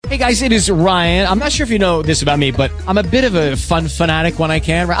Hey guys, it is Ryan. I'm not sure if you know this about me, but I'm a bit of a fun fanatic when I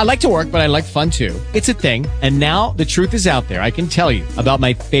can. I like to work, but I like fun too. It's a thing. And now the truth is out there. I can tell you about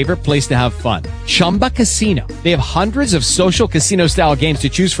my favorite place to have fun. Chumba Casino. They have hundreds of social casino style games to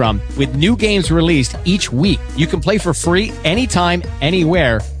choose from with new games released each week. You can play for free anytime,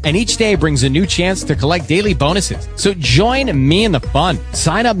 anywhere. And each day brings a new chance to collect daily bonuses. So join me in the fun.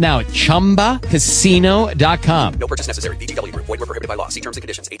 Sign up now at ChumbaCasino.com. No purchase necessary. VGW Group. Void where prohibited by law. See terms and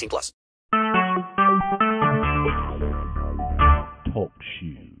conditions. 18+. Talk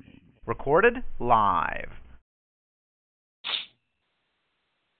shoes. Recorded live.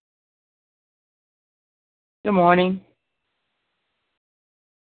 Good morning.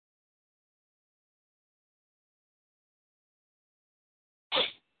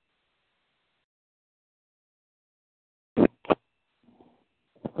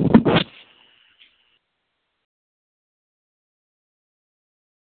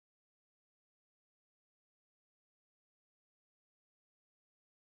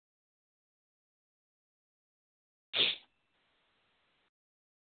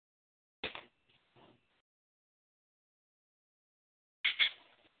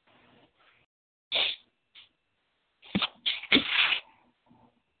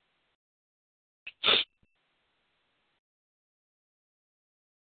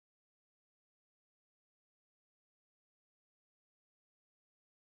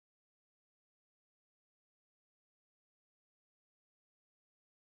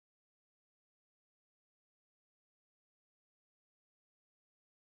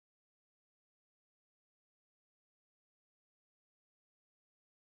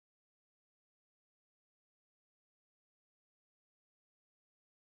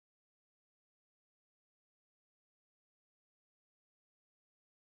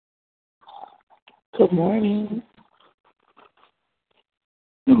 Good morning.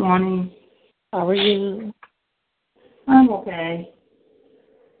 Good morning. How are you? I'm okay.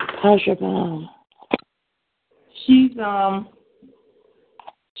 How's your mom? She's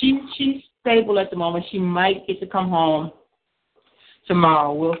stable at the moment. She might get to come home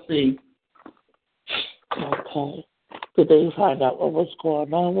tomorrow. We'll see. Okay. Did they find out what was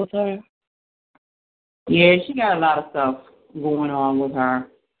going on with her? Yeah, she got a lot of stuff going on with her.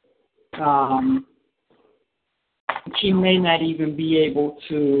 She may not even be able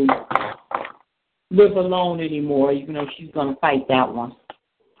to live alone anymore, even though she's going to fight that one.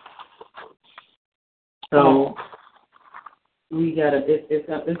 So we got to. It's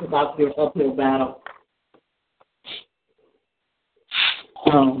about to be an uphill battle.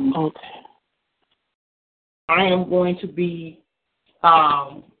 Okay. I am going to be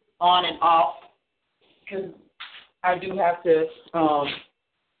on and off because I do have to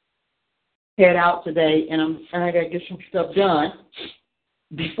head out today, and I got to get some stuff done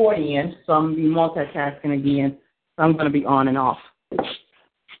before the end. So I'm going to be multitasking again. So I'm going to be on and off.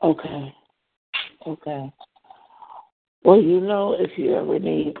 Okay. Well, if you ever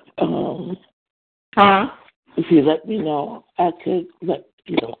need, if you let me know, I could let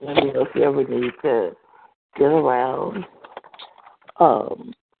me know if you ever need to get around.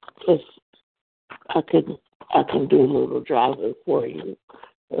 Just I can do a little driving for you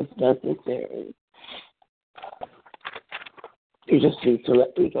if necessary. You just need to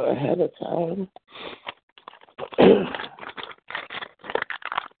let me know ahead of time.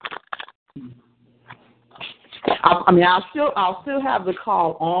 I'll still have the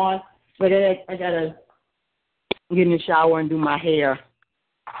call on, but I gotta get in the shower and do my hair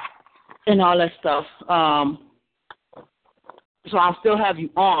and all that stuff. So I'll still have you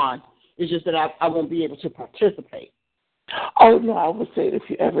on. It's just that I won't be able to participate. Oh, no, I would say if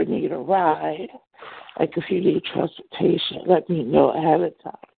you ever need a ride, like if you need transportation, let me know ahead of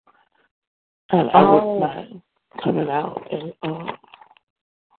time. And I wouldn't mind coming out and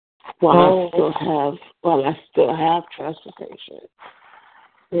while I still have transportation.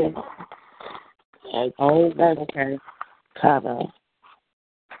 And that's okay. Kind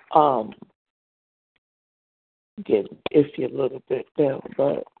of getting iffy a little bit there,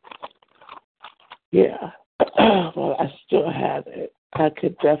 but yeah. Well, I still have it. I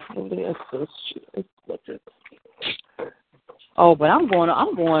could definitely assist you with it. Oh, but I'm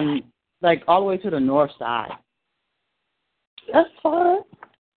going like all the way to the north side. That's fine.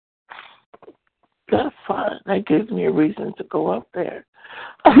 That gives me a reason to go up there.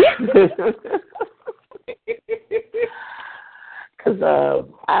 Because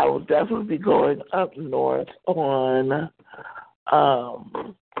I will definitely be going up north on,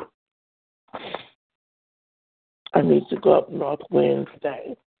 I need to go up north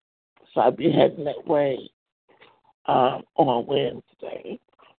Wednesday. So I'll be heading that way on Wednesday.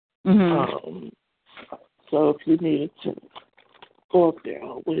 Mm-hmm. So if you needed to go up there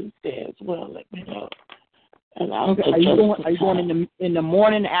on Wednesday as well, let me know. And I'll Are you going in the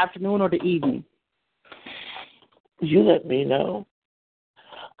morning, the afternoon, or the evening? You let me know,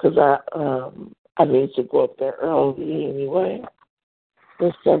 because I need to go up there early anyway.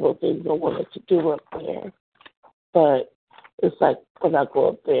 There's several things I wanted to do up there, but it's like when I go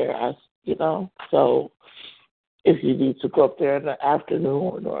up there, so if you need to go up there in the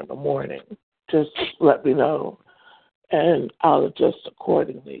afternoon or in the morning, just let me know, and I'll adjust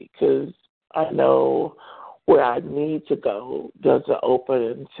accordingly, because I know where I need to go doesn't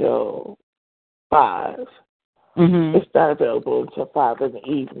open until 5. Mm-hmm. It's not available until 5 in the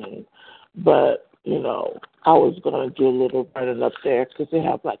evening, but, I was going to do a little running up there because they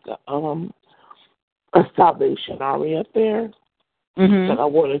have like a Salvation Army up there that I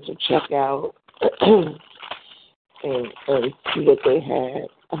wanted to check out and see what they had.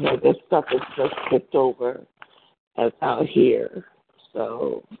 I know this stuff is just skipped over as out here.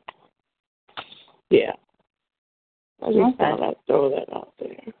 So, yeah. I just thought I'd throw that out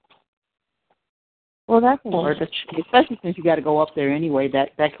there. Well, that can work, especially since you got to go up there anyway.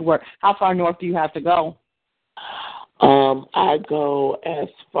 That could work. How far north do you have to go? I go as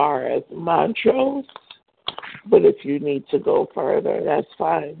far as Montrose, but if you need to go further, that's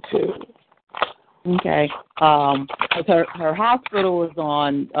fine too. Okay. Her hospital is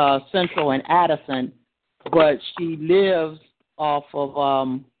on Central and Addison, but she lives off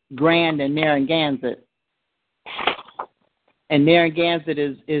of Grand and Narragansett. And Narragansett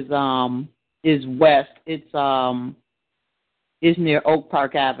is west. It's near Oak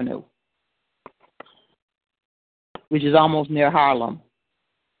Park Avenue, which is almost near Harlem.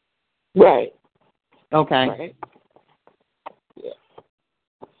 Right. Okay. Right.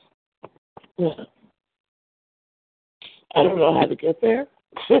 Yeah. I don't know how to get there.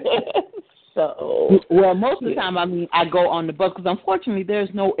 So. Well, most of the time, I go on the bus because unfortunately there's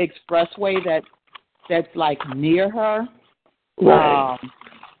no expressway that's like near her. Right.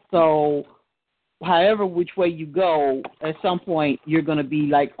 So, however which way you go, at some point you're going to be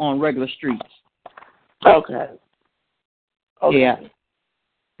like on regular streets. Okay. Yeah.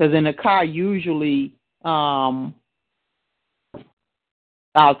 Because in the car, usually I'll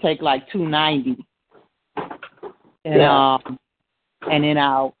take like 290, and then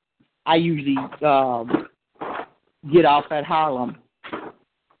I usually get off at Harlem,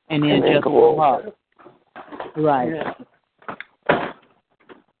 and then just go up. Right. Yeah.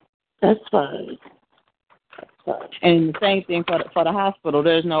 That's fine. And the same thing for the hospital.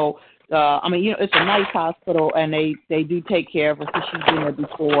 There's no, it's a nice hospital, and they do take care of her because she's been there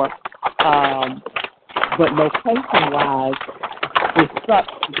before. But location-wise, it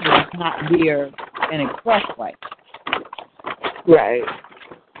sucks because it's not near an expressway. Right.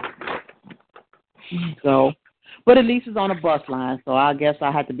 So, but at least it's on a bus line, so I guess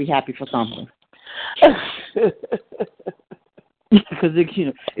I have to be happy for something. Because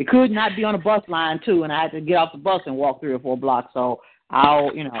it could not be on a bus line too, and I had to get off the bus and walk 3 or 4 blocks. So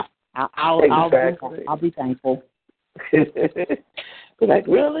I'll be thankful. Be like,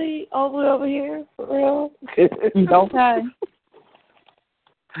 really? All the way over here? For real? Okay.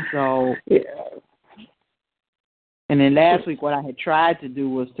 So yeah. And then last week, what I had tried to do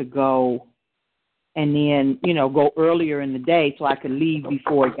was to go and then go earlier in the day so I could leave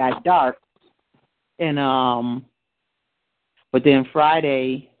before it got dark. And but then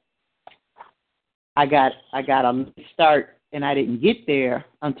Friday, I got a late start, and I didn't get there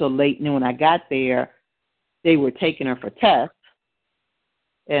until late noon. When I got there, they were taking her for tests,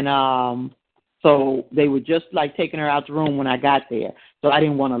 and so they were just like taking her out the room when I got there. So I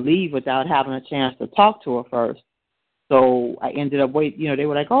didn't want to leave without having a chance to talk to her first. So I ended up waiting. They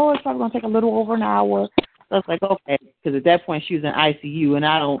were like, "Oh, it's probably going to take a little over an hour." So I was like, "Okay," because at that point she was in ICU, and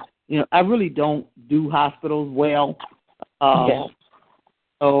I don't, I really don't do hospitals well. Yeah.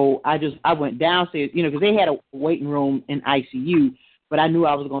 So I went downstairs, because they had a waiting room in ICU, but I knew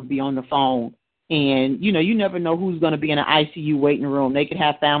I was going to be on the phone. And, you never know who's going to be in an ICU waiting room. They could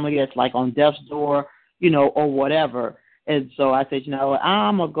have family that's like on death's door, or whatever. And so I said,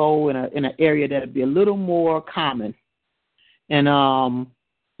 I'm going to go in an area that would be a little more common. And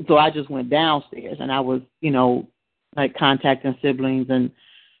so I just went downstairs, and I was, like contacting siblings and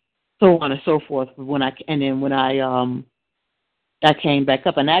so on and so forth. When I came back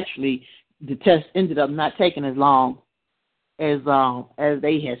up, and actually the test ended up not taking as long as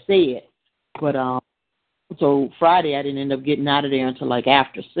they had said. But so Friday I didn't end up getting out of there until like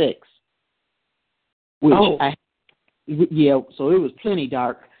after 6. Which so it was plenty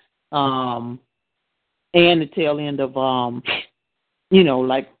dark. And the tail end of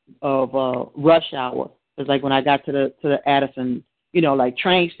like rush hour. It's like when I got to the Addison, like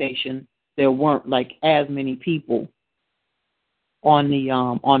train station, there weren't like as many people on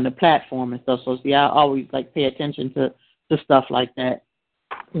the platform and stuff. So see, I always like pay attention to stuff like that.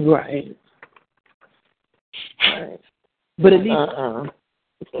 Right. Right. But at least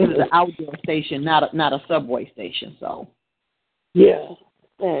it's an outdoor station, not a subway station. So yeah,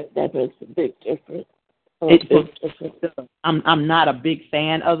 that makes a big difference. I'm not a big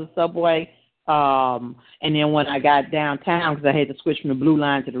fan of the subway. And then when I got downtown, because I had to switch from the blue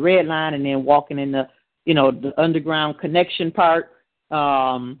line to the red line, and then walking in the underground connection part.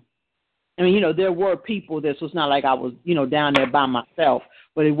 I mean, there were people there, so it's not like I was, down there by myself.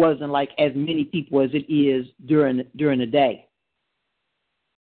 But it wasn't like as many people as it is during the day.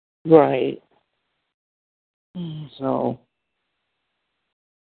 Right. So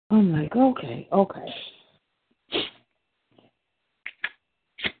I'm like, okay. Oh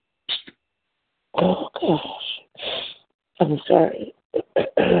gosh, I'm sorry.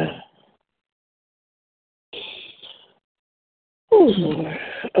 Oh Lord.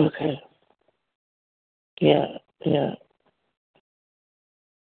 Okay. Yeah.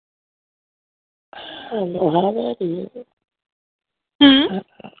 I know how that is.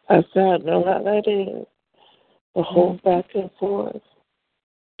 I said I know how that is. The whole back and forth.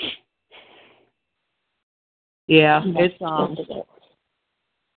 Yeah, it's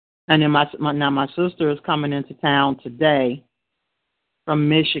and then my sister is coming into town today from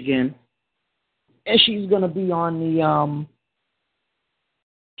Michigan, and she's gonna be on the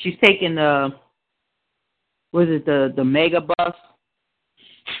she's taking the mega bus.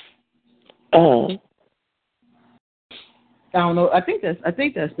 I don't know. I think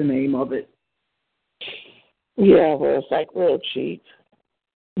that's the name of it. Yeah, where it's like real cheap.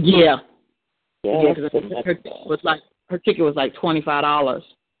 Yeah. Yeah. Because her ticket was like $25.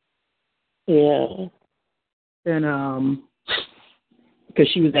 Yeah. And because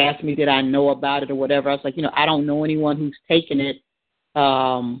she was asking me did I know about it or whatever, I was like, I don't know anyone who's taken it.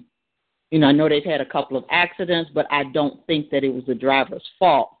 I know they've had a couple of accidents, but I don't think that it was the driver's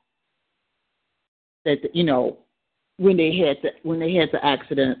fault. That when they had the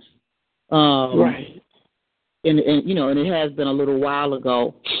accidents, right. And it has been a little while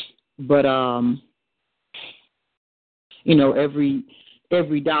ago, but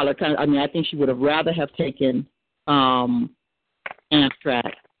every dollar kind of. I mean, I think she would have rather have taken Amtrak,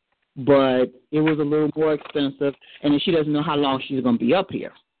 but it was a little more expensive, and then she doesn't know how long she's going to be up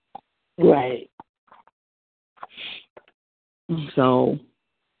here. Right. So,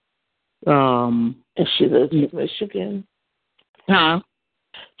 and she lives in Michigan. Huh?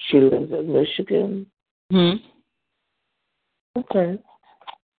 She lives in Michigan. Okay.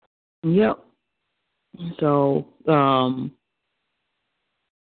 Yep. So,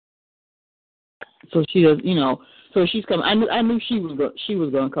 so she does, so she's coming. I knew she was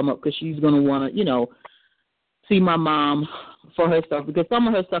going to come up because she's going to want to, see my mom for her stuff, because some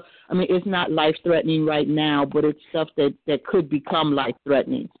of her stuff, I mean, it's not life threatening right now, but it's stuff that could become life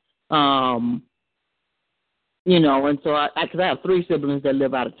threatening. And so because I have 3 siblings that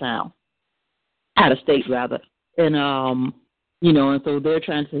live out of state rather, and and so they're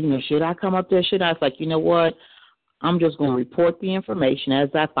trying to say, should I come up there? Should I? It's like, you know what? I'm just going to report the information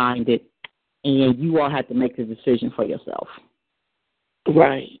as I find it, and you all have to make the decision for yourself.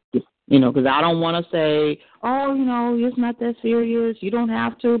 Right. Because I don't want to say, it's not that serious. You don't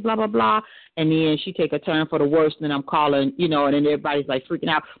have to, blah, blah, blah. And then she take a turn for the worse, and then I'm calling, and then everybody's like freaking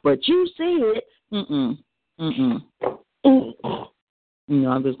out. But you said, I'm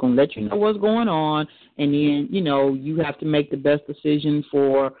just going to let you know what's going on. And then, you have to make the best decision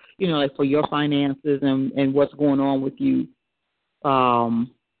for, like for your finances and what's going on with you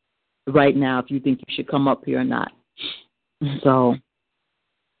right now, if you think you should come up here or not. So,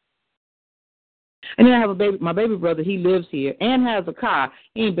 and then I have a baby. My baby brother, he lives here and has a car.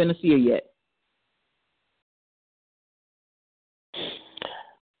 He ain't been to see her yet.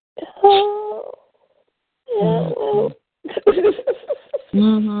 Oh, yeah.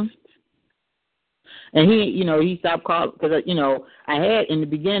 And he stopped calling because I had in the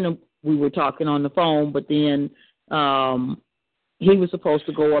beginning we were talking on the phone, but then he was supposed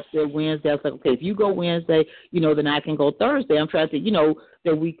to go up there Wednesday. I was like, okay, if you go Wednesday, then I can go Thursday. I'm trying to,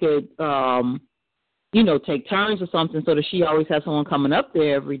 that we could, take turns or something so that she always has someone coming up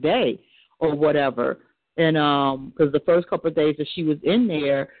there every day or whatever. And because the first couple of days that she was in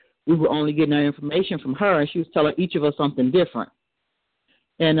there, we were only getting our information from her, and she was telling each of us something different.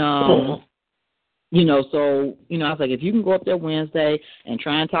 And So, I was like, if you can go up there Wednesday and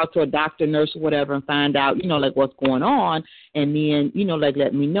try and talk to a doctor, nurse, or whatever and find out, like what's going on, and then, like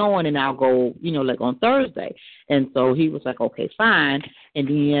let me know, and then I'll go, like on Thursday. And so he was like, okay, fine. And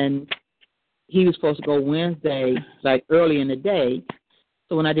then he was supposed to go Wednesday, like early in the day.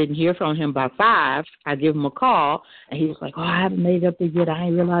 So when I didn't hear from him by 5, I give him a call, and he was like, oh, I haven't made it up there yet. I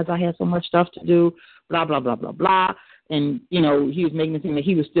didn't realize I had so much stuff to do, blah, blah, blah, blah, blah. And, he was making it seem that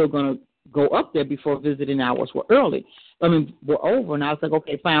he was still going to go up there before visiting hours were were over. And I was like,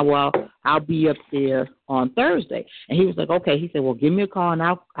 okay, fine. Well, I'll be up there on Thursday. And he was like, okay. He said, well, give me a call, and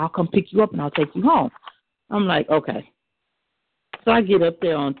I'll come pick you up, and I'll take you home. I'm like, okay. So I get up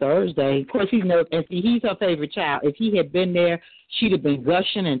there on Thursday. Of course, he's her favorite child. If he had been there, she'd have been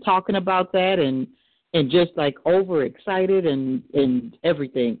gushing and talking about that and just like overexcited and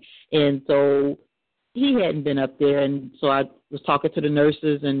everything. And so he hadn't been up there, and so I was talking to the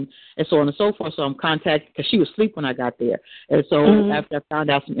nurses and so on and so forth. So I'm contacted because she was asleep when I got there. And so after I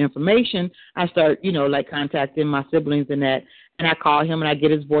found out some information, I start, like contacting my siblings and that, and I call him and I get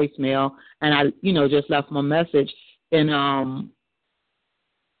his voicemail, and I, just left him a message. And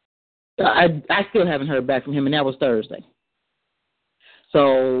I still haven't heard back from him, and that was Thursday.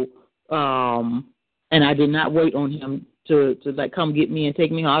 So, and I did not wait on him to like come get me and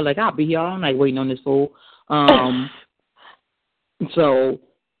take me home. I was like, I'll be here all night waiting on this fool. So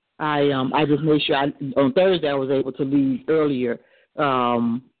I just made sure on Thursday I was able to leave earlier.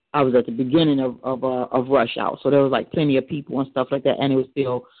 I was at the beginning of rush hour, so there was like plenty of people and stuff like that, and it was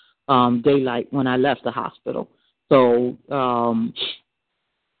still daylight when I left the hospital. So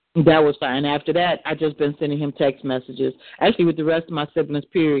that was fine. After that, I just been sending him text messages, actually with the rest of my siblings,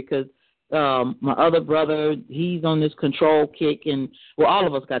 period, because my other brother, he's on this control kick, and all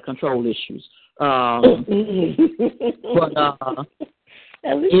of us got control issues. But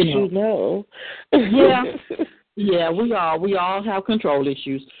at least you know. Yeah, we all have control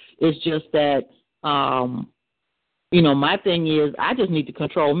issues. It's just that, my thing is I just need to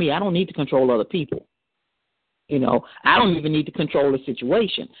control me. I don't need to control other people. I don't even need to control the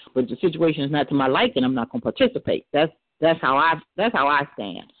situation. But if the situation is not to my liking, I'm not going to participate. That's how I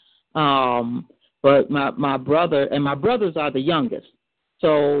stand. But my brother, and my brothers are the youngest.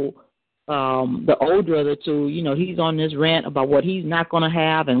 So the older of the two, he's on this rant about what he's not going to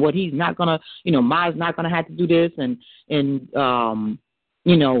have and what he's not going to, Ma's not going to have to do this, and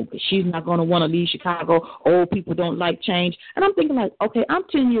she's not going to want to leave Chicago. Old people don't like change. And I'm thinking like, okay, I'm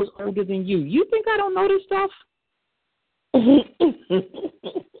 10 years older than you. You think I don't know this stuff? Because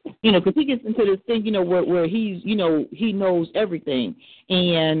he gets into this thing, where he's, he knows everything,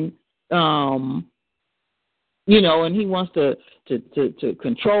 and and he wants to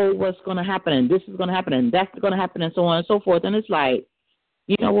control what's going to happen, and this is going to happen, and that's going to happen, and so on and so forth. And it's like,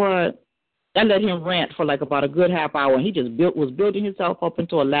 you know what? I let him rant for like about a good half hour, and he just was building himself up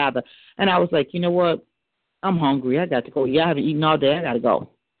into a lather. And I was like, you know what? I'm hungry. I got to go. Yeah, I haven't eaten all day. I got to go.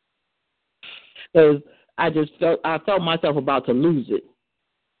 Because I felt myself about to lose it.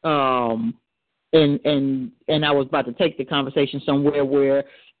 And I was about to take the conversation somewhere where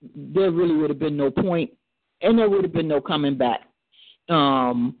there really would have been no point, and there would have been no coming back.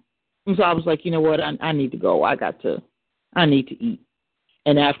 And so I was like, you know what? I need to go. I need to eat.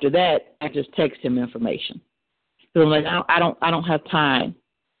 And after that, I just text him information. So I'm like, I don't have time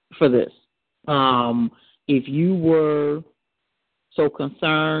for this. If you were so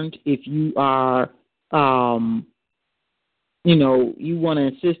concerned, if you are, you want to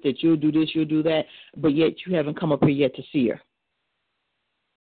insist that you'll do this, you'll do that, but yet you haven't come up here yet to see her.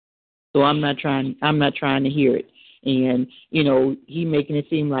 So I'm not trying to hear it. And, he making it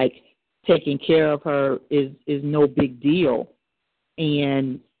seem like taking care of her is no big deal.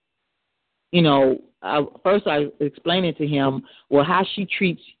 And, first I explained it to him, well, how she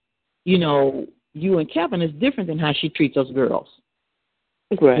treats, you and Kevin is different than how she treats us girls.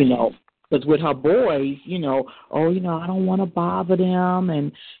 Right. Because with her boys, I don't want to bother them.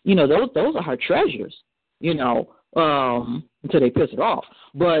 And, those are her treasures, until they piss it off.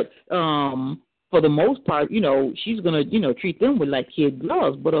 But for the most part, she's going to, treat them with like kid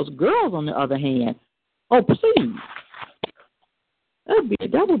gloves. But those girls, on the other hand, please.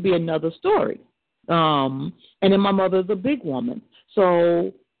 That would be another story. And then my mother's a big woman.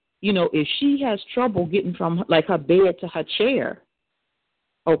 So, if she has trouble getting from like her bed to her chair,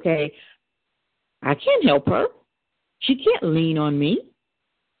 okay, I can't help her. She can't lean on me.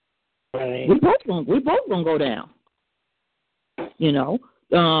 Right. We both gonna go down. And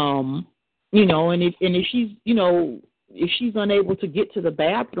if she's, if she's unable to get to the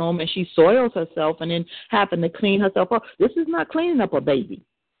bathroom and she soils herself and then having to clean herself up, this is not cleaning up a baby.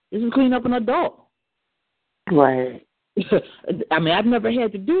 This is cleaning up an adult. Right. I mean, I've never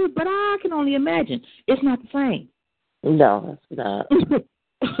had to do it, but I can only imagine. It's not the same. No, it's not.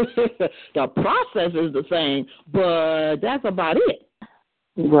 The process is the same, but that's about it.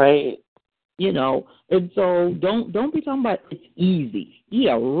 Right. You know, and so don't be talking about it's easy.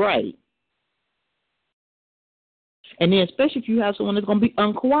 Yeah, right. And then especially if you have someone that's going to be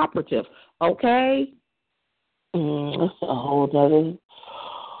uncooperative, okay? That's a whole other.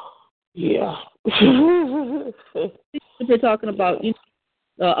 Yeah. They're talking about,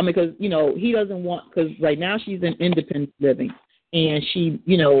 I mean, because, he doesn't want, because right now she's in independent living, and she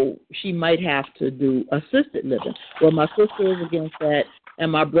might have to do assisted living. Well, my sister is against that,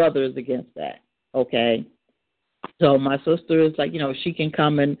 and my brother is against that, okay? So my sister is like, she can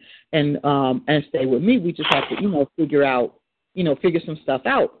come and stay with me. We just have to, figure some stuff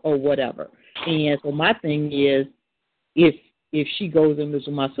out or whatever. And so my thing is, if she goes in this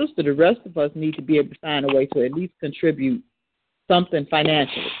with my sister, the rest of us need to be able to find a way to at least contribute something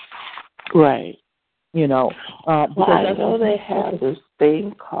financially. Right. Because I know they have this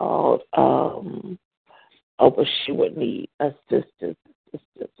thing called, but she would need assistance.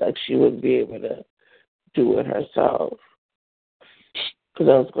 Like she wouldn't be able to do it herself. Because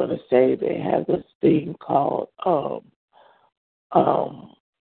I was going to say they have this thing called Home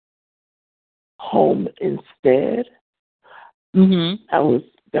Instead. Mm-hmm.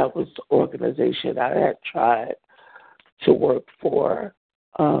 That was the organization I had tried to work for,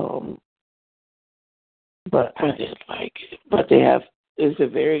 but I didn't like it. But they have it's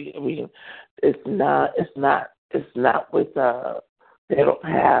not with they don't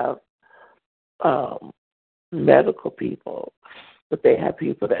have medical people, but they have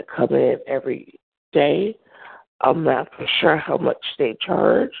people that come in every day. I'm not for sure how much they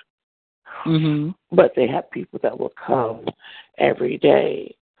charge. Mm-hmm. But they have people that will come every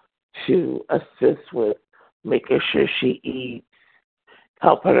day to assist with making sure she eats,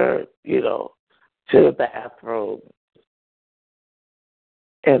 helping her, to the bathroom,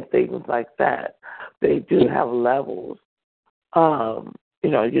 and things like that. They do have levels.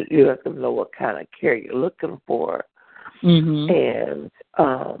 You let them know what kind of care you're looking for. Mm-hmm.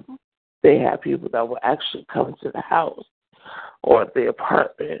 And they have people that will actually come to the house or the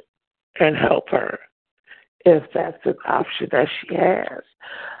apartment and help her if that's an option that she has.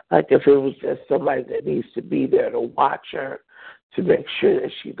 Like if it was just somebody that needs to be there to watch her to make sure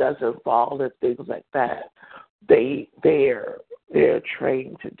that she doesn't fall and things like that, they're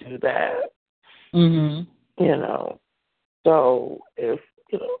trained to do that. Mm-hmm. So if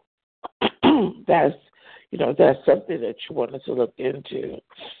that's something that you wanted to look into.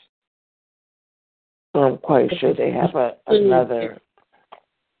 I'm quite sure they have another.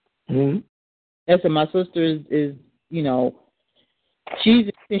 That's what my sister is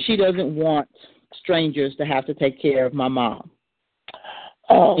she doesn't want strangers to have to take care of my mom.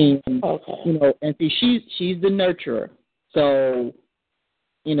 Oh, and, okay. And see, she's the nurturer. So,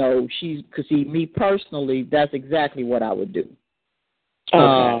 me personally, that's exactly what I would do.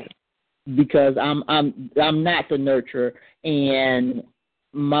 Okay. Because I'm not the nurturer, and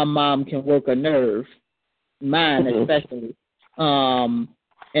my mom can work a nerve, mine especially.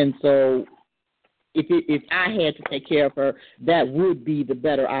 And so if I had to take care of her, that would be the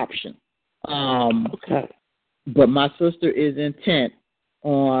better option. Okay. But my sister is intent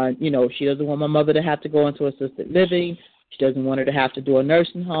on, she doesn't want my mother to have to go into assisted living. She doesn't want her to have to do a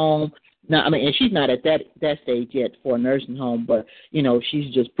nursing home. Now, and she's not at that stage yet for a nursing home, but,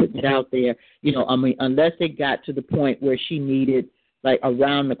 she's just putting it out there. Unless it got to the point where she needed, like,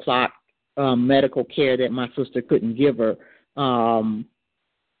 around-the-clock medical care that my sister couldn't give her,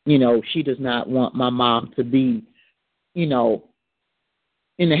 she does not want my mom to be, in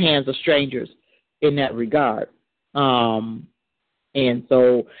the hands of strangers in that regard. And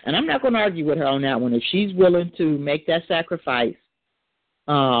I'm not going to argue with her on that one. If she's willing to make that sacrifice,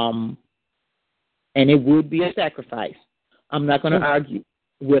 and it would be a sacrifice, I'm not going to argue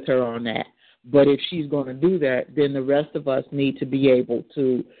with her on that. But if she's going to do that, then the rest of us need to be able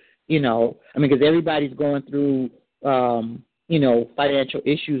to, because everybody's going through, financial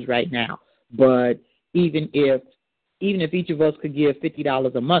issues right now. But even if each of us could give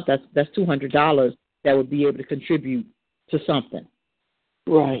 $50 a month, that's $200 that would be able to contribute to something.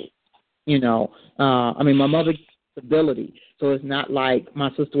 Right. My mother gets stability, so it's not like my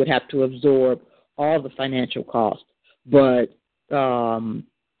sister would have to absorb all the financial costs. But, heck,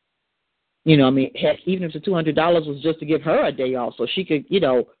 even if the $200 was just to give her a day off so she could,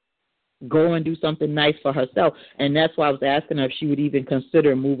 go and do something nice for herself. And that's why I was asking her if she would even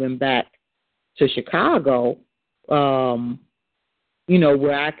consider moving back to Chicago,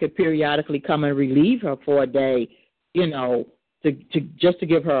 where I could periodically come and relieve her for a day, to just to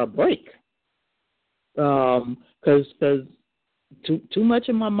give her a break. Because too much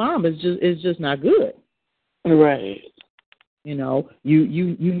of my mom is just not good. Right. You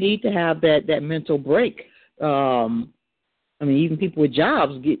need to have that mental break. Even people with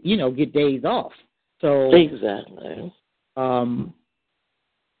jobs get days off. So exactly.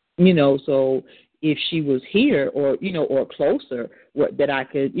 So if she was here or closer, that I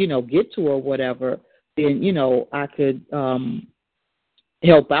could get to or whatever, then I could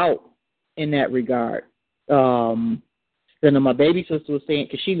help out in that regard. Then my baby sister was saying,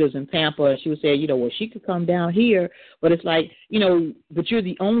 because she lives in Tampa, and she was saying, she could come down here, but it's like, but you're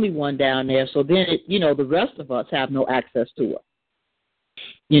the only one down there, so then the rest of us have no access to her.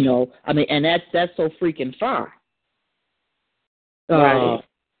 And that's so freaking far. Right.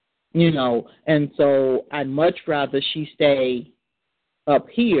 And so I'd much rather she stay up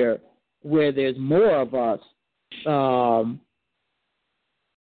here where there's more of us.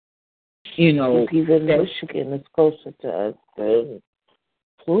 Even Michigan is closer to us than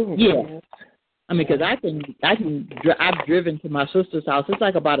Florida. Yeah. Because I've driven to my sister's house. It's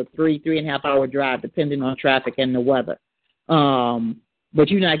like about a 3.5 hour drive, depending on traffic and the weather. But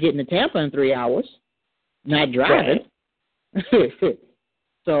you're not getting to Tampa in 3 hours, not driving. Right.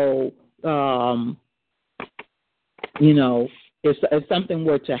 So, if something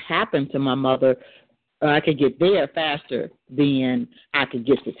were to happen to my mother, I could get there faster than I could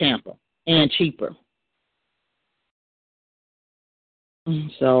get to Tampa, and cheaper.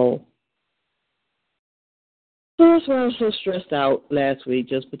 So that's why I was so stressed out last week,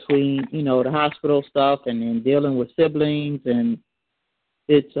 just between, the hospital stuff and then dealing with siblings, and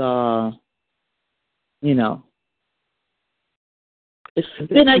it's,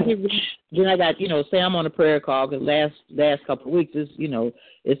 Then I got, say I'm on a prayer call, because last couple of weeks,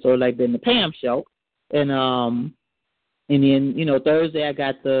 it's sort of like been the Pam show. And then, Thursday I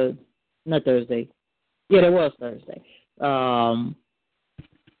got not Thursday. Yeah, it was Thursday.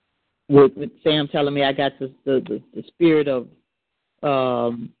 With Sam telling me I got the spirit of,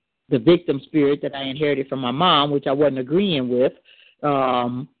 the victim spirit that I inherited from my mom, which I wasn't agreeing with.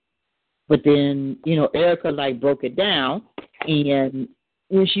 But then, Erica broke it down. And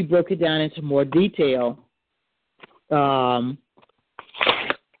when she broke it down into more detail, I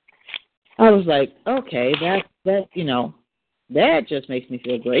was like, okay, that just makes me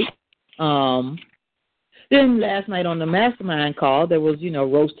feel great. Then last night on the mastermind call, there was,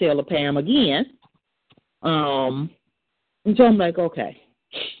 Roast Taylor Pam again. And so I'm like, okay.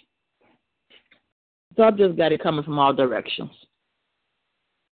 So I've just got it coming from all directions.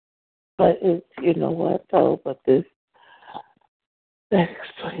 But you know what, though, that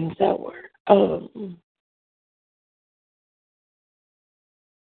explains that word.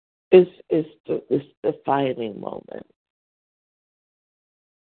 It's the defining moment.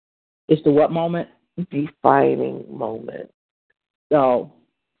 It's the what moment? Defining moment. Oh.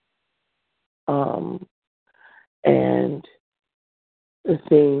 And the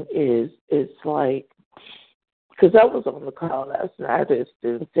thing is, it's like, because I was on the call last night, I just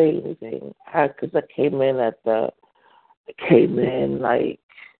didn't say anything. Because I came in right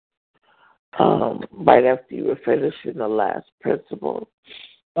after you were finishing the last principle.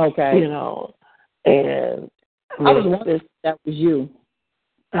 Okay. And I was wondering if that was you.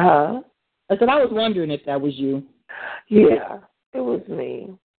 Huh? I said I was wondering if that was you. Yeah, it was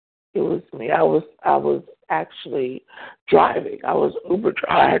me. I was actually driving. I was Uber.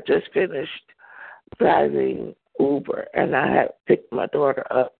 I had just finished driving Uber, and I had picked my daughter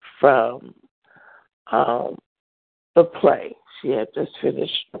up from the play. She had just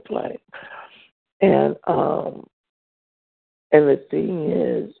finished the play. And the thing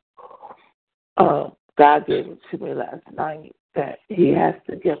is, God gave it to me last night that He has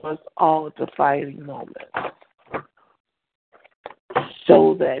to give us all defining moments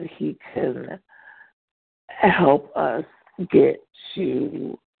so that He can help us get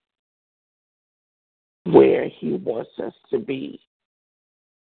to where He wants us to be.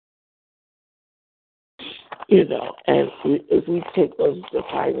 And if we take those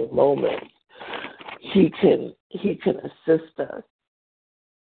defining moments, He can assist us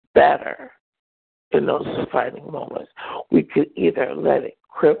better in those defining moments. We could either let it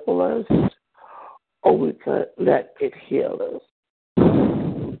cripple us, or we could let it heal us.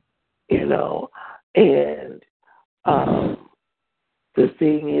 And the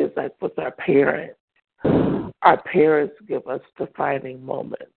thing is, like with our parents give us defining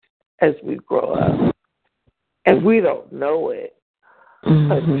moments as we grow up. And we don't know it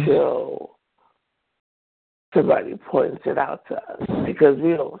until somebody points it out to us because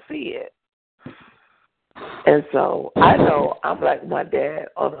we don't see it. And so I know I'm like my dad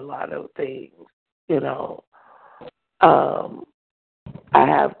on a lot of things, you know. I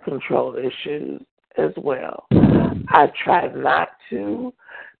have control issues as well. I try not to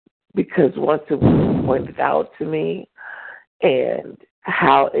because once it was pointed out to me and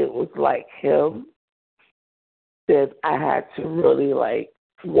how it was like him, then I had to really like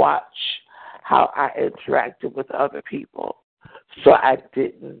watch how I interacted with other people. So I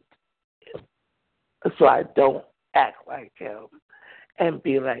don't act like him and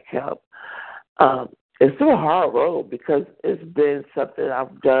be like him. It's a hard road because it's been something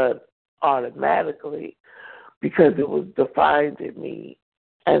I've done automatically because it was defined in me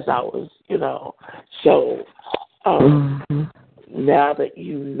as I was, you know. So now that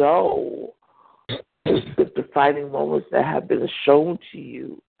you know the defining moments that have been shown to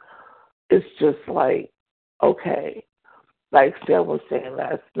you, it's just like, okay, like Sam was saying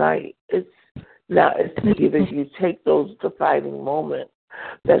last night, it's either you take those defining moments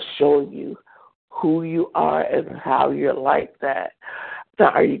that show you who you are and how you're like that. Now,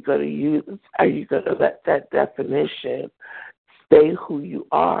 are you going to let that definition stay who you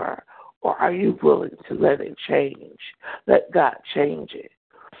are, or are you willing to let it change? Let God change it.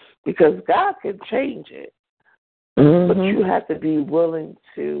 Because God can change it, but you have to be willing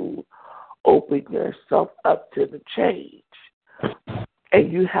to open yourself up to the change.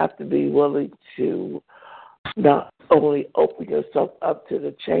 And you have to be willing to not only open yourself up to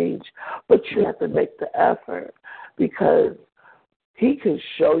the change, but you have to make the effort because He can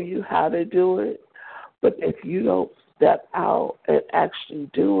show you how to do it, but if you don't step out and actually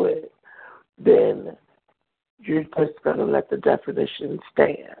do it, then you're just going to let the definition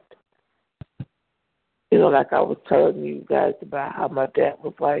stand. You know, like I was telling you guys about how my dad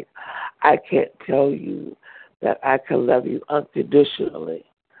was like, I can't tell you that I can love you unconditionally.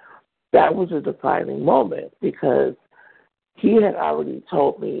 That was a defining moment because he had already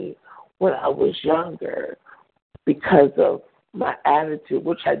told me when I was younger, because of my attitude,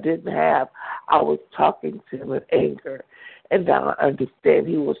 which I didn't have, I was talking to him in anger. And now I understand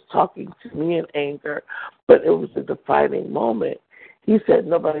he was talking to me in anger, but it was a defining moment. He said,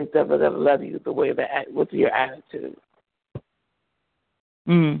 nobody's ever going to love you the way that with your attitude.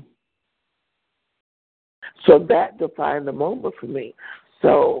 So that defined the moment for me.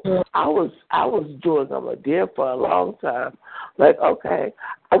 So I was doing him a deal for a long time. Like, okay,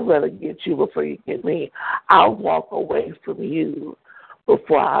 I'm going to get you before you get me. I'll walk away from you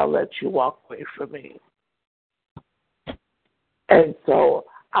before I'll let you walk away from me. And so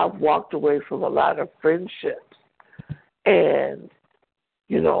I've walked away from a lot of friendships, and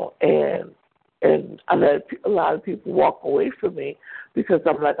you know, and I let a lot of people walk away from me because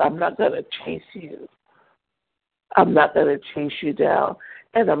I'm like, I'm not going to chase you. I'm not going to chase you down,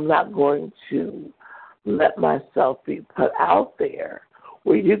 and I'm not going to let myself be put out there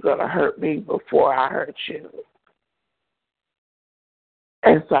where you're going to hurt me before I hurt you.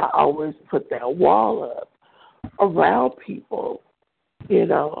 And so I always put that wall up around people, you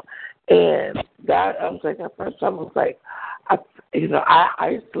know. And that, I was like, at first I was like, I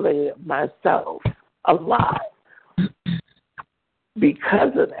isolated myself a lot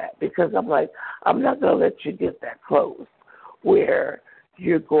because of that. Because I'm like, I'm not going to let you get that close where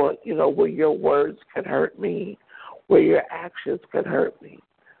you're going, you know, where your words can hurt me, where your actions can hurt me.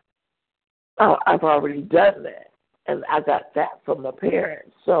 I've already done that. And I got that from my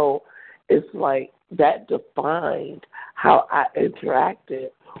parents. So it's like that defined how I interacted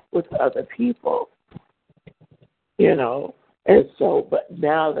with other people, you know. And so, but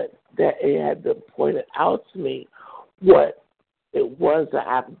now that it had been pointed out to me what it was that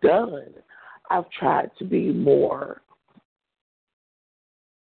I've done, I've tried to be more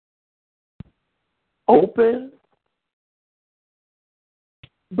open,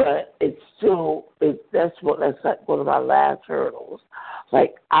 but that's like one of my last hurdles.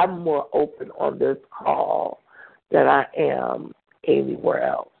 Like, I'm more open on this call than I am anywhere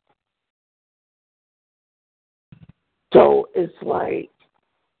else. So it's like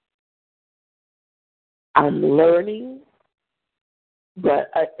I'm learning, but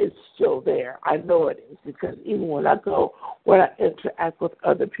it's still there. I know it is because even when I interact with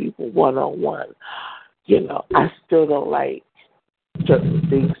other people one-on-one, you know, I still don't like certain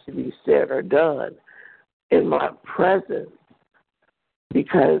things to be said or done in my presence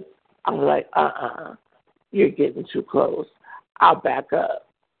because I'm like, you're getting too close. I'll back up.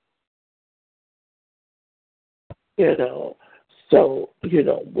 You know, so, you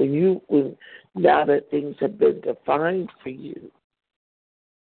know, when now that things have been defined for you,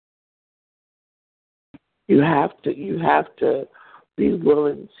 You have to be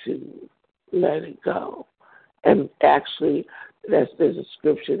willing to let it go. And actually, there's a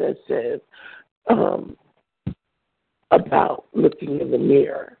scripture that says about looking in the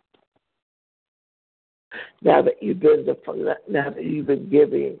mirror. Now that you've been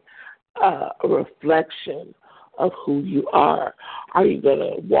giving a reflection of who you are you going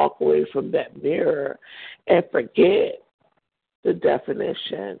to walk away from that mirror and forget the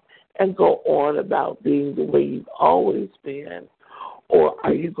definition and go on about being the way you've always been? Or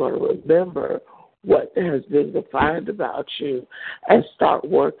are you going to remember what has been defined about you and start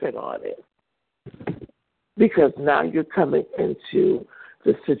working on it? Because now you're coming into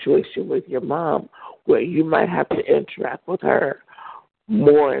the situation with your mom where you might have to interact with her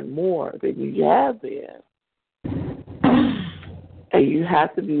more and more than you have been. And you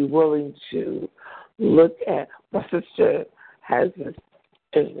have to be willing to look at, my sister has this,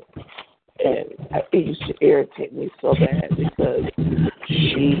 and it used to irritate me so bad because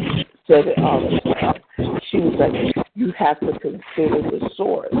she said it all the time. She was like, you have to consider the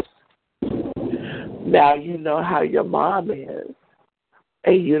source. Now you know how your mom is,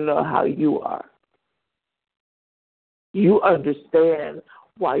 and you know how you are. You understand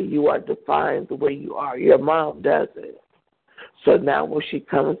why you are defined the way you are. Your mom doesn't. So now when she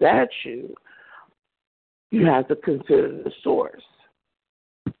comes at you, you have to consider the source.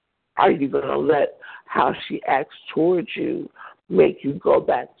 Are you going to let how she acts towards you make you go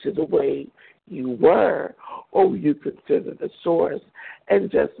back to the way you were, or will you consider the source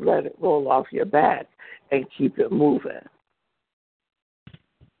and just let it roll off your back and keep it moving?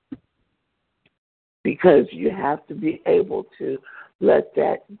 Because you have to be able to let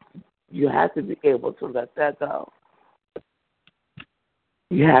that go. You have to be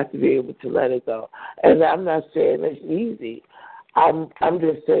able to let it go. And I'm not saying it's easy. I'm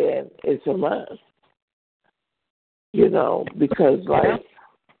just saying it's a must. Because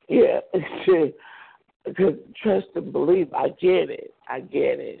because trust and believe, I get it.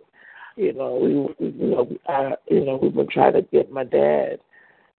 We've been trying to get my dad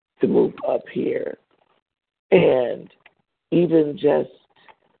to move up here. And even just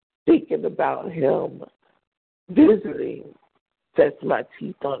thinking about him visiting sets my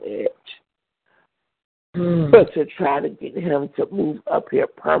teeth on edge. But to try to get him to move up here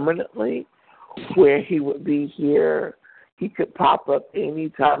permanently, where he would be here, he could pop up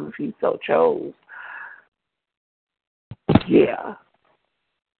anytime if he so chose. Yeah.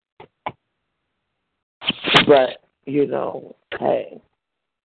 But, hey,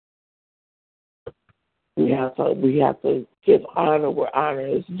 we have to give honor where honor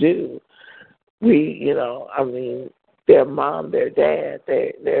is due. Their mom, their dad,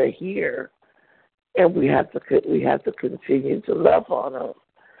 they're here, and we have to continue to love on them,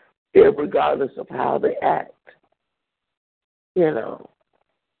 irregardless of how they act.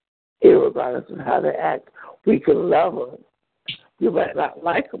 Irregardless of how they act, we can love them. You might not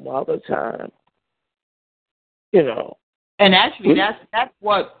like them all the time. And actually,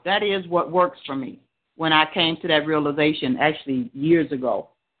 that is what works for me. When I came to that realization, actually years ago,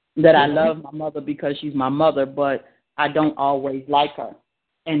 that I love my mother because she's my mother, but I don't always like her,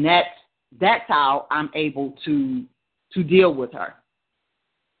 and that's how I'm able to deal with her.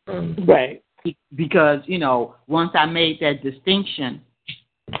 Right. Because once I made that distinction,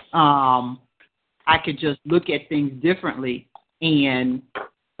 I could just look at things differently, and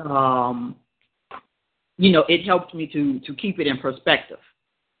it helped me to keep it in perspective.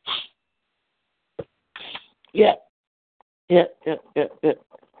 Yeah.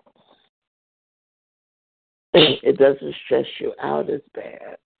 It doesn't stress you out as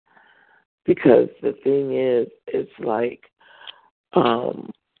bad, because the thing is, it's like,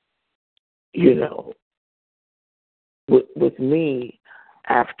 with me,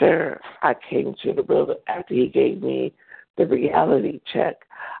 after he gave me the reality check,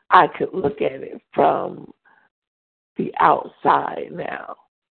 I could look at it from the outside now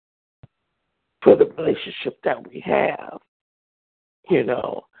for the relationship that we have,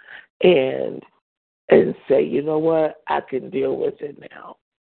 and say, you know what, I can deal with it now.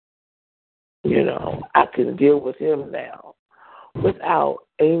 I can deal with him now without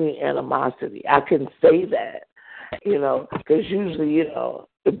any animosity. I can say that, because usually,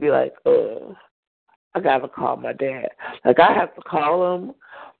 it'd be like, I got to call my dad. Like, I have to call him,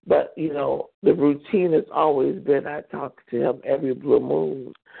 but, the routine has always been I talk to him every blue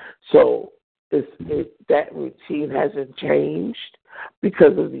moon. So that routine hasn't changed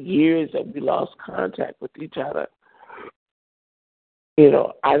because of the years that we lost contact with each other.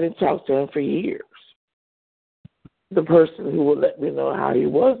 I didn't talk to him for years. the person who would let me know how he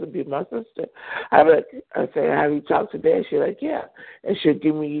was would be my sister. I say, have you talked to Dad? She's like, yeah. And she'll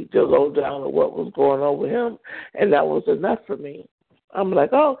give me the lowdown of what was going on with him, and that was enough for me. I'm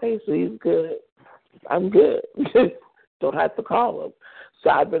like, oh, okay, so he's good. I'm good. Don't have to call him. So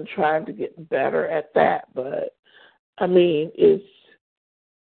I've been trying to get better at that, but, I mean, it's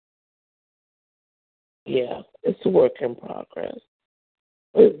a work in progress.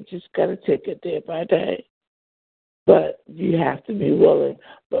 You just got to take it day by day. But you have to be willing.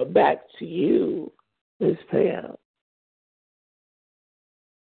 But back to you, Ms. Pam.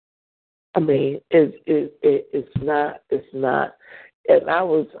 I mean, it's not. And I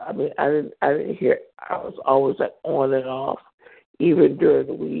didn't hear. I was always like on and off, even during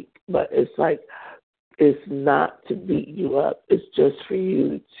the week. But it's like, it's not to beat you up. It's just for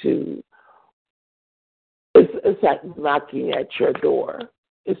you to. It's like knocking at your door.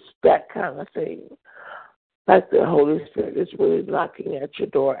 It's that kind of thing. Like the Holy Spirit is really knocking at your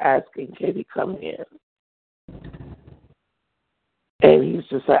door, asking, can he come in? And he's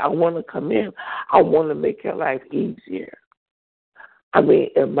just like, I want to come in. I want to make your life easier. I mean,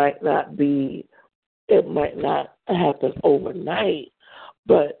 it might not happen overnight,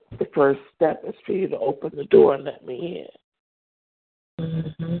 but the first step is for you to open the door and let me in.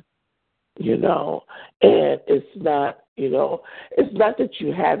 Mm-hmm. You know, and it's not that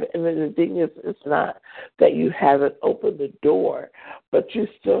you haven't, and the thing is, it's not that you haven't opened the door, but you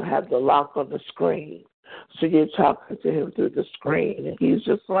still have the lock on the screen. So you're talking to him through the screen, and he's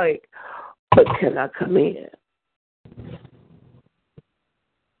just like, but can I come in?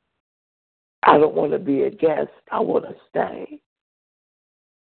 I don't want to be a guest. I want to stay.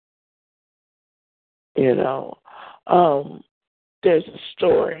 You know, there's a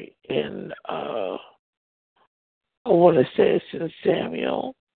story in, I want to say it's in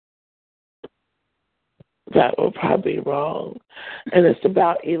Samuel. That will probably be wrong. And it's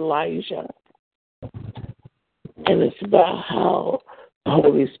about Elijah. And it's about how the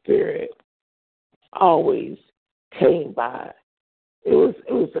Holy Spirit always came by. It was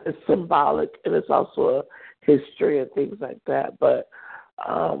symbolic, and it's also a history and things like that. But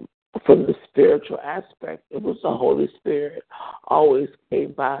from the spiritual aspect, it was the Holy Spirit always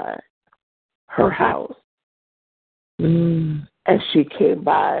came by her house. Mm. And she came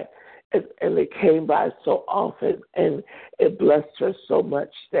by, and it came by so often, and it blessed her so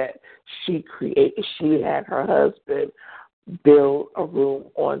much that she had her husband build a room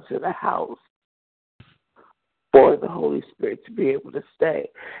onto the house for the Holy Spirit to be able to stay.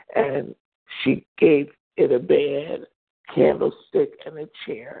 And she gave it a bed, candlestick, and a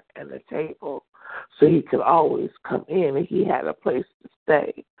chair and a table, so he could always come in, and he had a place to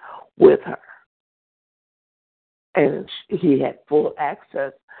stay with her. And he had full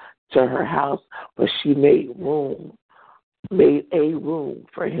access to her house, but she made a room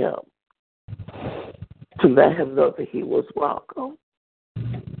for him to let him know that he was welcome.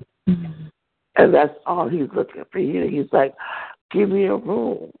 Mm-hmm. And that's all he's looking for you. He's like, give me a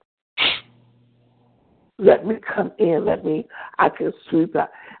room. Let me come in. I can sweep out.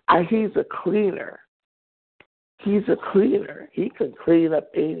 He's a cleaner. He can clean up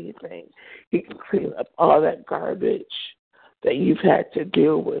anything. He can clean up all that garbage that you've had to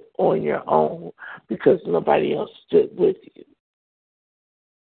deal with on your own because nobody else stood with you.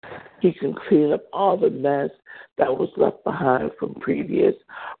 He can clean up all the mess that was left behind from previous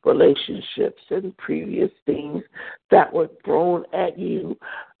relationships and previous things that were thrown at you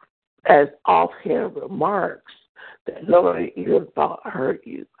as offhand remarks that nobody even thought hurt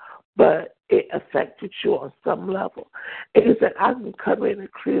you, but it affected you on some level. And he said, I can come in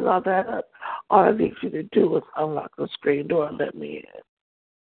and clean all that up. All I need you to do is unlock the screen door and let me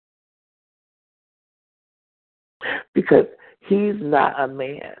in. Because he's not a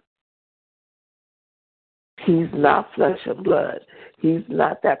man. He's not flesh and blood. He's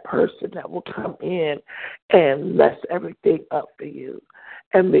not that person that will come in and mess everything up for you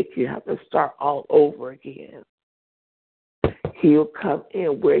and make you have to start all over again. He'll come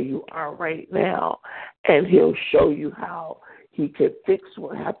in where you are right now, and he'll show you how he can fix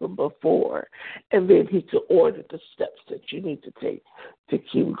what happened before, and then he can order the steps that you need to take to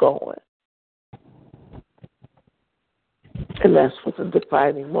keep going. And that's what the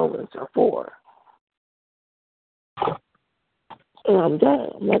defining moments are for. And I'm done.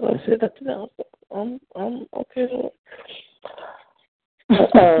 I'm not going to say nothing else. I'm okay.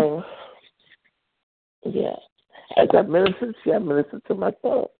 Yeah. As I minister to you, I minister to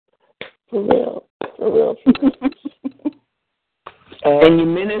myself. For real. And you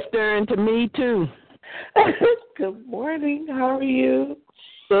ministering to me, too. Good morning. How are you?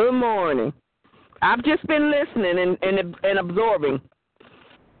 Good morning. I've just been listening and absorbing.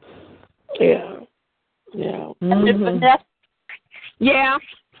 Yeah. Yeah. Mm-hmm. Yeah.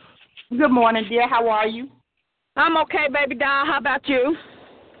 Good morning, dear. How are you? I'm okay, baby doll. How about you?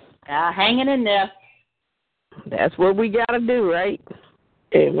 Hanging in there. That's what we got to do, right?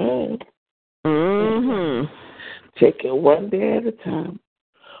 Amen. Mm-hmm. Take it one day at a time.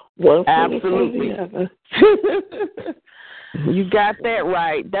 One Absolutely. for the other. You got that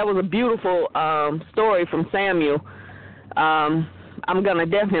right. That was a beautiful story from Samuel. I'm going to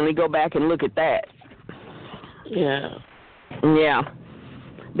definitely go back and look at that. Yeah. Yeah.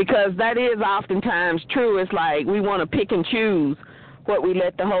 Because that is oftentimes true. It's like we want to pick and choose what we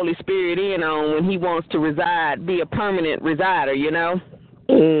let the Holy Spirit in on when he wants to reside, be a permanent resider, you know?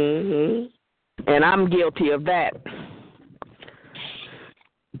 Mm-hmm. And I'm guilty of that.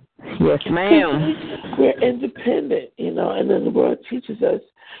 Yes, ma'am. We're independent, you know, and then the world teaches us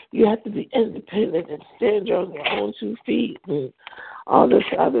you have to be independent and stand on your own 2 feet and all this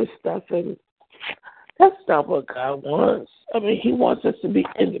other stuff. And that's not what God wants. I mean, he wants us to be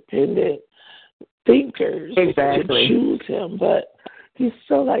independent thinkers to choose him, but he's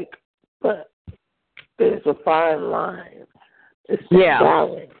still like, but there's a fine line. It's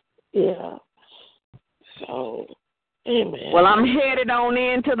balance. Yeah. So, amen. Well, I'm headed on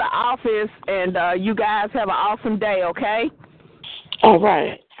into the office, and you guys have an awesome day, okay? All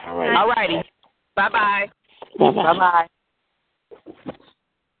right. All right. All righty. Bye-bye. Bye-bye. Bye-bye.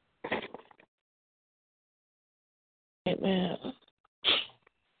 Amen.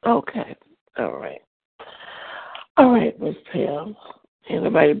 Okay. All right. All right, Miss Pam. Ain't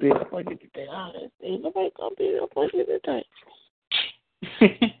nobody beat up on you today, honest. Ain't nobody gonna beat up on you today.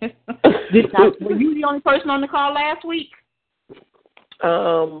 Were you the only person on the call last week?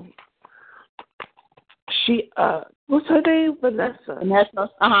 She what's her name? Vanessa. Vanessa.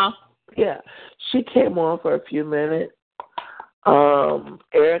 Uh-huh. Yeah. She came on for a few minutes.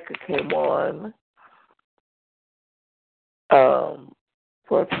 Erica came on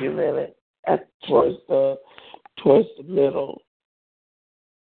for a few minutes towards the middle.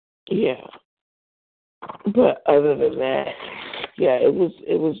 Yeah. But other than that, yeah, it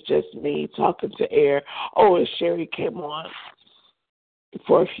was just me talking to Air. Oh, and Sherry came on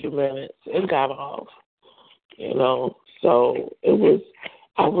for a few minutes and got off. You know, so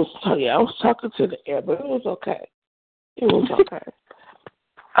I was talking to the Air, but it was okay. It was okay.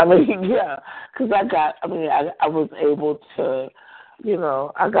 I mean, yeah, because I was able to, you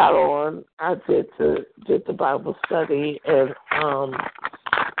know, I got on, I did the Bible study and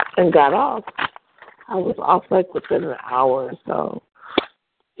got off. I was off like within an hour or so,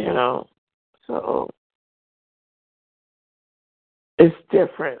 you know, so it's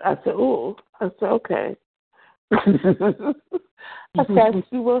different. I said, ooh, okay. I said, I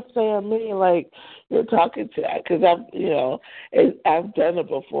see what Sam mean, like you're talking to, because I've done it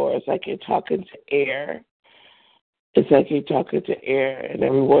before. It's like you're talking to air. It's like you're talking to air, and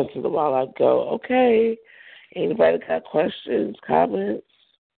every once in a while I go, okay, anybody got questions, comments?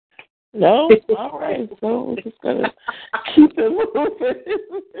 No? All right, so we're just going to keep it moving.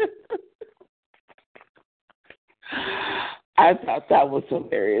 I thought that was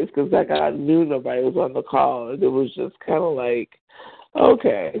hilarious because I knew nobody was on the call, and it was just kind of like,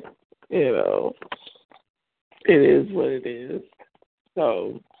 okay, you know, it is what it is.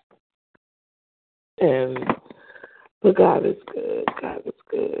 So, but God is good. God is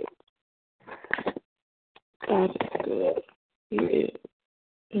good. God is good. He is.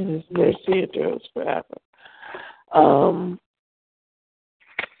 And his mercy endures forever.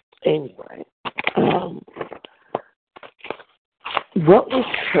 Anyway, what was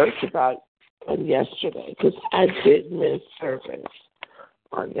church about on yesterday? Because I did miss service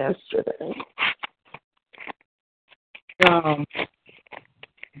on yesterday.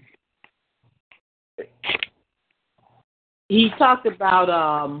 He talked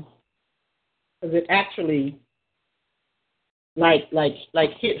about it actually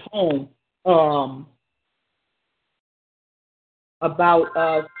like hit home about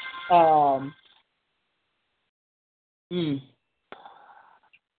us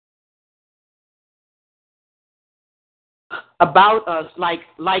about us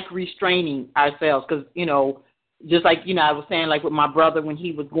like restraining ourselves, because just like I was saying, like with my brother when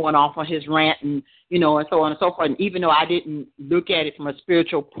he was going off on his rant and and so on and so forth, and even though I didn't look at it from a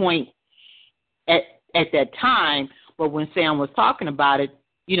spiritual point at that time, but when Sam was talking about it,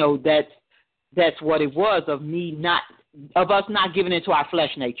 that's what it was, of us not giving into our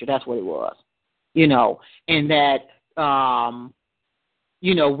flesh nature. That's what it was, and that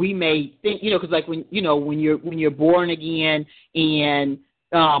we may think, because like when you're born again and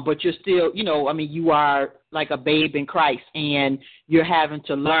but you're still, you are like a babe in Christ, and you're having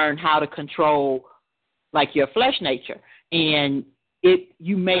to learn how to control like your flesh nature. And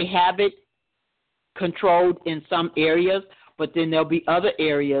you may have it controlled in some areas, but then there'll be other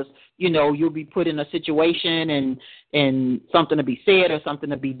areas, you'll be put in a situation and something to be said or something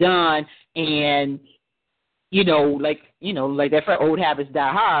to be done, and like that for old habits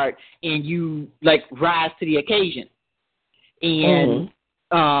die hard, and you like rise to the occasion. And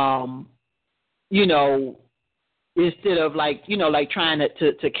instead of like trying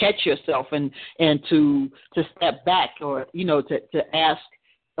to catch yourself and to step back, or to ask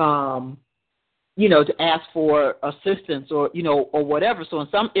to ask for assistance, or or whatever. So in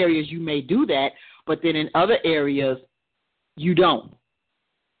some areas you may do that, but then in other areas you don't.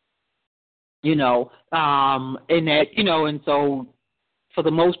 And that and so for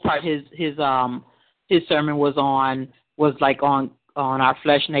the most part his sermon was on our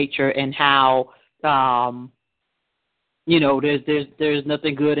flesh nature, and how there's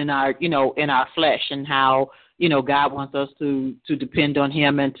nothing good in our in our flesh, and how God wants us to depend on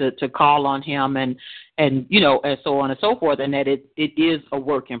Him and to call on Him, and and so on and so forth, and that it is a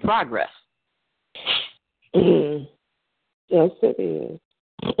work in progress. Mm-hmm. Yes, it is.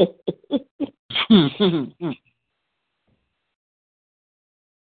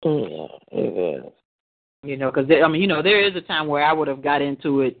 Yeah, it is. Because there is a time where I would have got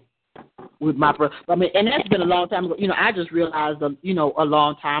into it with my brother. And that's been a long time ago. I just realized, a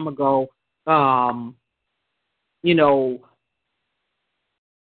long time ago, for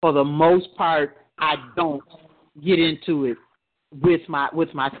the most part, I don't get into it with my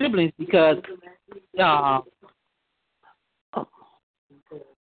siblings, because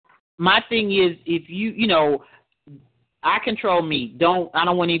my thing is, if I control me. I don't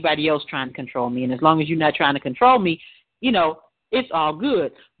want anybody else trying to control me. And as long as you're not trying to control me, it's all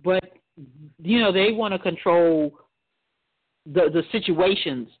good. But they want to control the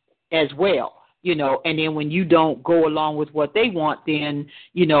situations as well. And then when you don't go along with what they want, then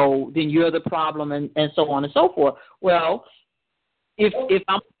then you're the problem, and so on and so forth. Well, if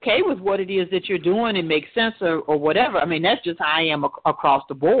I'm okay with what it is that you're doing, it makes sense, or whatever. That's just how I am across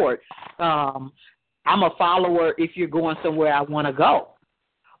the board. I'm a follower if you're going somewhere I want to go.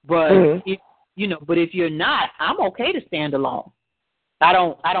 But if you're not, I'm okay to stand alone. I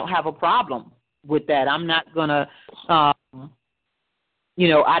don't have a problem with that. I'm not gonna I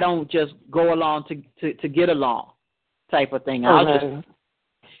don't just go along to get along type of thing. And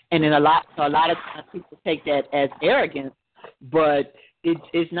then a lot of times people take that as arrogance, but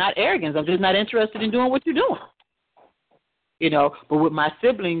it's not arrogance. I'm just not interested in doing what you're doing. But with my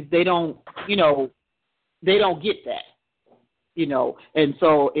siblings, they don't get that. And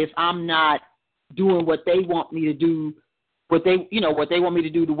so if I'm not doing what they want me to do, what they want me to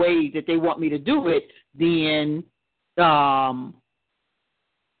do the way that they want me to do it, then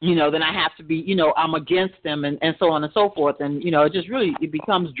then I have to be, I'm against them, and so on and so forth. And, it just really, it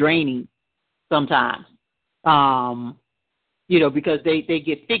becomes draining sometimes, because they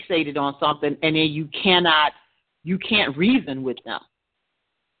get fixated on something, and then you can't reason with them.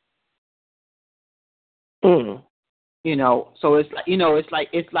 So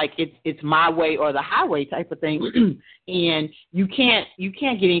it's my way or the highway type of thing. And you can't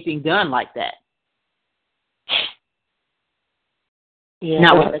get anything done like that. Yeah.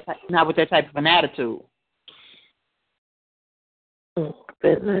 Not with that type of an attitude. Been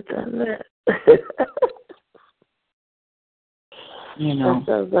there, done that. That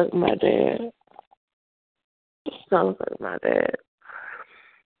sounds like my dad.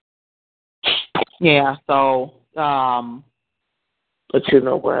 Yeah. So. But you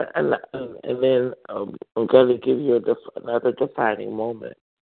know what? And then I'm going to give you another defining moment,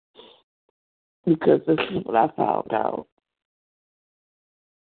 because this is what I found out.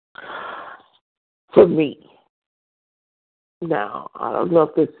 For me, now, I don't know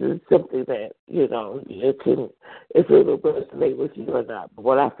if this is something that, if it will resonate with you or not, but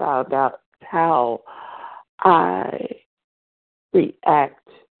what I found out, how I react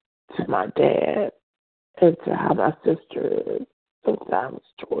to my dad and to how my sister is sometimes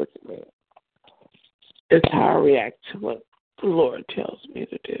towards me, is how I react to what the Lord tells me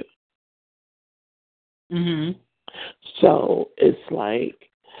to do. Mm-hmm. So it's like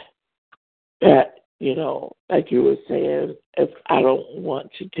that, like you were saying, if I don't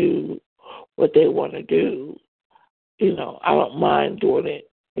want to do what they want to do, I don't mind doing it,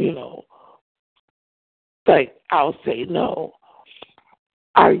 like I'll say no.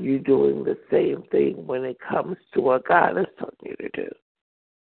 Are you doing the same thing when it comes to what God is telling you to do?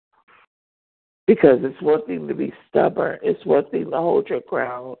 Because it's one thing to be stubborn. It's one thing to hold your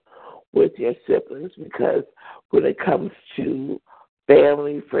ground with your siblings, because when it comes to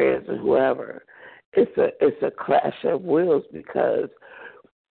family, friends, and whoever, it's a clash of wills, because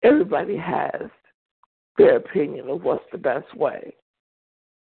everybody has their opinion of what's the best way.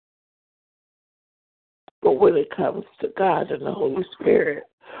 But when it comes to God and the Holy Spirit,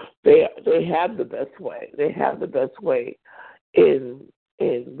 they have the best way. They have the best way in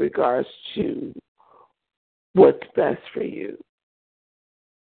regards to what's best for you.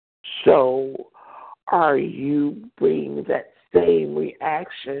 So are you bringing that same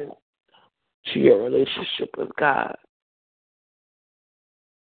reaction to your relationship with God?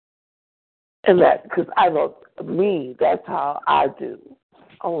 And that, because I know me, that's how I do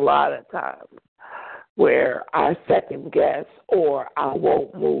a lot of times, where I second guess or I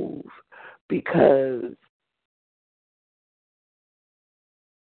won't move because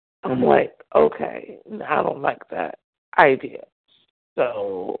I'm like, okay, I don't like that idea.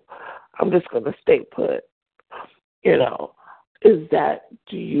 So I'm just going to stay put.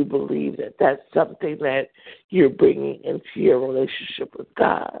 Do you believe that that's something that you're bringing into your relationship with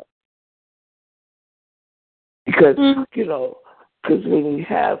God? Because, because when we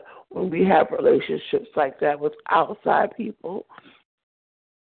have relationships like that with outside people,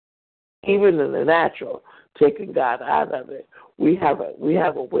 even in the natural, taking God out of it, we have a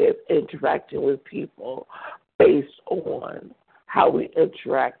way of interacting with people based on how we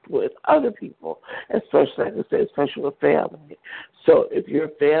interact with other people, especially, like I said, especially with family. So if your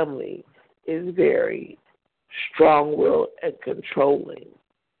family is very strong-willed and controlling,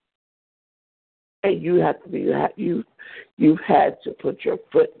 and you've had to put your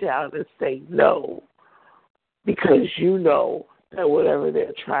foot down and say no, because you know that whatever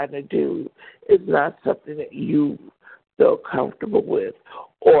they're trying to do is not something that you feel comfortable with,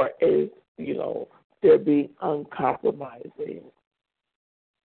 or is, they're being uncompromising.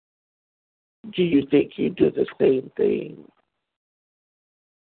 Do you think you do the same thing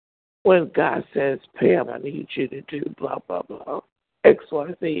when God says, Pam, I need you to do blah, blah, blah, X,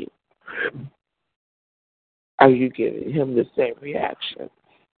 Y, Z? Are you giving him the same reaction?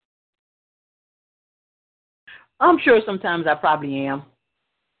 I'm sure sometimes I probably am.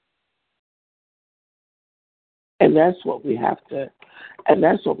 And that's what we have to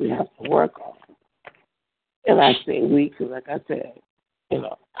work on. And I say we, because like I said,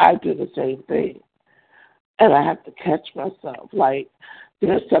 I do the same thing. And I have to catch myself. Like,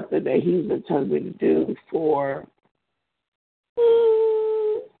 there's something that he's been telling me to do for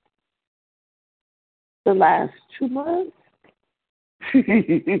the last 2 months.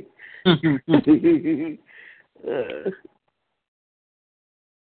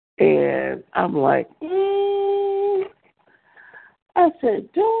 And I'm like, I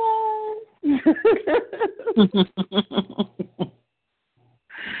said, do I?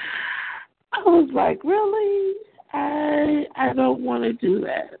 I was like, really? I don't want to do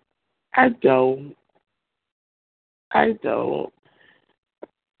that. I don't. And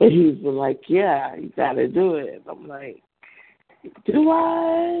he's been like, yeah, you got to do it. I'm like, do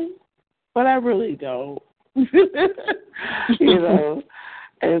I? But I really don't.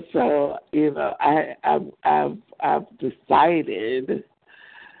 And so, I've decided,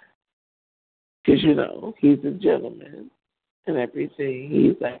 because, he's a gentleman and everything.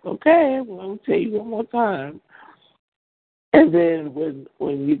 He's like, okay, well, I'll tell you one more time. And then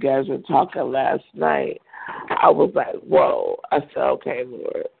when you guys were talking last night, I was like, whoa. I said, okay,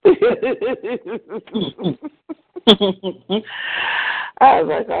 Lord. I was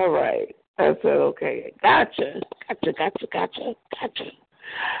like, all right. I said, okay, gotcha.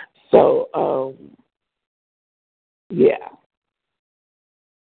 So, yeah.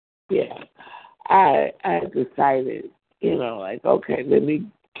 I decided, like, okay, let me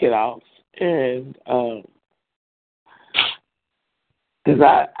get off. And because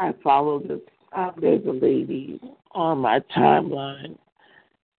I follow this, there's a lady on my timeline,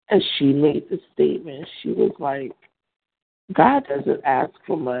 and she made the statement. She was like, God doesn't ask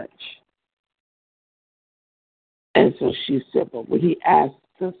for much. And so she said, but when he asks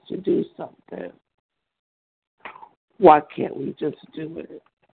us to do something, why can't we just do it?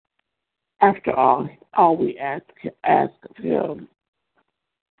 After all we ask of him,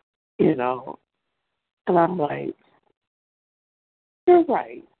 And I'm like, you're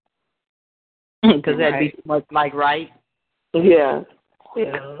right. Because that'd be too much like right. Yeah.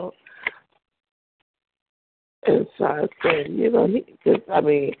 And so I said, because,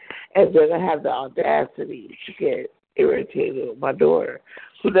 and then I have the audacity to get irritated with my daughter,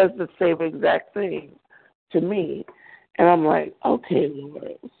 who does the same exact thing to me. And I'm like, okay,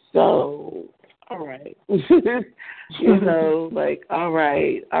 Lord, so all right. You know, like, all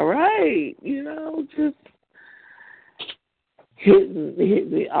right, you know, just hitting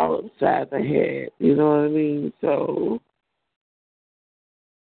me all upside the head, you know what I mean? So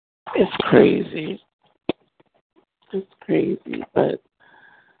it's crazy. It's crazy, but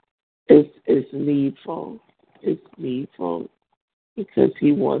it's needful. It's needful because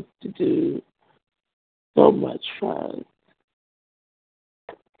he wants to do so much for us.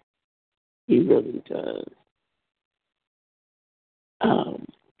 He really does.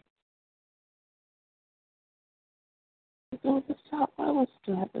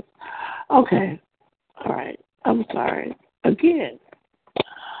 Okay. All right. I'm sorry. Again.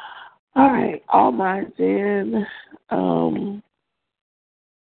 All right. All minds in. I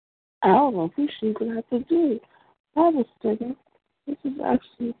don't know if we should even have to do Bible study. This is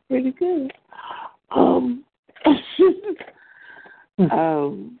actually pretty good.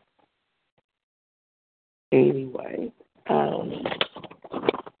 Anyway,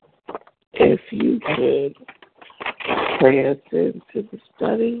 if you could pray us into the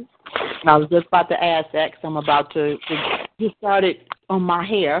study. I was just about to ask that 'cause I'm about to get started on my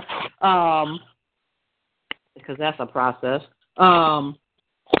hair, because that's a process.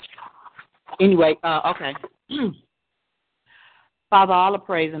 Anyway, okay. Father, all the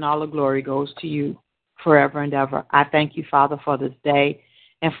praise and all the glory goes to you forever and ever. I thank you, Father, for this day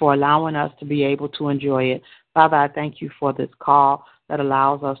and for allowing us to be able to enjoy it. Father, I thank you for this call that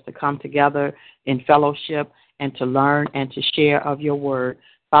allows us to come together in fellowship and to learn and to share of your word.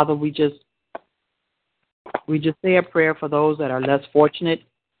 Father, we just say a prayer for those that are less fortunate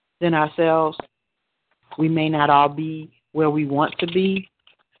than ourselves. We may not all be where we want to be,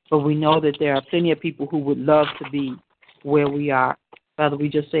 but we know that there are plenty of people who would love to be where we are. Father, we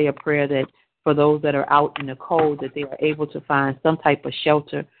just say a prayer that for those that are out in the cold, that they are able to find some type of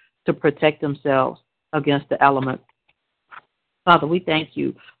shelter to protect themselves against the elements. Father, we thank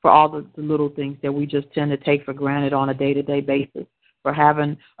you for all the little things that we just tend to take for granted on a day-to-day basis, for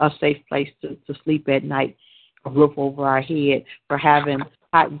having a safe place to sleep at night, a roof over our head, for having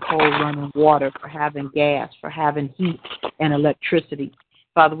hot and cold running water, for having gas, for having heat and electricity.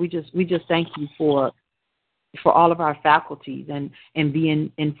 Father, we just thank you for all of our faculties and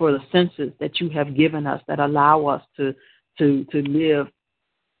for the senses that you have given us that allow us to live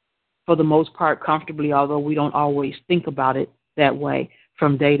for the most part comfortably, although we don't always think about it that way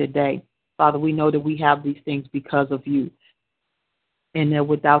from day to day. Father, we know that we have these things because of you, and that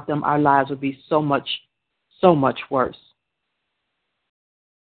without them our lives would be so much worse.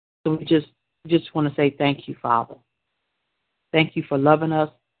 So we just want to say thank you, Father. Thank you for loving us,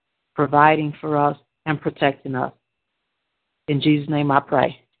 providing for us, and protecting us. In Jesus' name I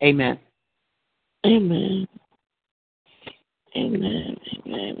pray. Amen. Amen. Amen.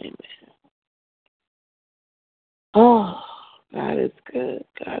 Amen. Amen. Oh, God is good.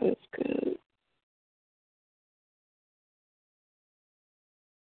 God is good.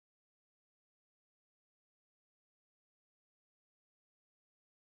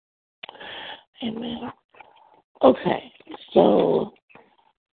 Amen. Okay, so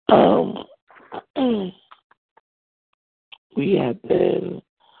we have been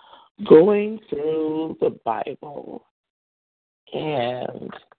going through the Bible, and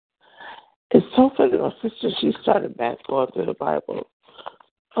it's so funny. My sister, she started back going through the Bible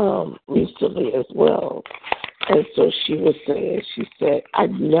recently as well, and so she was saying, she said, I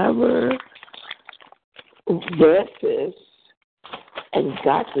never read this and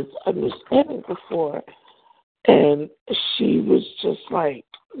got this understanding before. And she was just like,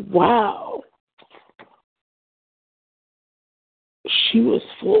 wow. She was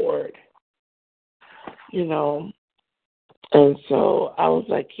floored, you know. And so I was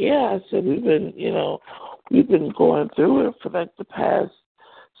like, yeah. I said, we've been going through it for like the past,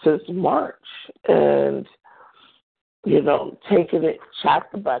 since March. And, you know, taking it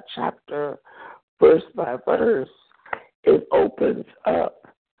chapter by chapter, verse by verse, it opens up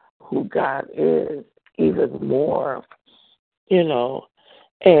who God is even more, you know.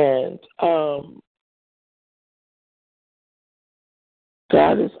 And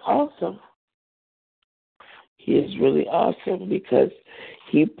God is awesome. He is really awesome because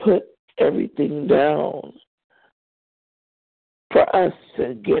he put everything down for us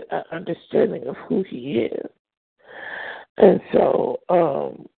to get an understanding of who he is. And so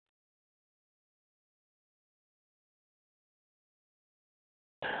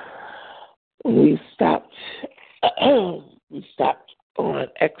we stopped on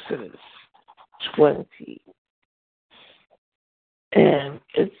Exodus 20, and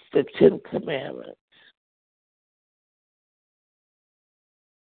it's the 10 Commandments.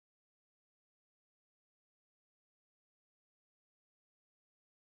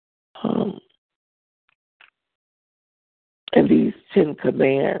 And these 10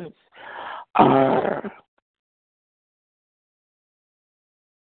 commands are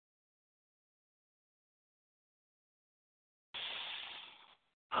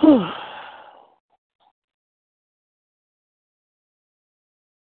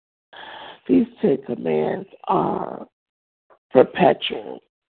these 10 commands are perpetual,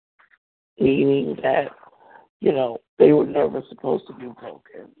 meaning that, they were never supposed to be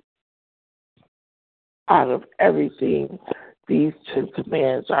broken. Out of everything, these 10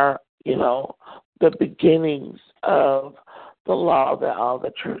 commands are, the beginnings of the law that all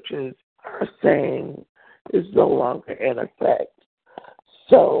the churches are saying is no longer in effect.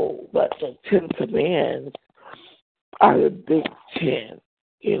 So, but the 10 commands are the big 10,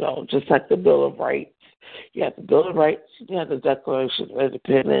 just like the Bill of Rights. You have the Bill of Rights, you have the Declaration of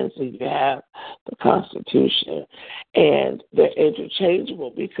Independence, and you have the Constitution. And they're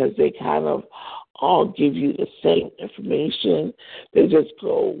interchangeable because they kind of all give you the same information. They just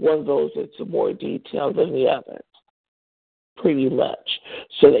one goes into more detail than the other, pretty much,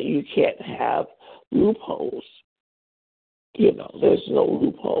 so that you can't have loopholes. There's no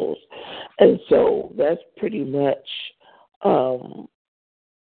loopholes. And so that's pretty much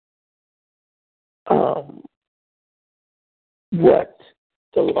what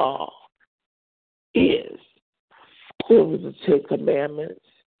the law is. There was the 10 Commandments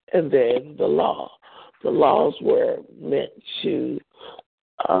and then the law. The laws were meant to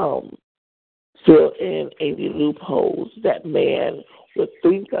fill in any loopholes that man would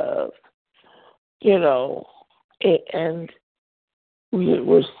think of, and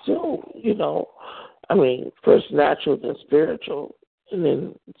we're still, first natural, then spiritual, and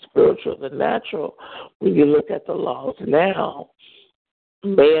then spiritual, then natural. When you look at the laws now,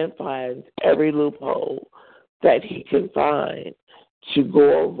 man finds every loophole that he can find to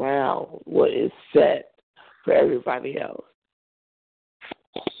go around what is set for everybody else.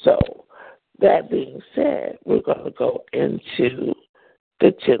 So, that being said, we're going to go into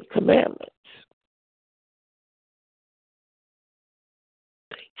the 10 Commandments.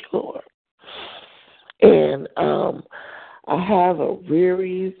 Thank you, Lord. And I have a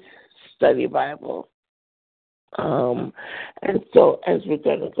Weary's Study Bible. And so as we're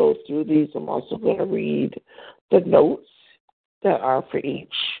going to go through these, I'm also going to read the notes that are for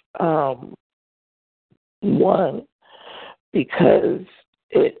each one, because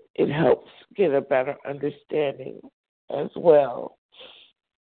it helps get a better understanding as well.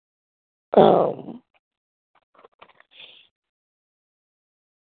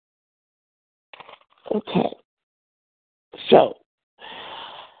 Okay. So,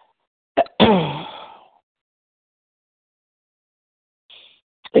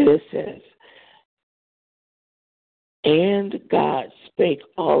 it says, and God spake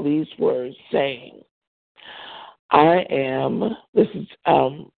all these words, saying, I am, this is,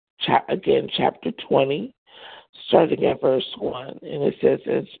 chapter 20, starting at verse 1, and it says,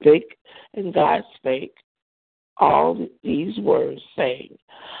 and God spake all these words, saying,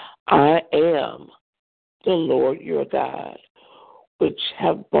 I am the Lord your God, which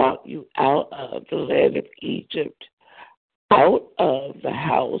have brought you out of the land of Egypt, out of the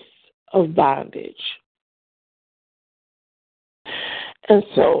house of bondage. And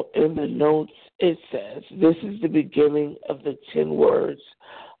so in the notes it says, this is the beginning of the 10 words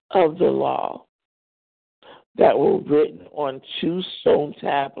of the law that were written on 2 stone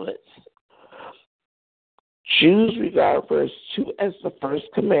tablets. Jews regard verse 2 as the first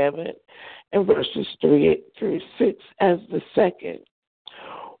commandment and verses 3 through 6 as the second.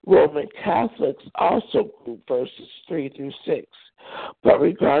 Roman Catholics also group verses 3 through 6, but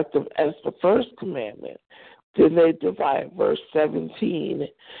regard them as the first commandment. Then they divide verse 17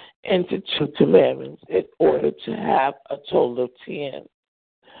 into 2 commandments in order to have a total of 10.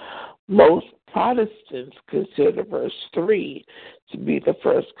 Most Protestants consider verse 3 to be the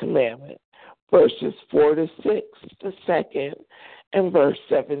first commandment, verses 4 to 6 the second, and verse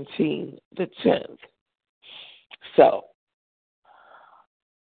 17 the 10th. So,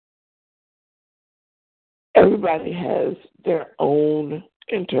 everybody has their own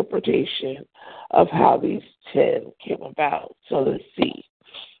interpretation of how these 10 came about. So let's see.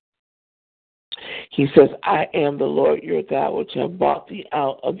 He says, I am the Lord your God, which have brought thee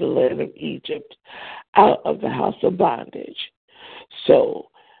out of the land of Egypt, out of the house of bondage. So,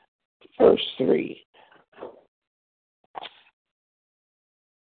 verse 3.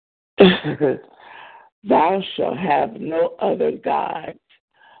 Thou shalt have no other gods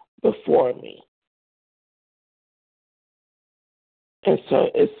before me. And so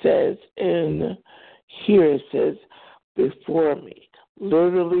it says here, it says, before me.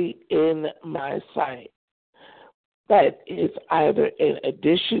 literally in my sight, that is either in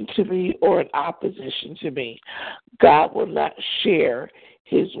addition to me or in opposition to me, God will not share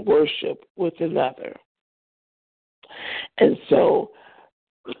his worship with another. And so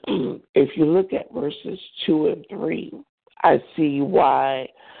if you look at verses 2 and 3, I see why,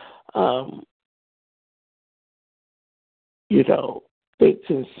 they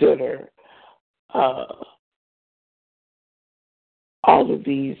consider all of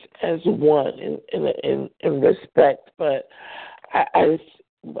these as one in respect. But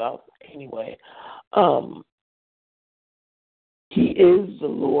anyway, he is the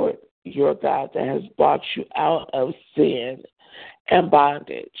Lord your God that has brought you out of sin and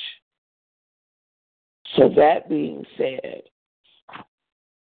bondage. So that being said,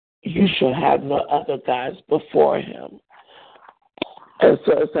 you shall have no other gods before him. And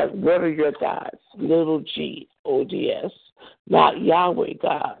so it's like, what are your gods? Little g, O-D-S. Not Yahweh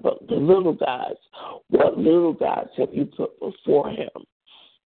God, but the little gods. What little gods have you put before him?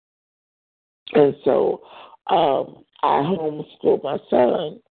 And so I homeschooled my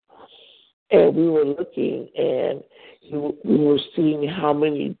son, and we were looking, and we were seeing how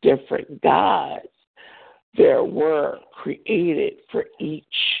many different gods there were created for each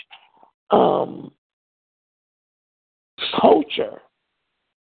culture.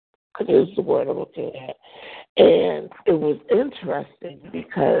 Is the word I'm looking at. And it was interesting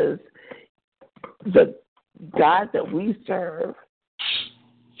because the God that we serve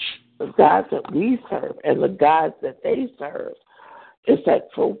and the gods that they serve, it's like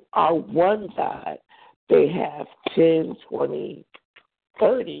for our one God, they have 10, 20,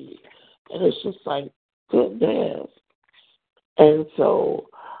 30. And it's just like, goodness. And so,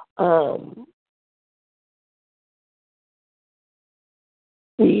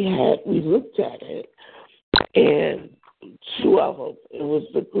 we looked at it, and two of them, it was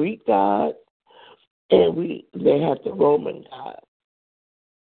the Greek god, and they had the Roman god,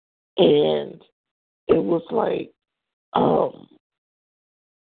 and it was like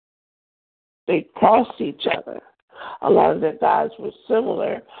they crossed each other. A lot of their gods were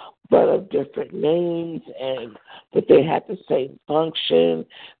similar, but of different names, but they had the same function.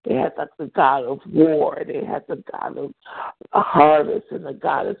 They had like the god of war, they had the god of a harvest, and the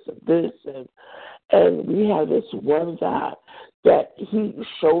goddess of this, and we had this one god that he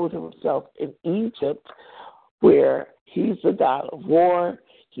showed himself in Egypt, where he's the god of war.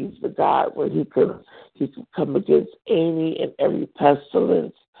 He's the god where he could come against any and every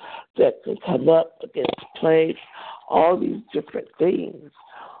pestilence that can come up, against plagues, all these different things.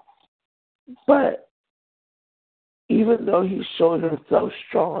 But even though he showed himself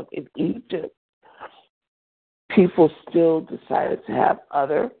strong in Egypt, people still decided to have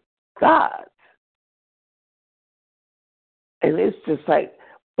other gods. And it's just like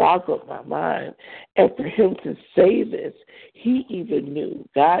boggled my mind. And for him to say this,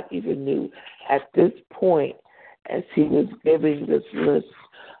 God even knew at this point, as he was giving this list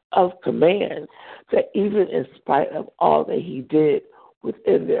of commands, that even in spite of all that he did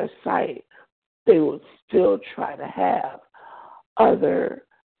within their sight, they would still try to have other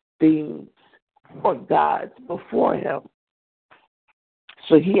things or gods before him.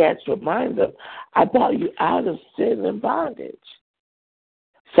 So he had to remind them, I brought you out of sin and bondage.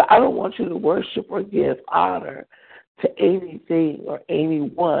 So I don't want you to worship or give honor to anything or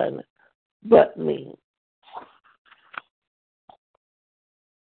anyone but me.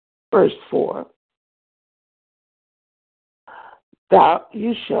 Verse 4.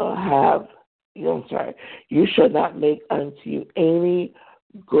 You shall not make unto you any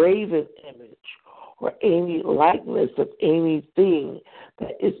graven image or any likeness of anything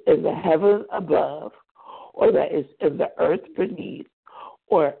that is in the heaven above, or that is in the earth beneath,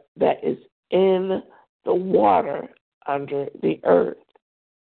 or that is in the water under the earth.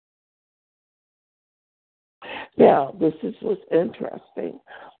 Now, this is what's interesting,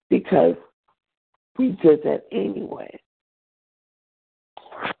 because we did that anyway.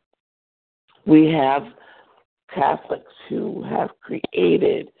 We have Catholics who have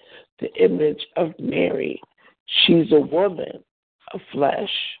created the image of Mary. She's a woman of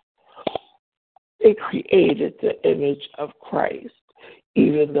flesh. They created the image of Christ,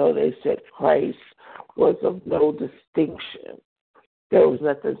 even though they said Christ was of no distinction. There was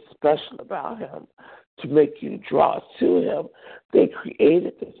nothing special about him to make you draw to him. They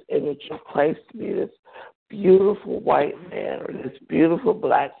created this image of Christ to be this beautiful white man or this beautiful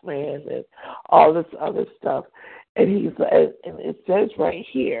black man and all this other stuff. And it says right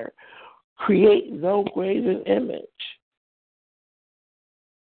here, create no graven image.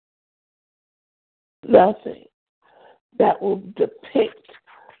 Nothing. that will depict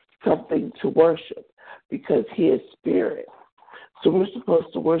something to worship, because he is spirit. So we're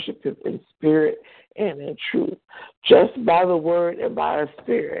supposed to worship him in spirit and in truth. Just by the word and by our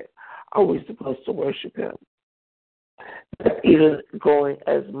spirit are we supposed to worship him. That's even going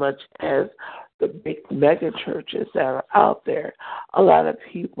as much as the big mega churches that are out there. A lot of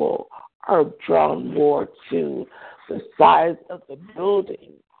people are drawn more to the size of the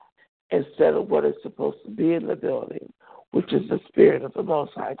building instead of what is supposed to be in the building, which is the Spirit of the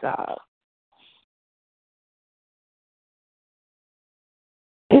Most High God.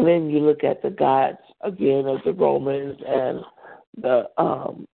 And then you look at the gods, again, of the Romans and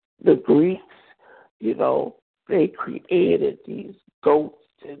the Greeks. You know, they created these goats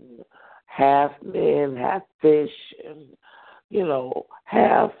and half men, half fish, and, you know,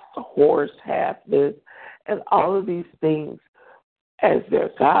 half horse, half this, and all of these things as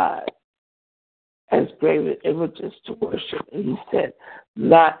their God, as graven images to worship. And he said,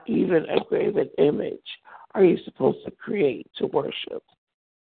 not even a graven image are you supposed to create to worship.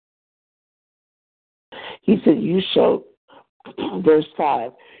 He said, you shall, verse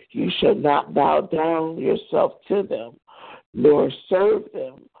 5, you shall not bow down yourself to them, nor serve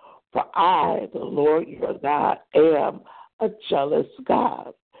them, for I, the Lord your God, am a jealous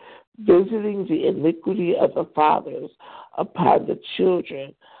God, visiting the iniquity of the fathers upon the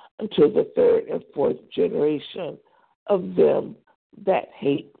children until the third and fourth generation of them that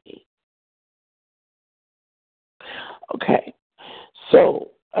hate me. Okay, so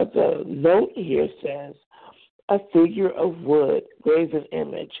the note here says, a figure of wood, graven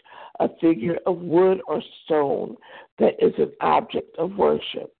image, a figure of wood or stone that is an object of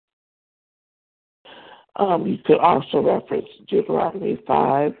worship. You could also reference Deuteronomy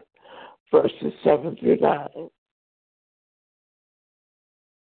 5, verses 7 through 9.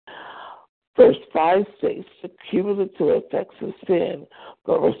 Verse 5 states the cumulative effects of sin,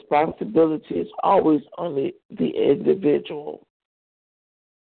 but responsibility is always on the individual.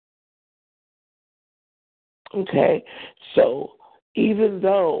 Okay, so even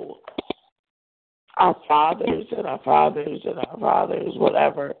though our fathers and our fathers and our fathers,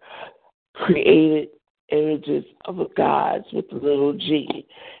 whatever, created images of the gods with the little g,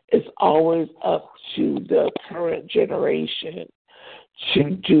 it's always up to the current generation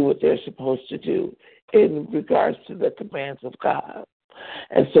to do what they're supposed to do in regards to the commands of God.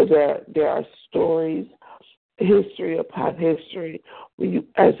 And so there are stories, history upon history,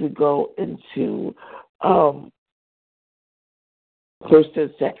 as we go into First and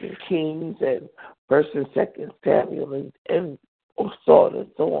Second Kings and First and Second Samuel and so on and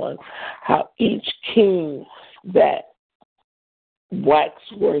so on, how each king that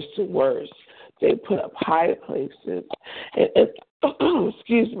waxed worse and worse, they put up high places, and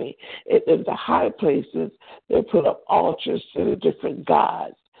excuse me, in the high places, they put up altars to the different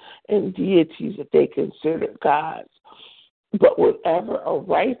gods and deities that they considered gods. But whenever a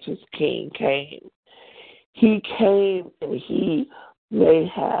righteous king came, he came and he may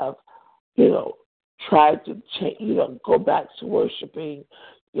have, tried to go back to worshiping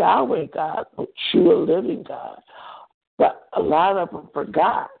Yahweh God, the true and living God. But a lot of them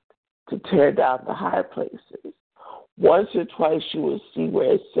forgot to tear down the high places. Once or twice you will see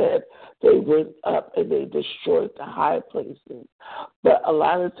where it said they went up and they destroyed the high places. But a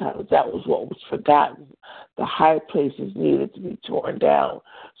lot of times that was what was forgotten. The high places needed to be torn down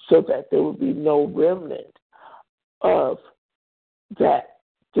so that there would be no remnant of that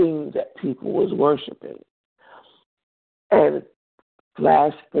thing that people was worshiping. And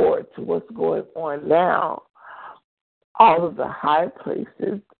flash forward to what's going on now, all of the high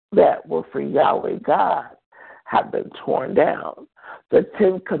places that were for Yahweh God have been torn down. The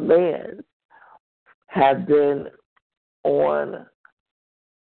 10 Commands have been on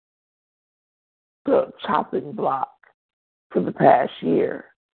the chopping block for the past year.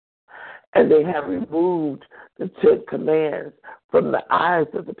 And they have removed the 10 Commands from the eyes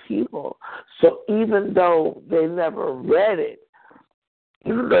of the people. So even though they never read it,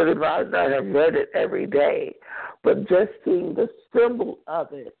 even though they might not have read it every day, but just seeing the symbol of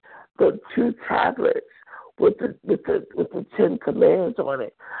it, the 2 tablets with the 10 Commands on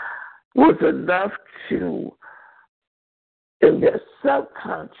it, was enough to, in their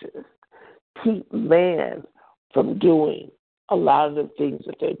subconscious, keep man from doing a lot of the things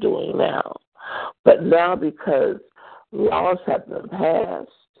that they're doing now. But now, because laws have been passed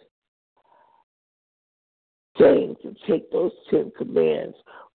saying to take those 10 Commands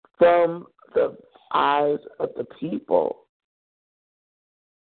from the eyes of the people,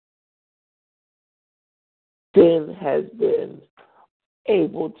 sin has been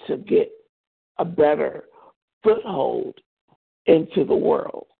able to get a better foothold into the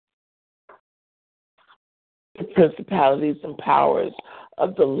world. The principalities and powers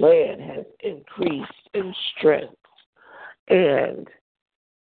of the land has increased in strength, and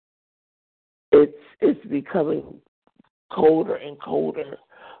it's becoming colder and colder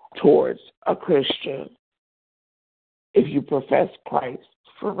towards a Christian if you profess Christ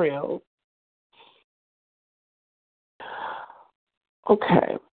for real.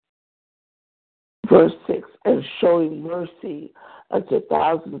 Okay. Verse 6, and showing mercy unto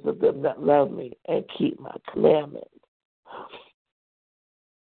thousands of them that love me and keep my commandments.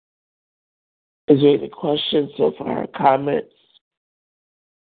 Is there any questions so far, comments?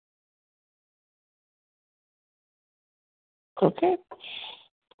 Okay.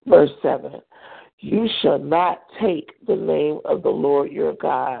 Verse 7, you shall not take the name of the Lord your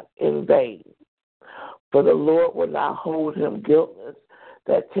God in vain, for the Lord will not hold him guiltless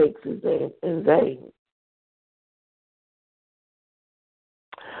that takes his name in vain.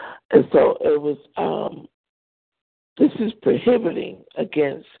 And so it was, this is prohibiting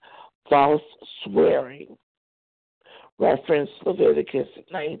against false swearing. Reference Leviticus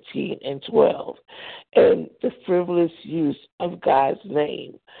 19 and 12. And the frivolous use of God's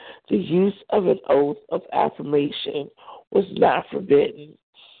name. The use of an oath of affirmation was not forbidden.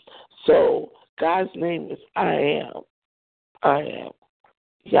 So God's name is I am. I am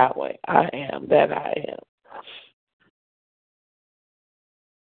Yahweh. I am that I am.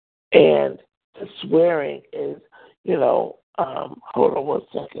 And the swearing is, hold on one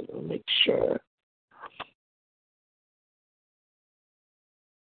second to make sure.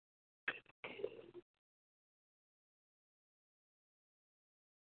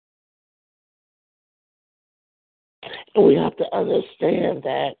 And we have to understand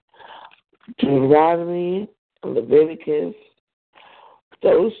that Deuteronomy and Leviticus,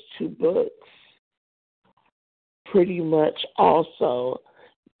 those two books pretty much also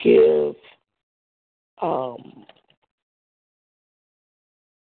give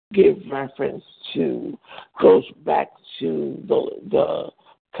reference to, goes back to the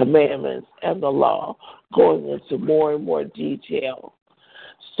commandments and the law, going into more and more detail.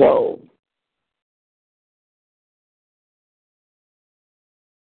 So,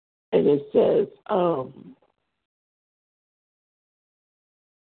 and it says,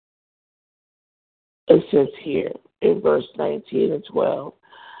 here in verse 19 and 12,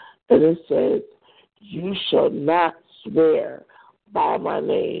 and it says, you shall not swear by my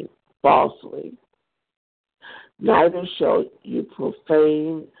name falsely, neither shall you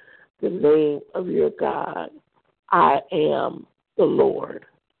profane the name of your God. I am the Lord.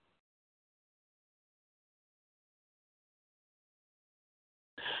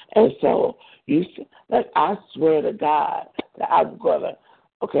 And so I swear to God that I'm gonna.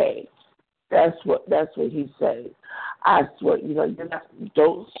 Okay, that's what he says. I swear,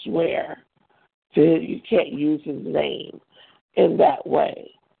 don't swear to him. You can't use his name in that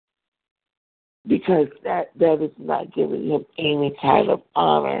way, because that is not giving him any kind of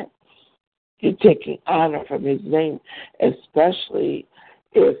honor. You're taking honor from his name, especially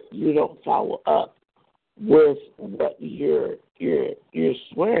if you don't follow up with what you're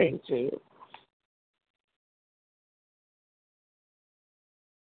swearing to.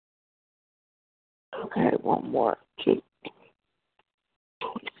 Okay, one more.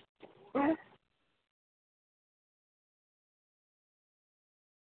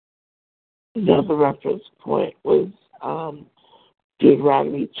 Another reference point was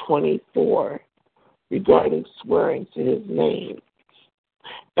Deuteronomy 24 regarding swearing to his name.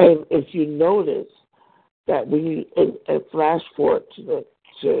 And if you notice that when you and flash forward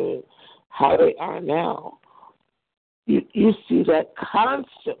to how they are now, you see that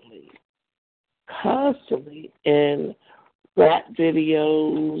constantly in rap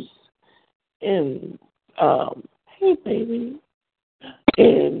videos, in hey baby,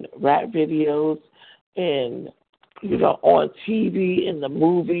 in rap videos, and on TV, in the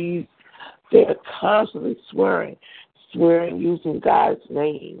movies, they're constantly swearing using God's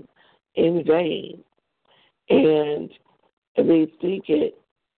name in vain, and they think it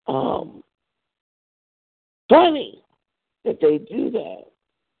funny that they do that.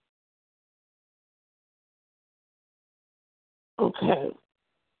 Okay.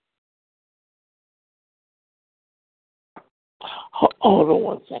 Hold on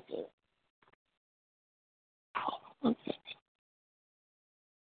one second. Okay.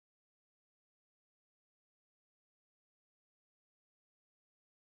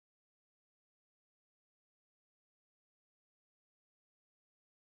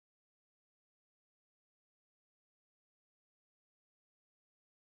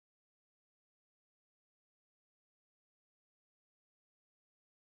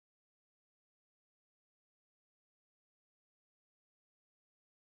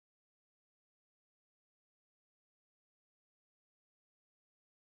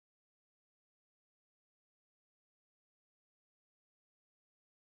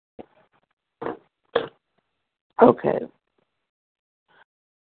 Okay.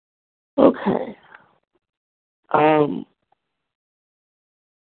 Okay.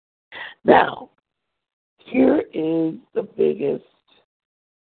 Now, here is the biggest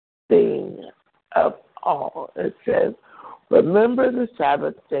thing of all. It says, remember the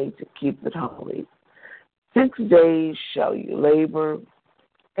Sabbath day to keep it holy. 6 days shall you labor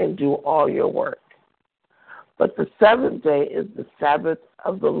and do all your work. But the seventh day is the Sabbath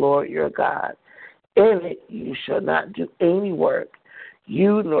of the Lord your God. In it you shall not do any work,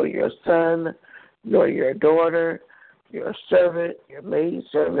 you nor your son, nor your daughter, your servant, your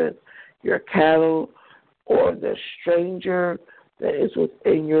maidservant, your cattle, or the stranger that is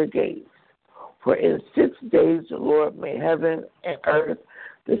within your gates. For in 6 days the Lord made heaven and earth,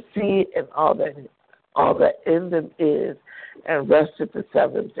 the sea, and all that in them is, and rested the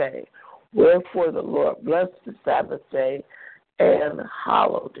seventh day. Wherefore the Lord blessed the Sabbath day and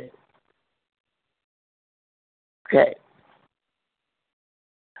hallowed it. Okay.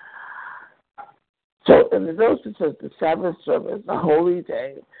 So in the notes it says the Sabbath service is a holy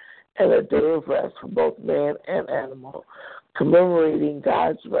day and a day of rest for both man and animal, commemorating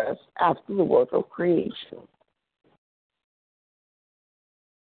God's rest after the work of creation.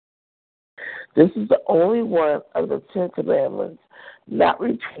 This is the only one of the 10 Commandments not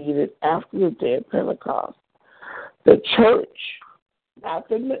repeated after the day of Pentecost. The church, not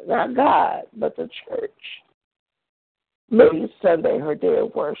God, but the church, made Sunday her day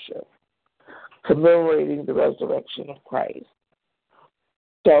of worship, commemorating the resurrection of Christ.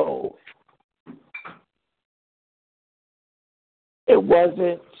 So it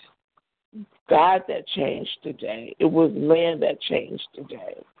wasn't God that changed the day. It was man that changed the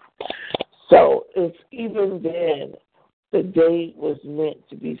day. So if even then the day was meant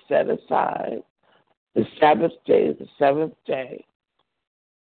to be set aside, the Sabbath day is the seventh day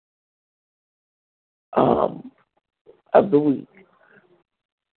of the week.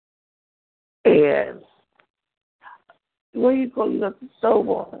 And where you go, you got the stove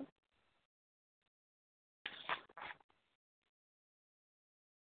on.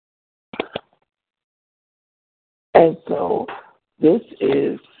 And so this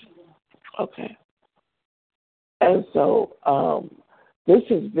is, okay. And so this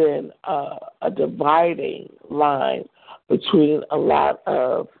has been a dividing line between a lot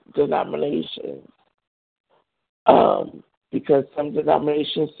of denominations, because some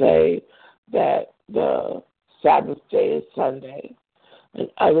denominations say that the Sabbath day is Sunday, and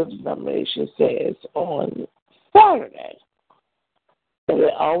other denominations say it's on Saturday. And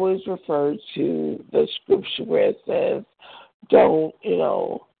it always refers to the scripture where it says, don't,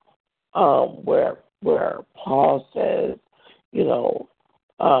 where Paul says,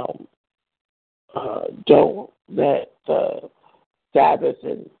 don't let the Sabbath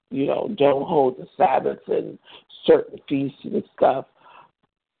and, don't hold the Sabbath and certain feasts and stuff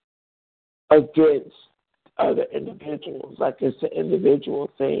against other individuals, like it's an individual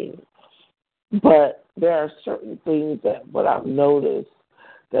thing. But there are certain things that what I've noticed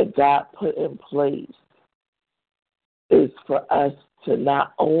that God put in place is for us to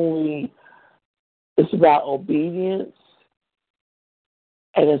not only, it's about obedience,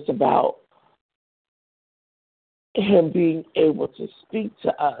 and it's about Him being able to speak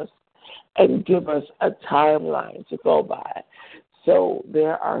to us and give us a timeline to go by. So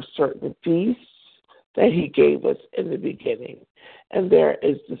there are certain feasts that He gave us in the beginning, and there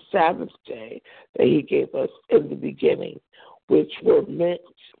is the Sabbath day that He gave us in the beginning, which were meant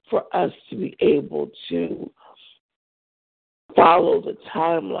for us to be able to follow the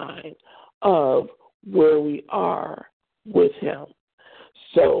timeline of where we are with Him.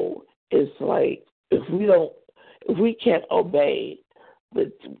 So it's like if we can't obey,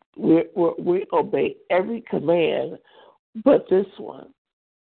 we obey every command but this one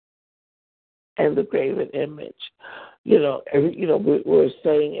and the graven image. We're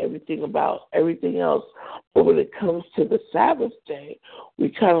saying everything about everything else, but when it comes to the Sabbath day, we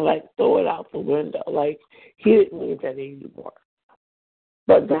kind of like throw it out the window, like He didn't mean that anymore.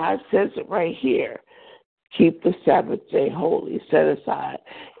 But God says it right here: keep the Sabbath day holy, set aside.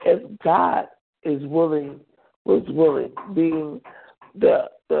 If God was willing, being the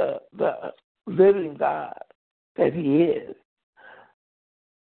living God that He is,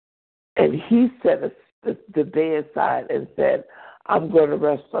 and He set the day aside and said, I'm going to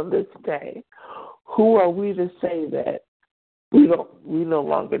rest on this day, who are we to say that we no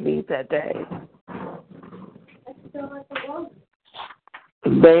longer need that day?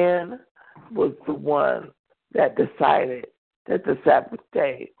 Man was the one that decided that the Sabbath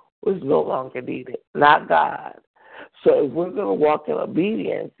day was no longer needed, not God. So if we're going to walk in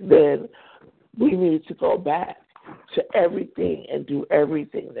obedience, then we need to go back to everything and do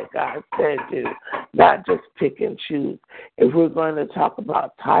everything that God said do, not just pick and choose. If we're going to talk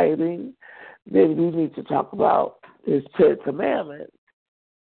about tithing, then we need to talk about His 10 Commandments.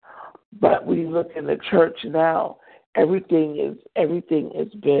 But we look in the church now, everything has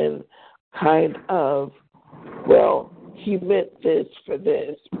been kind of, well, He meant this for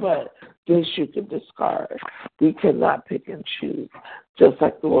this, but this you can discard. We cannot pick and choose. Just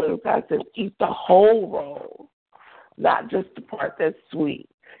like the Word of God says, eat the whole roll, not just the part that's sweet.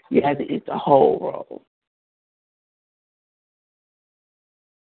 You have to eat the whole roll.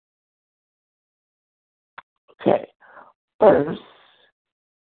 Okay, verse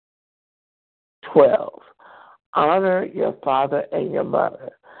 12. Honor your father and your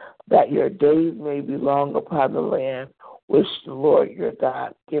mother, that your days may be long upon the land which the Lord your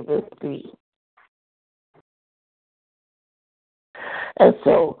God giveth thee. And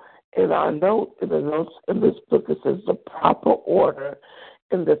so in the notes in this book, it says the proper order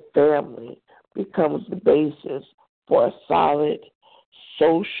in the family becomes the basis for a solid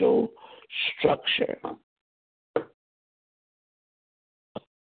social structure.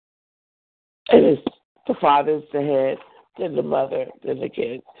 And it's the father is the head, then the mother, then the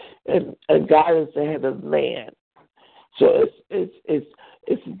kid, and God is the head of man. So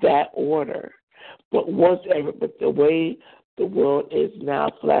it's that order. But the way the world is now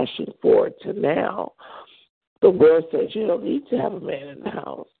flashing forward to now, the world says you don't need to have a man in the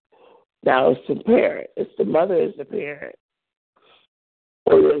house. Now it's the parent. It's the mother is the parent.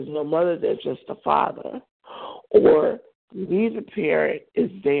 Or there's no mother, there's just a father. Or neither parent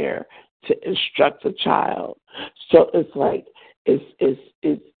is there to instruct a child. So it's like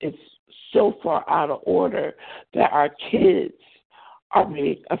it's so far out of order that our kids are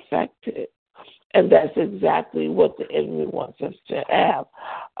being affected. And that's exactly what the enemy wants us to have,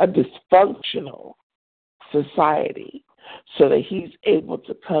 a dysfunctional society, so that he's able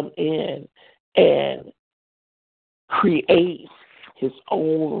to come in and create his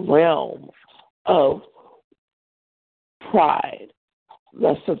own realm of pride,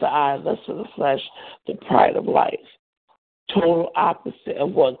 lust of the eye, lust of the flesh, the pride of life. Total opposite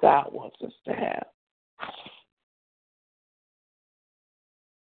of what God wants us to have.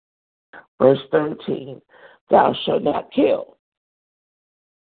 Verse 13, thou shalt not kill.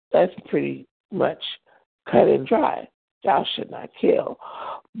 That's pretty much cut and dry. Thou shalt not kill.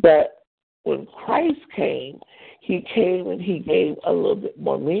 But when Christ came, he came and he gave a little bit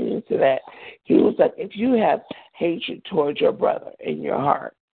more meaning to that. He was like, if you have hatred towards your brother in your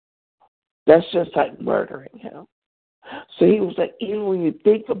heart, that's just like murdering him. So he was like, even when you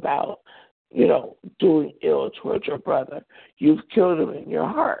think about, doing ill towards your brother, you've killed him in your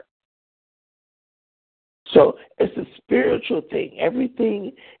heart. So it's a spiritual thing.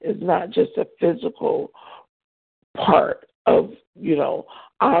 Everything is not just a physical part of,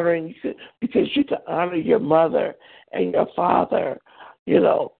 honoring, because you can honor your mother and your father,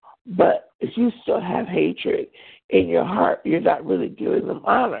 but if you still have hatred in your heart, you're not really giving them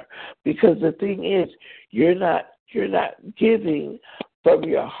honor. Because the thing is, you're not giving from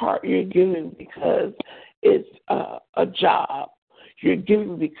your heart. You're giving because it's a job. You're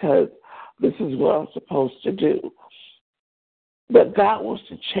giving because this is what I'm supposed to do. But God wants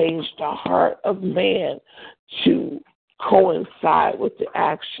to change the heart of man to coincide with the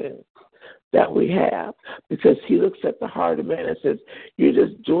action that we have, because he looks at the heart of man and says, you're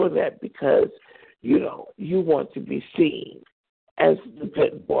just doing that because, you want to be seen as the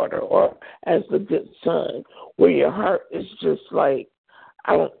good daughter or as the good son, where your heart is just like,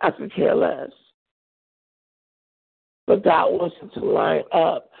 I could care less. But God wants it to line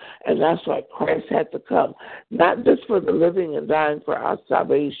up, and that's why Christ had to come, not just for the living and dying for our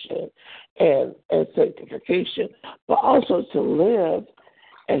salvation and sanctification, but also to live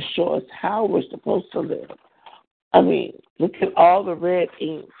and show us how we're supposed to live. I mean, look at all the red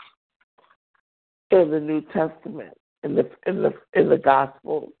ink in the New Testament, in the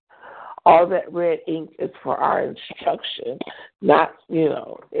Gospels. All that red ink is for our instruction, not,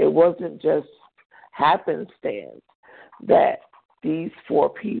 it wasn't just happenstance that these four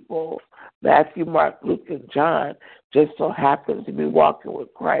people, Matthew, Mark, Luke, and John, just so happened to be walking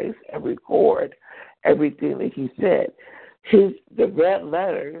with Christ and record everything that he said. The red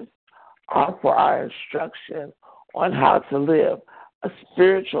letters are for our instruction on how to live a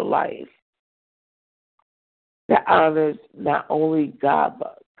spiritual life that honors not only God,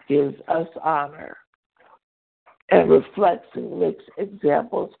 but gives us honor and reflects and makes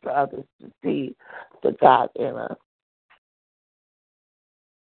examples for others to see the God in us.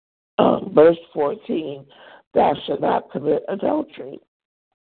 Verse 14, thou shalt not commit adultery.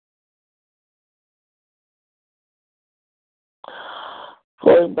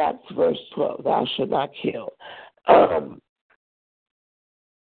 Going back to verse 12, thou shalt not kill.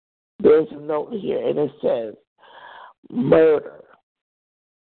 There's a note here, and it says murder.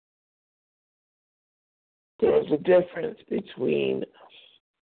 There's a difference between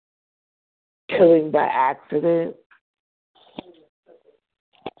killing by accident,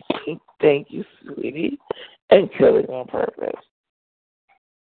 thank you, sweetie, and killing on purpose.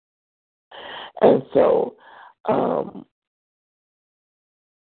 And so,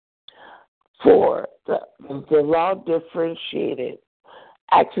 for the law differentiated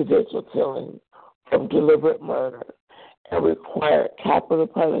accidental killing from deliberate murder and required capital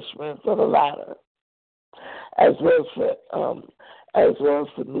punishment for the latter, as well as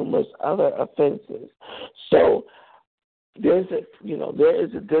for numerous other offenses. So there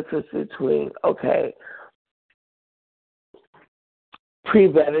is a difference between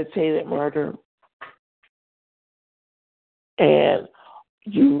premeditated murder and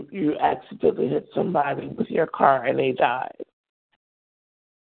you accidentally hit somebody with your car and they died.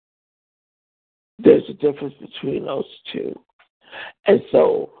 There's a difference between those two. And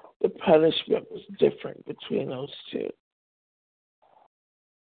so the punishment was different between those two.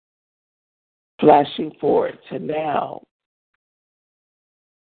 Flashing forward to now,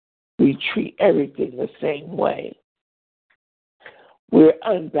 we treat everything the same way. We're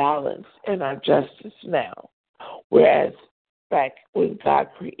unbalanced in our justice now. Whereas back when God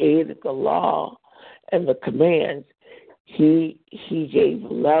created the law and the commands, He gave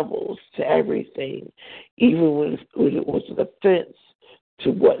levels to everything, even when it was an offense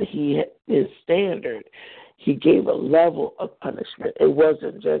to what his standard. He gave a level of punishment. It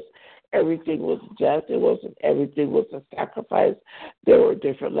wasn't just everything was death. It wasn't everything was a sacrifice. There were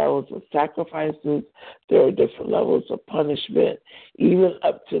different levels of sacrifices. There were different levels of punishment. Even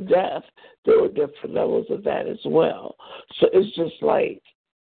up to death, there were different levels of that as well. So it's just like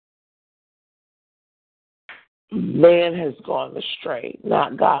man has gone astray,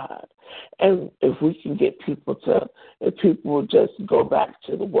 not God. And if we can get if people will just go back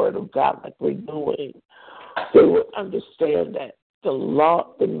to the Word of God like we're doing, they would understand that the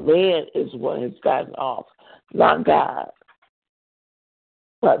man is what has gotten off, not God,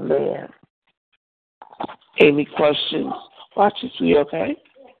 but man. Any questions? Watch this, we okay?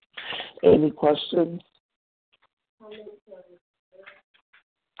 Any questions?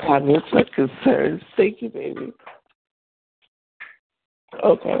 Comments or concerns? Thank you, baby.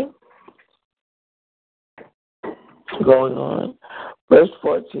 Okay. Going on. Verse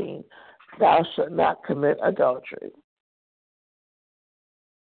 14. Thou shalt not commit adultery.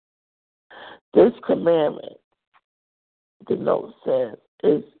 This commandment, the note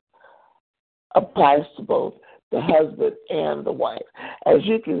says, applies to both the husband and the wife. As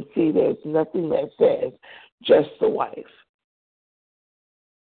you can see, there's nothing that says just the wife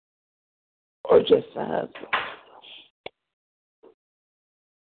or just the husband.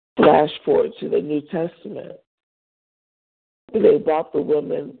 Flash forward to the New Testament. They brought the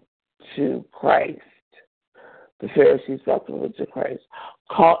women to Christ. The Pharisees brought the women to Christ,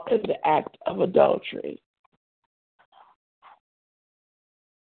 caught in the act of adultery.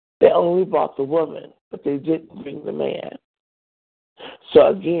 They only brought the woman, but they didn't bring the man. So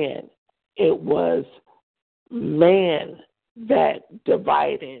again, it was man that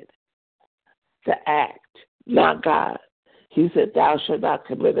divided the act, not God. He said, thou shalt not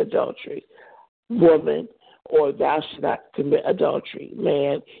commit adultery. Woman, or thou shalt not commit adultery.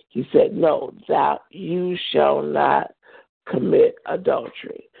 Man, he said, no, you shall not commit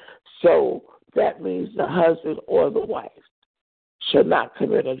adultery. So that means the husband or the wife shall not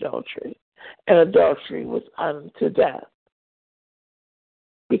commit adultery. And adultery was unto death,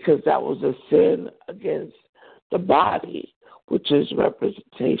 because that was a sin against the body, which is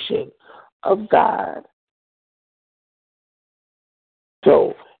representation of God.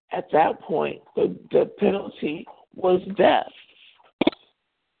 So at that point, the penalty was death.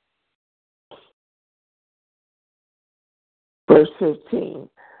 Verse 15,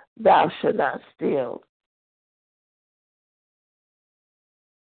 thou shalt not steal.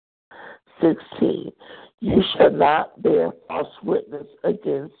 16, you shall not bear false witness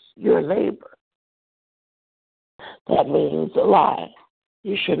against your neighbor. That means a lie.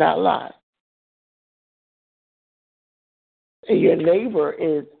 You should not lie. And your neighbor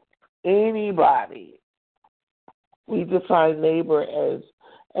is anybody. We define neighbor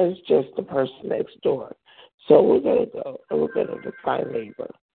as just the person next door. So we're going to go and we're going to define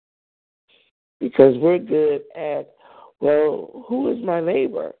neighbor. Because we're good at, well, who is my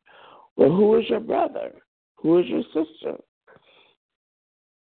neighbor? Well, who is your brother? Who is your sister?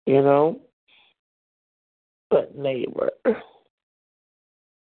 You know? But neighbor.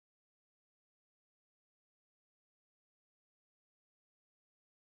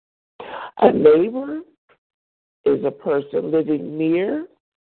 A neighbor is a person living near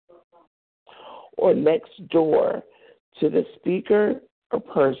or next door to the speaker or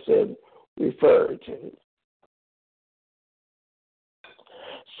person referred to.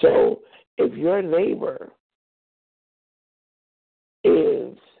 So if your neighbor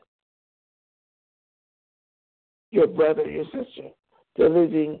is your brother or your sister, they're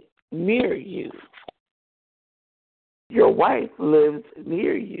living near you. Your wife lives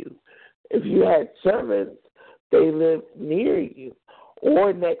near you. If you had servants, they live near you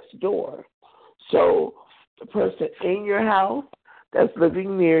or next door. So the person in your house that's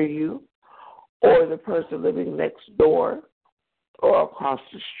living near you, or the person living next door or across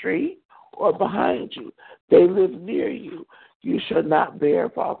the street or behind you, they live near you. You should not bear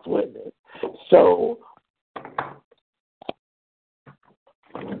false witness. So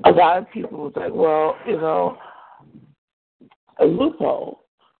a lot of people was like, well, a loophole.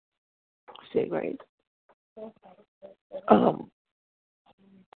 Say right.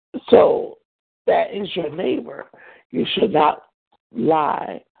 So that is your neighbor. You should not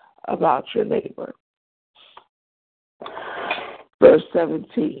lie about your neighbor. Verse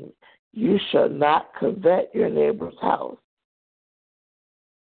 17, you shall not covet your neighbor's house.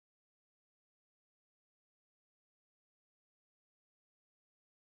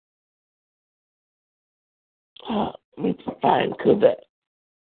 Let me find covet,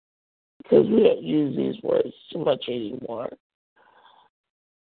 because we don't use these words too much anymore.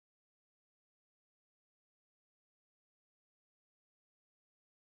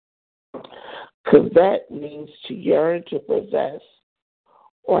 Covet means to yearn to possess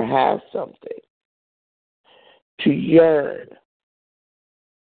or have something. To yearn.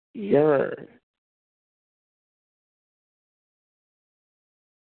 Yearn.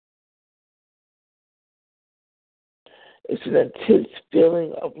 It's an intense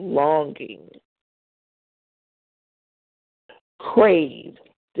feeling of longing, crave,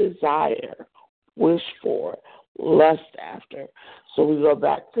 desire, wish for, lust after. So we go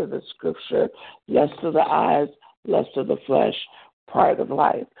back to the scripture, lust of the eyes, lust of the flesh, pride of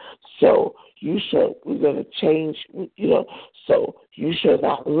life. So we're going to change, so you should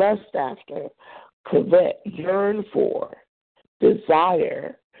not lust after, covet, yearn for,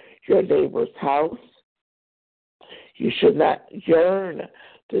 desire your neighbor's house. You should not yearn,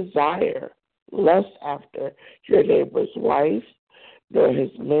 desire, lust after your neighbor's wife, nor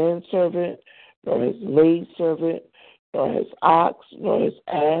his manservant, nor his maidservant, nor his ox, nor his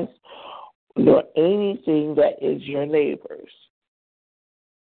ass, nor anything that is your neighbor's.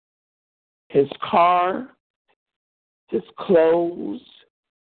 His car, his clothes,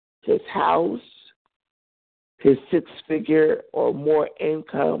 his house, his 6-figure or more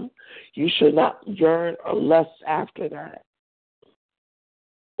income. You should not yearn or lust after that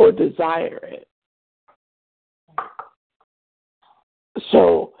or desire it.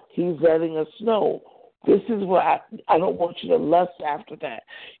 So he's letting us know, this is what I don't want you to lust after that.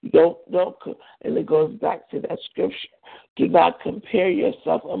 You don't, and it goes back to that scripture. Do not compare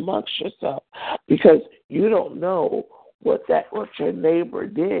yourself amongst yourself, because you don't know what your neighbor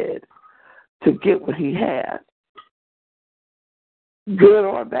did to get what he had, good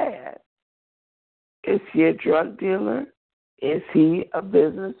or bad. Is he a drug dealer? Is he a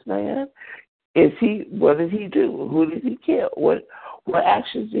businessman? What did he do? Who did he kill? What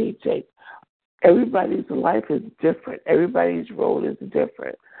actions did he take? Everybody's life is different. Everybody's role is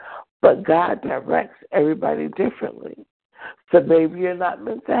different. But God directs everybody differently. So maybe you're not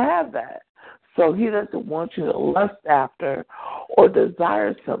meant to have that. So he doesn't want you to lust after or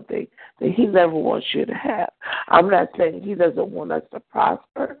desire something that he never wants you to have. I'm not saying he doesn't want us to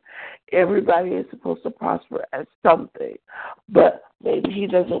prosper. Everybody is supposed to prosper at something. But maybe he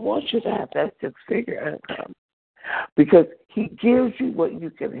doesn't want you to have that 6-figure income, because he gives you what you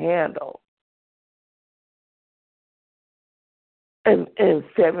can handle. And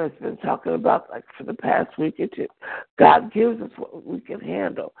Sam has been talking about, like, for the past week or two, God gives us what we can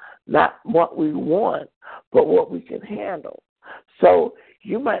handle, not what we want, but what we can handle. So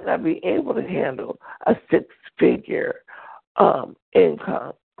you might not be able to handle a 6-figure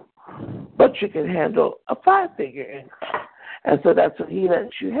income, but you can handle a 5-figure income. And so that's what he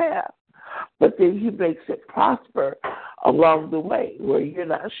lets you have. But then he makes it prosper along the way, where you're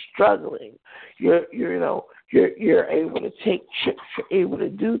not struggling. You're able to take trips. You're able to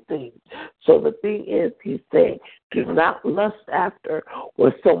do things. So the thing is, he's saying, do not lust after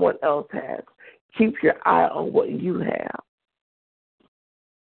what someone else has. Keep your eye on what you have.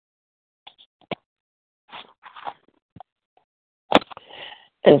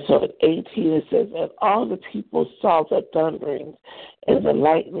 And so at 18 it says, and all the people saw the thunderings and the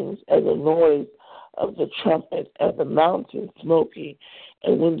lightnings and the noise of the trumpet and the mountain smoking.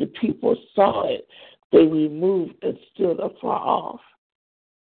 And when the people saw it, they removed and stood afar off.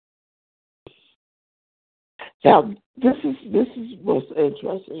 Now, this is what's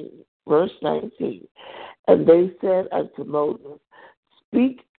interesting. Verse 19. And they said unto Moses,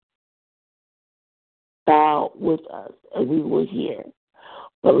 Speak thou with us, and we will hear.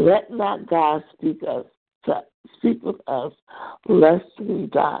 But let not God speak with us, lest we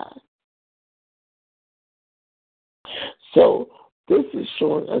die. So this is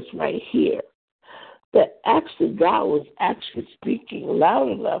showing us right here that actually God was actually speaking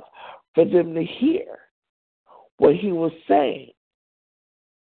loud enough for them to hear what he was saying.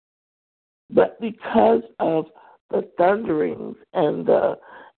 But because of the thunderings and the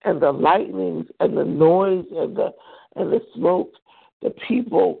lightnings and the noise and the smoke, the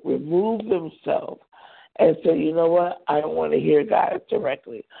people removed themselves and said, you know what, I don't want to hear God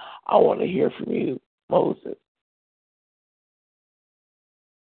directly. I want to hear from you, Moses.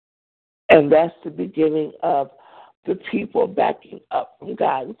 And that's the beginning of the people backing up from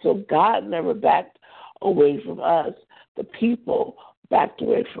God. So God never backed away from us. The people backed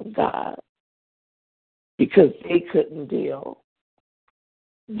away from God because they couldn't deal.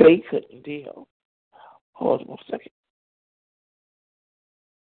 They couldn't deal. Hold on 1 second.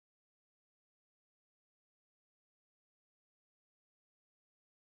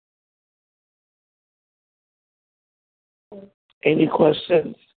 Any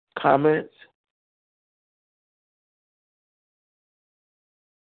questions, comments?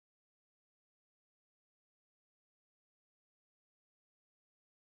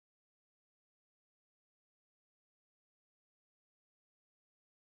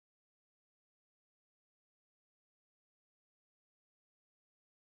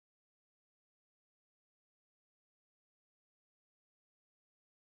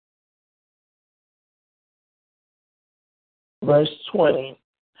 Verse 20.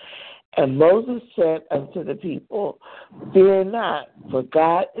 And Moses said unto the people, Fear not, for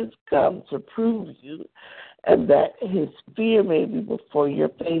God is come to prove you, and that his fear may be before your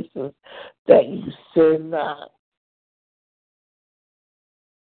faces, that you sin not.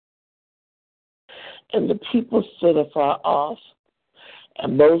 And the people stood afar off,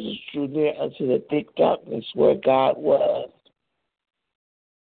 and Moses drew near unto the thick darkness where God was.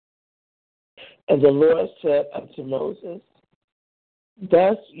 And the Lord said unto Moses,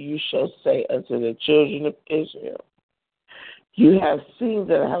 Thus you shall say unto the children of Israel, You have seen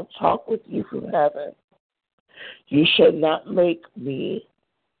that I have talked with you from heaven. You shall not make with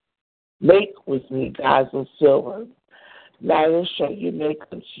me gods of silver, neither shall you make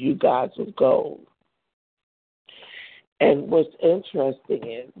unto you gods of gold. And what's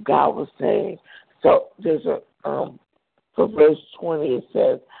interesting is God was saying, so there's for verse 20 it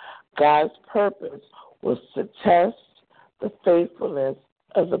says, God's purpose was to test the faithfulness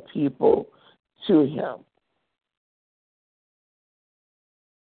of the people to him.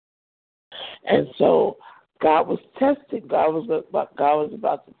 And so God was testing. God was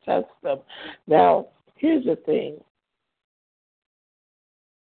about to test them. Now, here's the thing.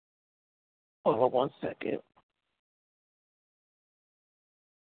 Hold on 1 second.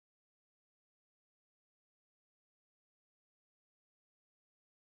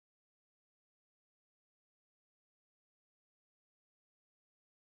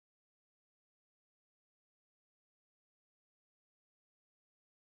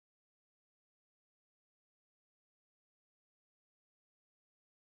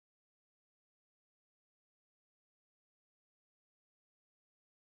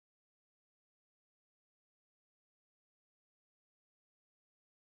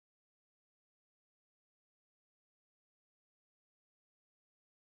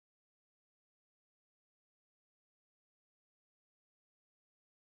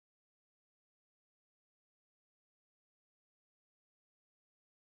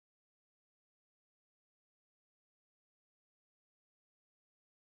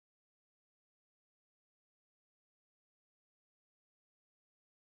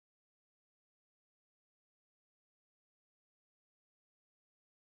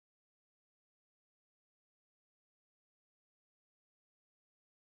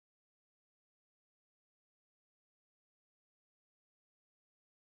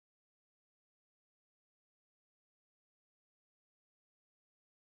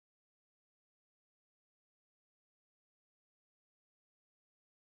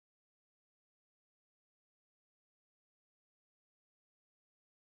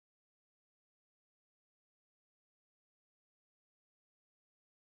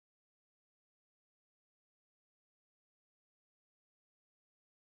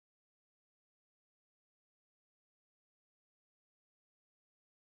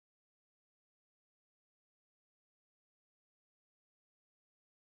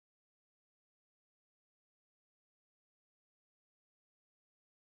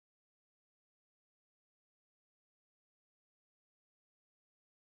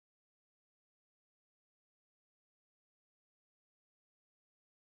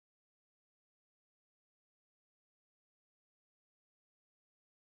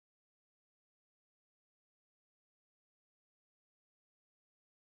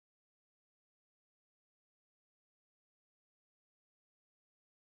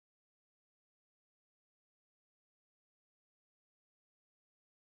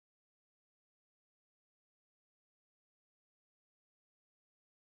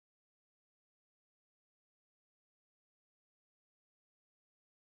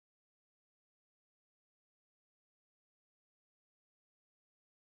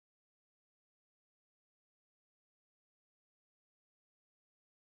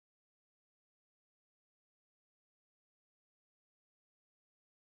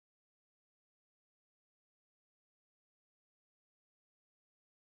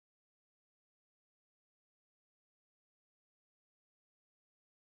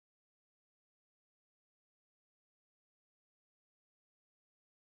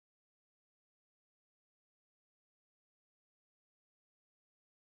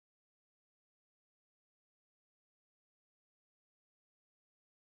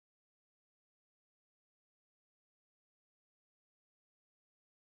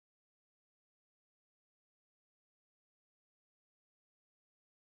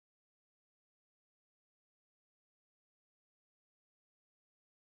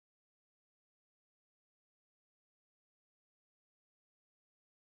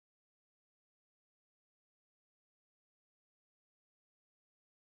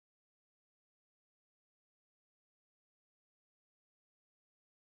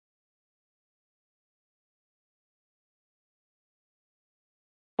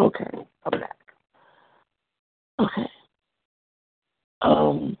 Okay, I'm back. Okay.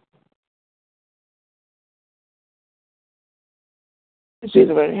 Does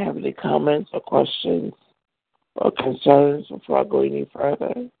anybody have any comments or questions or concerns before I go any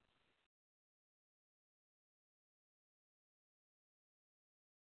further?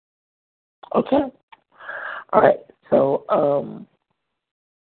 Okay. All right. So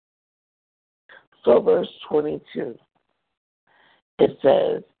verse 22, it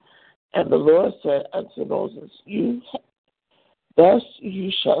says, "And the Lord said unto Moses, thus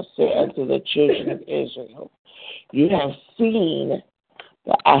you shall say unto the children of Israel, you have seen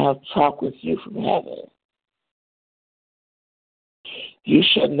that I have talked with you from heaven. You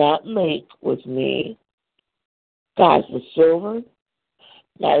shall not make with me gods with silver,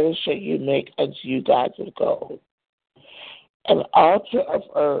 neither shall you make unto you gods with gold. An altar of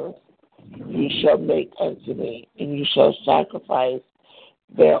earth you shall make unto me, and you shall sacrifice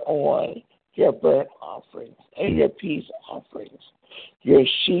thereon your burnt offerings and your peace offerings, your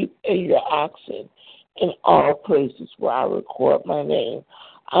sheep and your oxen, in all places where I record my name.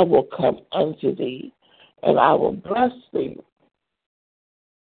 I will come unto thee, and I will bless thee."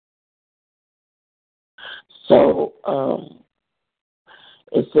 So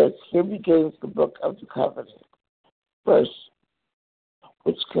it says, here begins the book of the covenant, verse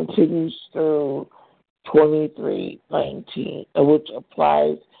which continues through 23:19, and which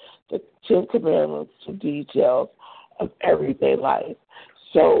applies the Ten Commandments to details of everyday life.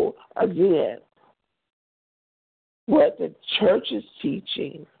 So again, what the church is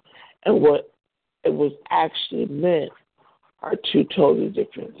teaching and what it was actually meant are two totally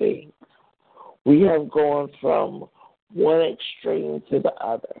different things. We have gone from one extreme to the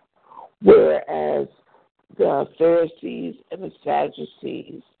other, whereas the Pharisees and the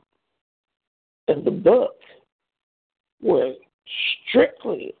Sadducees in the book were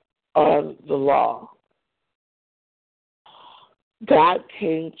strictly on the law. God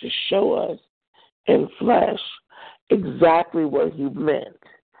came to show us in flesh exactly what he meant,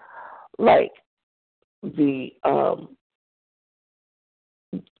 like what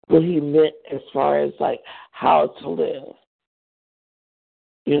he meant as far as like how to live.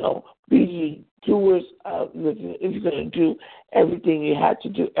 Be ye doers of living. If you're going to do everything, you have to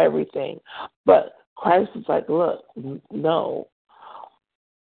do everything. But Christ is like, look, no.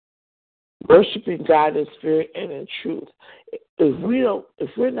 Worshiping God in spirit and in truth.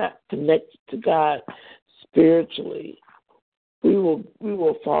 If we're not connected to God spiritually, we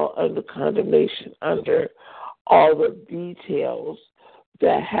will fall under condemnation, under all the details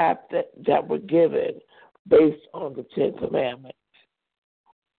that were given based on the Ten Commandments.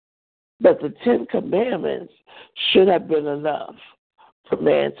 But the Ten Commandments should have been enough for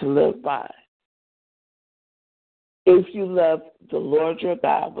man to live by. If you love the Lord your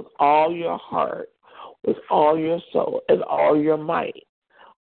God with all your heart, with all your soul, and all your might,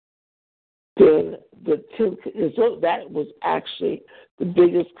 then that was actually the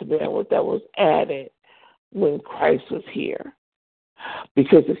biggest commandment that was added when Christ was here.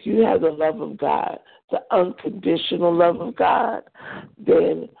 Because if you have the love of God, the unconditional love of God,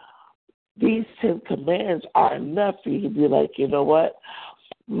 then these 10 commands are enough for you to be like, you know what?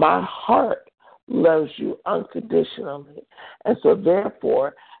 My heart loves you unconditionally. And so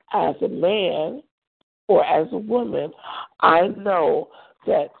therefore, as a man or as a woman, I know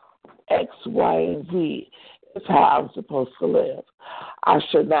that X, Y, and Z is how I'm supposed to live. I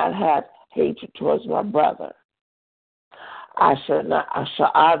should not have hatred towards my brother. I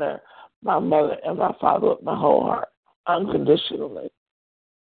shall honor my mother and my father with my whole heart, unconditionally.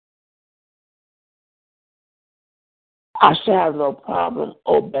 I shall have no problem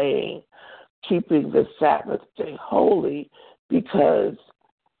obeying, keeping the Sabbath day holy, because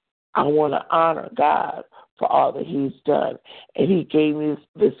I want to honor God for all that he's done. And he gave me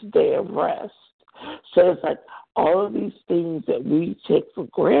this day of rest. So it's like all of these things that we take for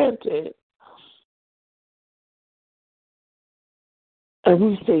granted and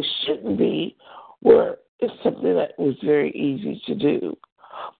we say shouldn't be, where it's something that was very easy to do.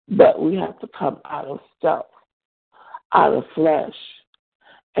 But we have to come out of self, out of flesh,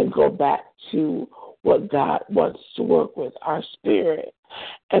 and go back to what God wants to work with, our spirit,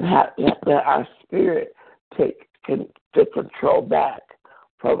 and let our spirit take the control back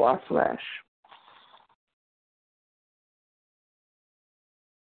from our flesh.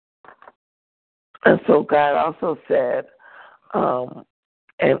 And so God also said,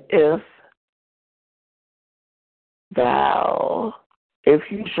 and if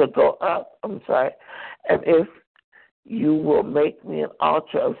you shall go up, and if you will make me an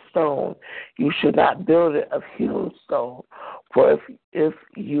altar of stone. You should not build it of hewn stone. For if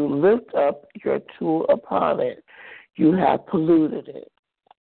you lift up your tool upon it, you have polluted it.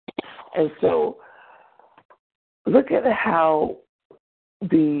 And so, look at how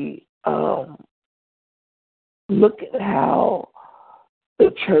the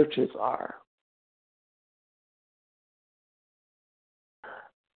churches are.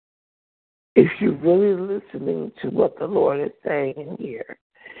 If you're really listening to what the Lord is saying in here,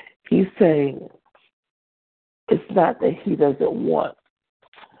 He's saying it's not that He doesn't want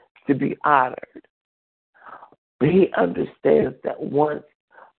to be honored, but He understands that once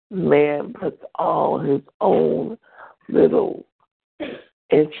man puts all his own little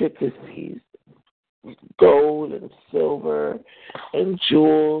intricacies, gold and silver and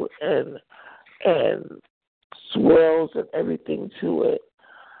jewel and swirls and everything to it,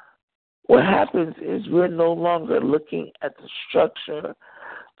 what happens is we're no longer looking at the structure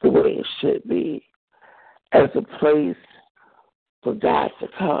the way it should be as a place for God to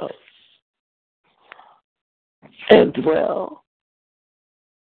come and dwell.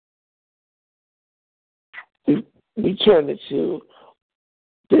 We turn it to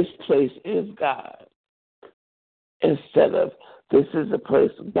this place is God instead of this is a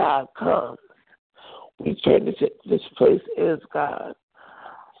place God comes. We turn it to this place is God.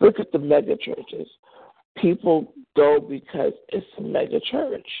 Look at the mega churches. People go because it's a mega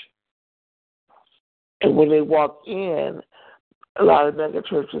church. And when they walk in, a lot of mega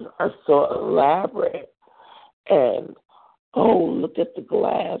churches are so elaborate. And, look at the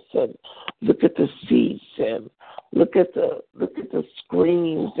glass and look at the seats and look at the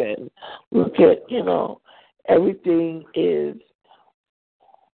screens and look at, everything is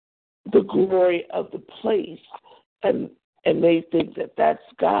the glory of the place. And they think that that's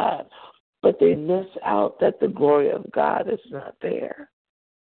God, but they miss out that the glory of God is not there.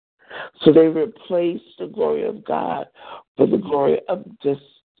 So they replace the glory of God for the glory of just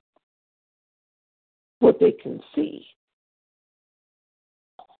what they can see.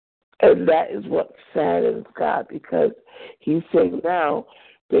 And that is what saddens God, because He's saying now,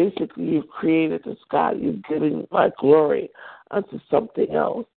 basically, you've created this God, you've given my glory unto something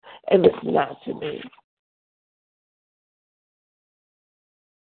else, and it's not to me.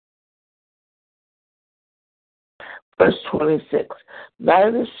 Verse 26,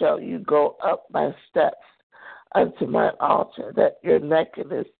 neither shall you go up my steps unto my altar, that your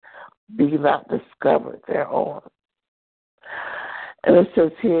nakedness be not discovered thereon. And it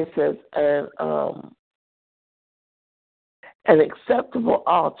says here, an acceptable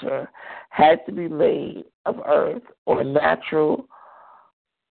altar had to be made of earth or natural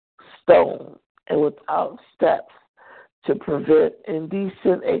stone and without steps to prevent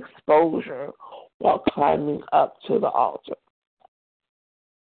indecent exposure while climbing up to the altar.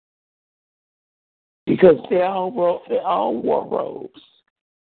 Because they all wore robes.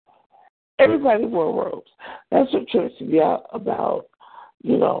 Everybody wore robes. That's what church is about,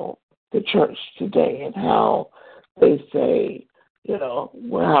 the church today and how they say,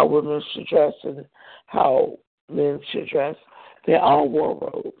 how women should dress and how men should dress. They all wore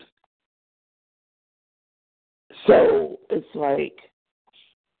robes. So it's like,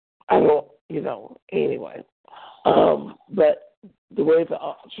 anyway. But the way the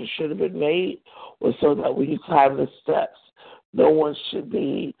altar should have been made was so that when you climb the steps, no one should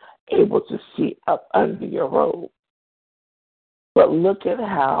be able to see up under your robe. But look at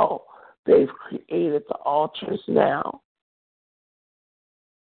how they've created the altars now.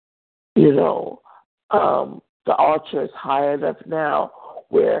 The altar is high enough now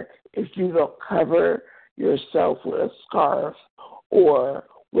where if you don't cover yourself with a scarf or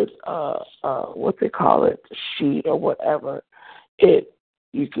with what they call it, a sheet or whatever,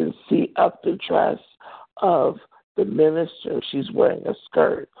 you can see up the dress of the minister. She's wearing a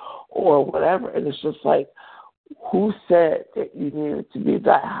skirt or whatever, and it's just like, who said that you needed to be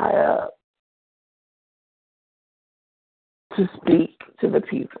that high up to speak to the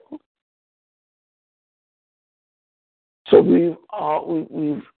people? So we've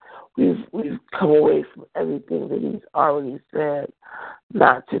come away from everything that He's already said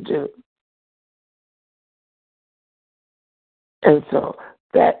not to do. And so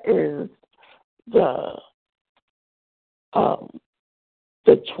that is the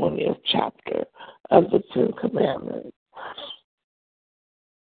 20th chapter of the Ten Commandments.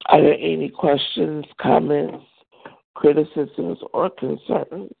 Are there any questions, comments, criticisms, or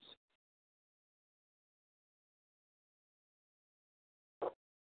concerns?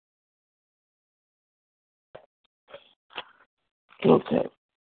 Okay.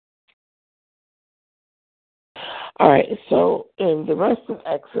 All right, so in the rest of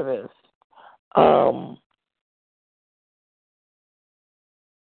Exodus, I'm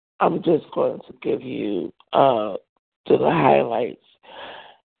just going to give you the highlights.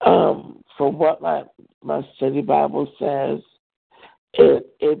 From what my study Bible says,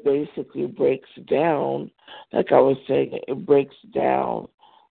 it basically breaks down, like I was saying, it breaks down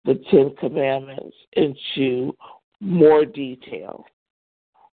the Ten Commandments into more detail.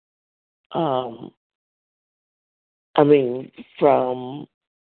 From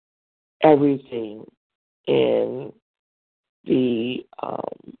everything in the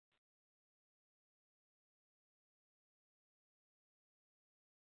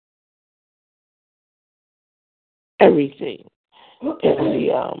everything in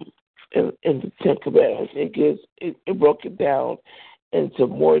the Ten Commandments. It broke it down into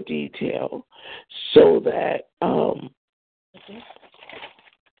more detail so that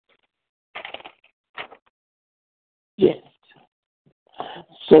yes,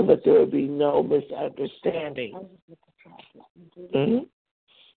 so that there would be no misunderstanding. Mm-hmm.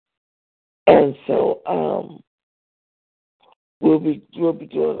 And so we'll be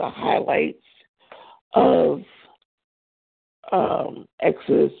doing the highlights of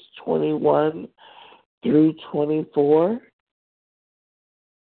Exodus 21 through 24,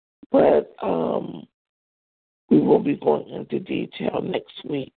 but we will be going into detail next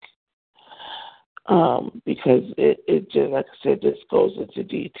week because it just, like I said, just goes into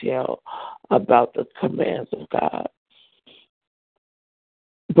detail about the commands of God.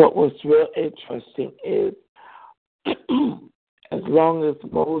 But what's real interesting is as long as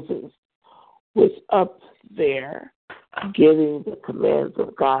Moses was up there getting the commands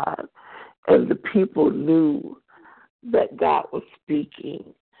of God, and the people knew that God was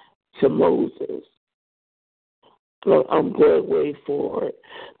speaking to Moses, so I'm going way forward,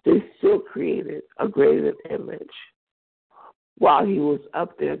 they still created a graven image while he was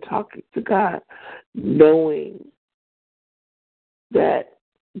up there talking to God, knowing that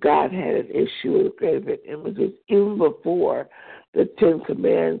God had an issue with graven images. Even before the Ten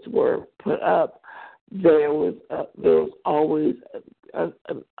Commandments were put up, there was always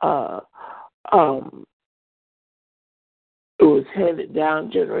it was handed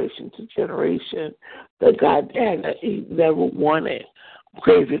down generation to generation that God he never wanted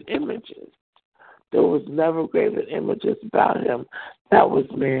graven images. There was never graven images about him that was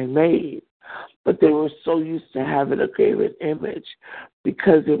man-made. But they were so used to having a graven image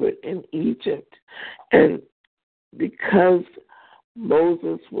because they were in Egypt. And because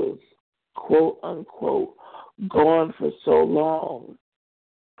Moses was, quote, unquote, gone for so long,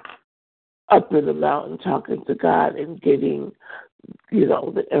 up in the mountain talking to God and getting,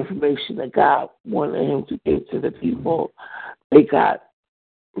 the information that God wanted him to give to the people, they got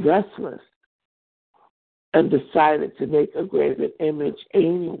restless and decided to make a graven image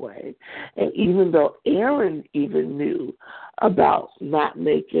anyway. And even though Aaron even knew about not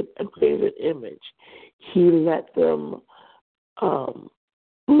making a graven image, he let them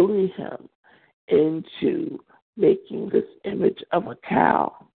bully him into making this image of a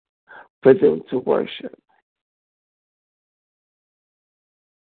cow for them to worship.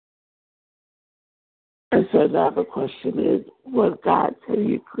 And so now the question is, what gods have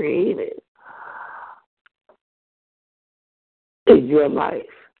you created in your life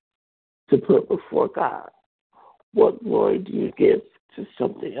to put before God? What glory do you give to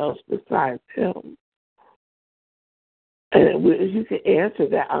something else besides Him? And if you can answer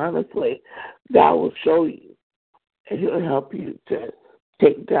that honestly, God will show you, and He'll help you to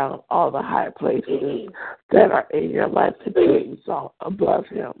take down all the high places that are in your life to be exalted above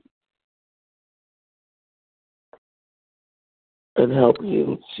Him, and help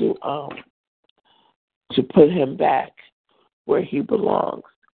you to put Him back where He belongs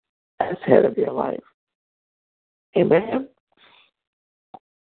as head of your life. Amen?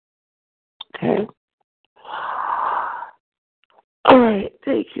 Okay. All right.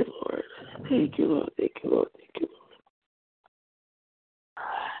 Thank you, Lord. Thank you, Lord. Thank you, Lord. Thank you,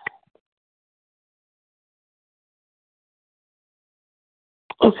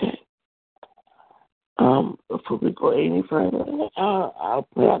 Lord. Okay. Before we go any further, I'll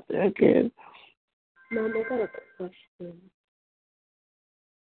put out there again. Mom, I got a question.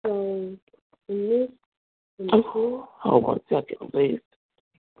 So, in Hold 1 second, please.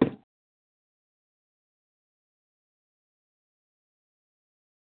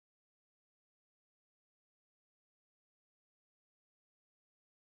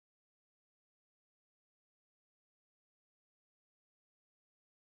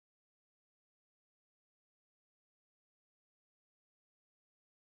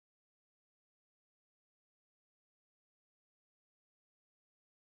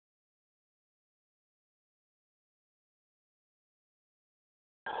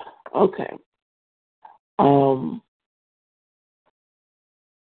 Okay.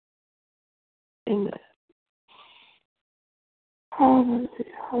 Amen. Hallelujah.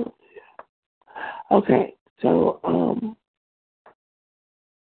 Hallelujah. Okay, so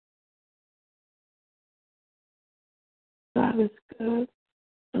God is good,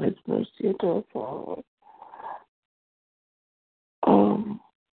 and His mercy endures forever.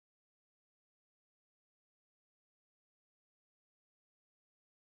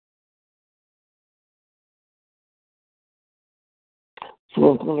 So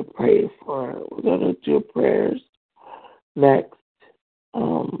we're going to pray we're going to do prayers next.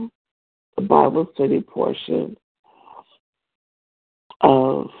 The Bible study portion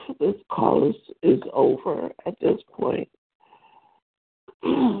of this call is over at this point.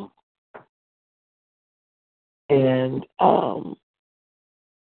 And I'm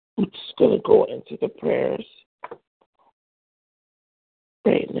just going to go into the prayers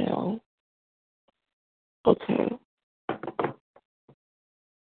right now. Okay.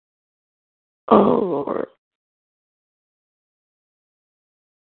 Oh, Lord.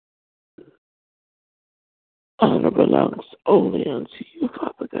 Honor belongs only unto you,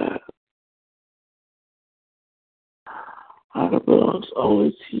 Father God. Honor belongs only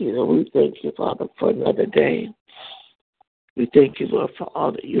to you. And we thank you, Father, for another day. We thank you, Lord, for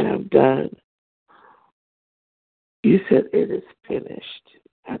all that you have done. You said it is finished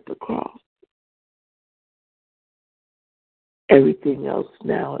at the cross. Everything else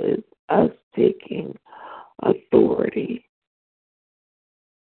now is us taking authority.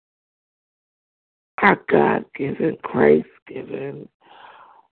 Our God-given, Christ-given,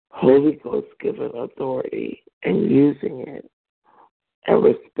 Holy Ghost-given authority and using it and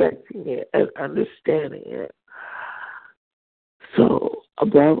respecting it and understanding it. So,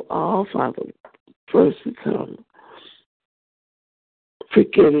 above all, Father, first we come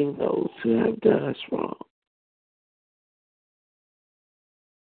forgiving those who have done us wrong.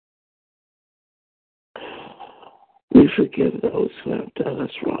 We forgive those who have done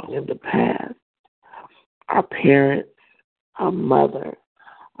us wrong in the past. Our parents, our mother,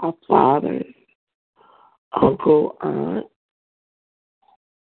 our fathers, uncle, aunt,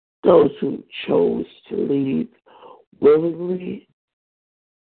 those who chose to leave willingly,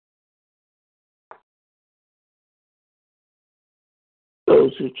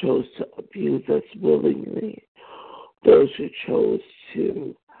 those who chose to abuse us willingly, those who chose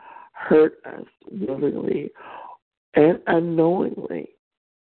to hurt us willingly and unknowingly.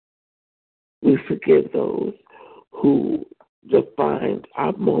 We forgive those who defined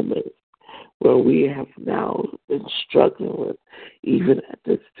our moments where we have now been struggling with, even at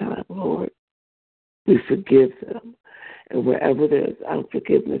this time, Lord. We forgive them. And wherever there's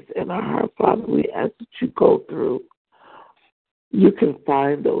unforgiveness in our heart, Father, we ask that you go through. You can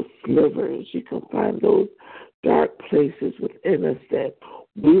find those slivers. You can find those dark places within us that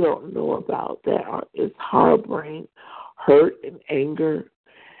we don't know about, that is harboring hurt and anger,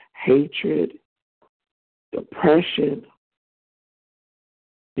 hatred, depression,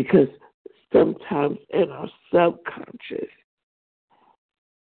 because sometimes in our subconscious,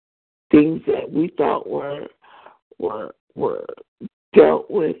 things that we thought were dealt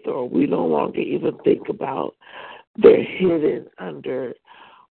with or we no longer even think about, they're hidden under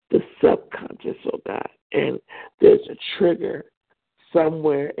the subconscious, oh God. And there's a trigger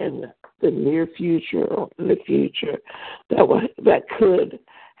somewhere in the near future or in the future that could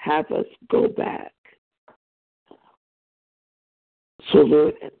have us go back. So,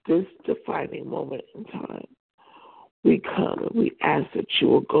 Lord, at this defining moment in time, we come and we ask that you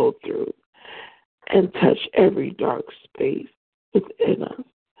will go through and touch every dark space within us,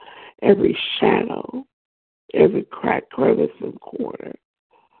 every shadow, every crack, crevice, and corner.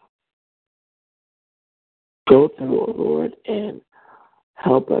 Go through, oh Lord, and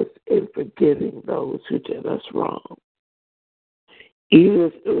help us in forgiving those who did us wrong. Even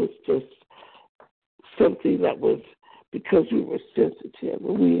if it was just something that was because we were sensitive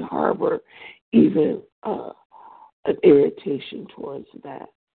and we harbor even an irritation towards that.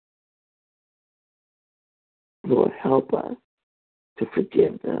 Lord, help us to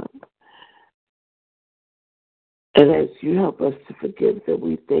forgive them. And as you help us to forgive them,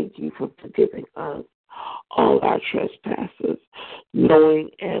 we thank you for forgiving us all our trespasses, knowing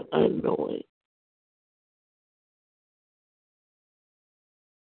and unknowing.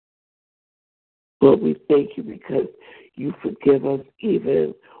 Lord, we thank you because you forgive us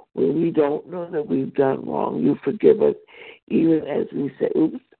even when we don't know that we've done wrong. You forgive us even as we say,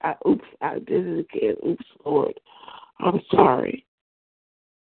 oops, I did it again. Oops, Lord, I'm sorry.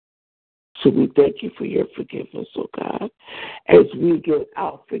 So we thank you for your forgiveness, oh God, as we give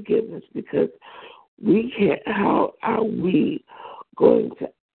out forgiveness, because we can't. How are we going to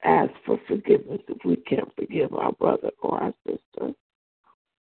ask for forgiveness if we can't forgive our brother or our sister?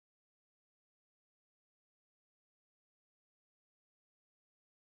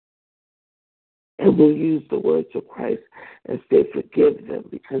 And we'll use the words of Christ and say, forgive them,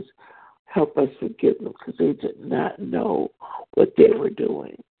 because help us forgive them, because they did not know what they were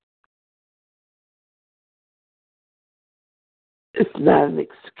doing. It's not an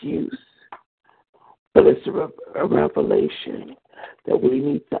excuse, but it's a revelation that we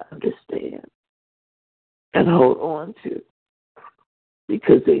need to understand and hold on to,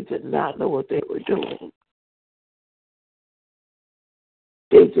 because they did not know what they were doing.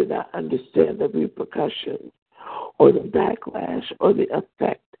 They did not understand the repercussions or the backlash or the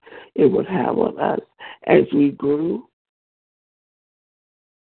effect it would have on us as we grew.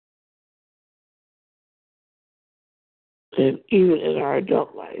 And even in our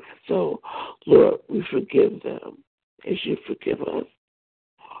adult life. So, Lord, we forgive them as you forgive us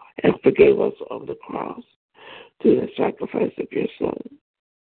and forgave us on the cross through the sacrifice of your Son.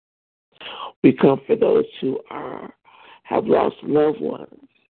 We come for those who have lost loved ones.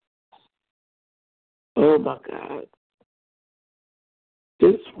 Oh, my God.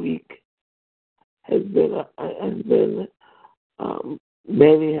 This week has been,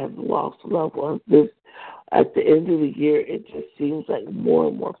 many have lost loved ones. At the end of the year, it just seems like more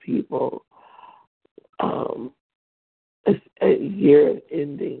and more people, a year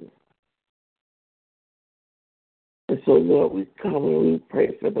ending. And so, Lord, we come and we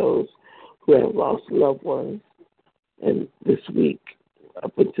pray for those who have lost loved ones and this week,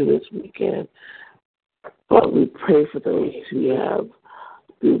 up until this weekend. But we pray for those who have,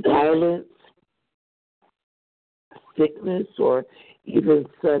 through violence, sickness, or even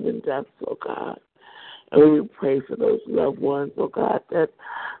sudden death, oh God. And we pray for those loved ones, oh God, that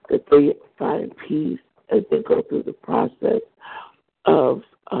they find peace as they go through the process of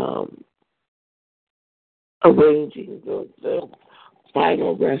arranging the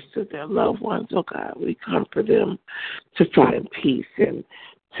final rest of their loved ones, oh God. We comfort them to find peace and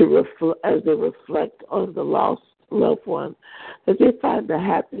to as they reflect on the lost loved one, that they find the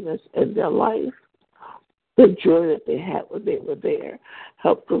happiness in their life, the joy that they had when they were there.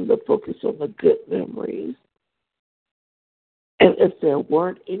 Help them to focus on the good memories. And if there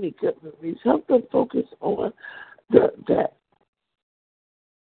weren't any good memories, help them focus on that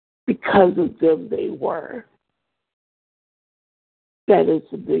because of them they were. That is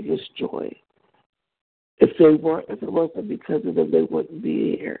the biggest joy. If it wasn't because of them, they wouldn't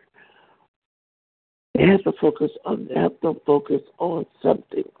be here. They have to help them focus on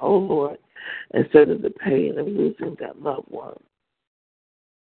something, oh Lord, instead of the pain of losing that loved one.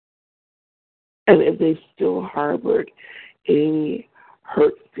 And if they still harbored any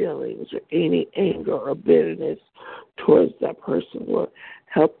hurt feelings or any anger or bitterness towards that person, Lord,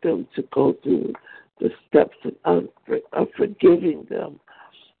 help them to go through the steps of forgiving them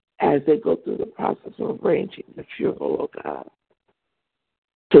as they go through the process of arranging the funeral, oh God.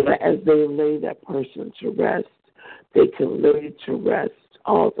 So that as they lay that person to rest, they can lay to rest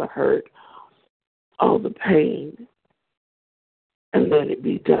all the hurt, all the pain, and let it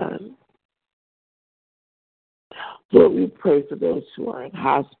be done. Lord, we pray for those who are in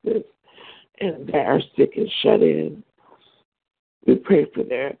hospice and that are sick and shut in. We pray for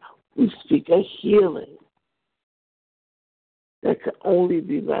we speak a healing that can only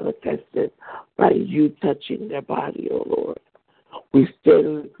be manifested by you touching their body, oh Lord. We stand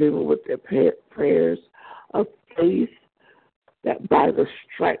in agreement with their prayers of faith that by the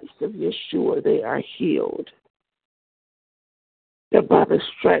stripes of Yeshua they are healed. That by the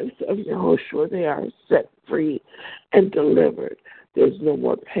stripes of Yehoshua they are set free and delivered. There's no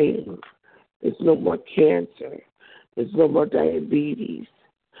more pain. There's no more cancer. There's no more diabetes.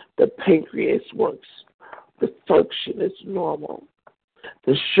 The pancreas works. The function is normal.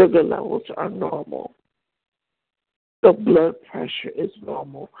 The sugar levels are normal. The blood pressure is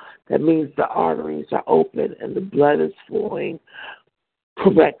normal. That means the arteries are open and the blood is flowing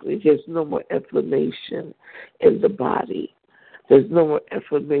correctly. There's no more inflammation in the body. There's no more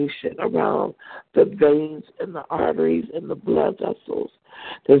inflammation around the veins and the arteries and the blood vessels.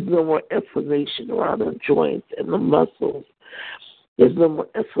 There's no more inflammation around the joints and the muscles. There's no more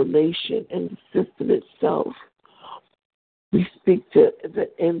inflammation in the system itself. We speak to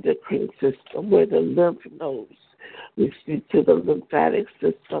the endocrine system where the lymph nodes. We speak to the lymphatic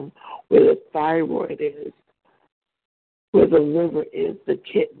system where the thyroid is, where the liver is, the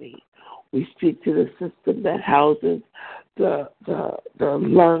kidney. We speak to the system that houses the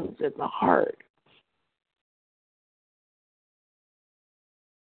lungs and the heart,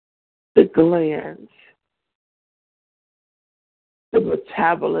 the glands, the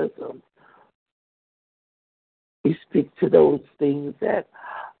metabolism. We speak to those things that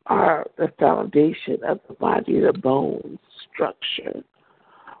are the foundation of the body, the bones, structure.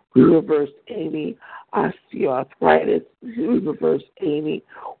 We reverse any osteoarthritis. We reverse any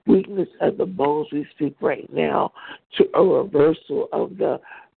weakness of the bones. We speak right now to a reversal of the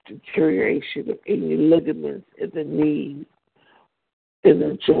deterioration of any ligaments in the knees, in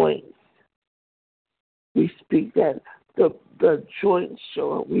the joints. We speak that the joints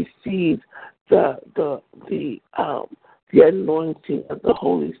shall receive the anointing of the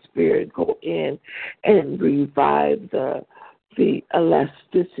Holy Spirit, go in and revive the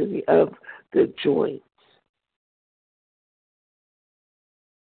elasticity of the joints.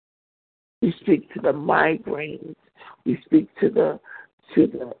 We speak to the migraines. We speak to the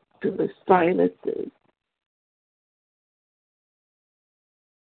sinuses,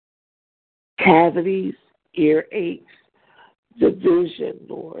 cavities, ear aches, the vision,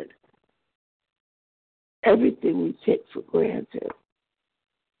 Lord. Everything we take for granted.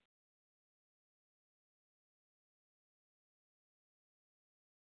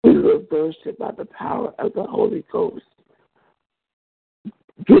 We reverse it by the power of the Holy Ghost,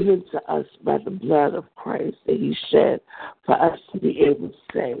 given to us by the blood of Christ that He shed for us to be able to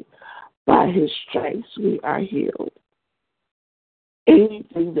say, by His stripes we are healed.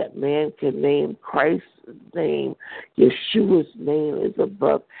 Anything that man can name, Christ's name, Yeshua's name is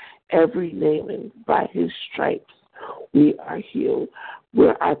above every name, and by His stripes we are healed.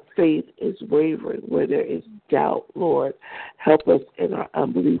 Where our faith is wavering, where there is doubt, Lord, help us in our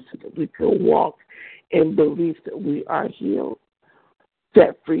unbelief so that we can walk in belief that we are healed,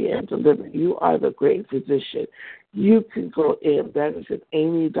 set free, and delivered. You are the great physician. You can go in better than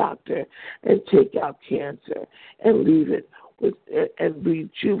any doctor and take out cancer and leave it and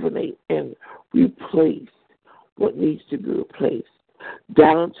rejuvenate and replace what needs to be replaced,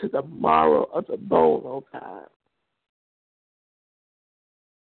 down to the marrow of the bone, oh God.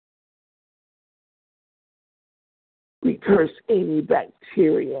 We curse any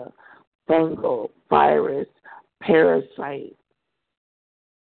bacteria, fungal, virus, parasite,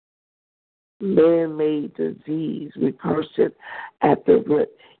 man-made disease. We curse it at the root.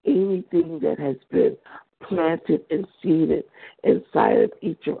 Anything that has been planted and seeded inside of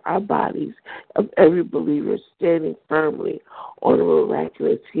each of our bodies, of every believer standing firmly on a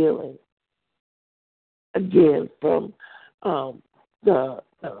miraculous healing. Again, from the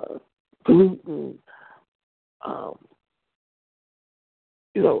gluten,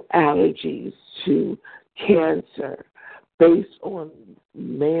 allergies to cancer based on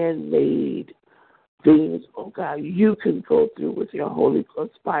man-made things, oh God, you can go through with your Holy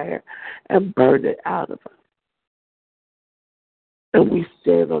Ghost fire and burn it out of us. And we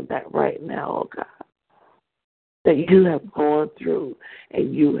stand on that right now, oh God, that you have gone through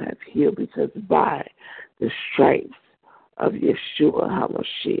and you have healed, because by the stripes of Yeshua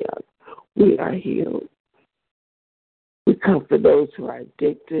HaMashiach, we are healed. We come for those who are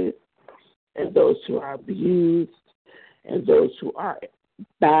addicted and those who are abused and those who are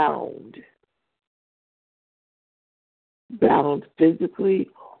bound physically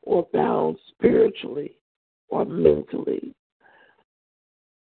or bound spiritually or mentally.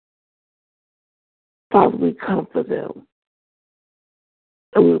 Father, we come for them,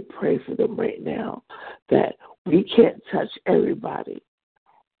 and we pray for them right now, that we can't touch everybody,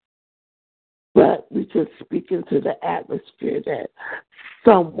 but we can speak into the atmosphere that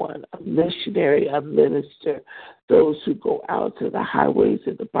someone, a missionary, a minister, those who go out to the highways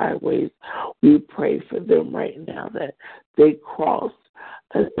and the byways, we pray for them right now that they cross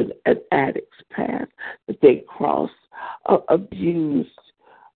an addict's path, that they cross an abused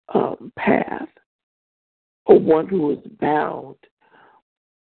path, or one who is bound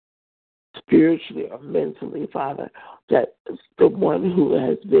spiritually or mentally, Father, that the one who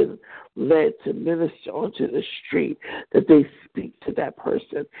has been led to minister onto the street, that they speak to that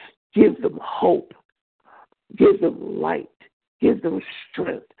person, give them hope, give them light, give them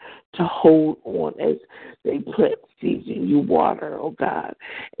strength to hold on as they plant seeds and you water, oh God,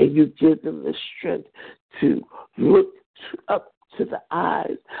 and you give them the strength to look up to the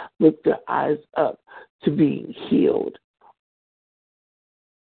eyes, lift their eyes up to being healed.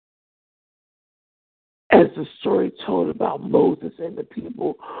 As the story told about Moses and the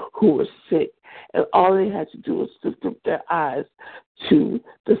people who were sick, and all they had to do was lift up their eyes to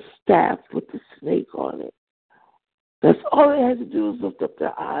the staff with the snake on it. That's all they had to do was lift up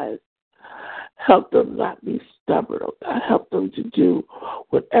their eyes. Help them not be stubborn, oh God. Help them to do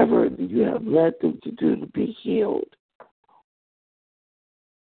whatever you have led them to do to be healed.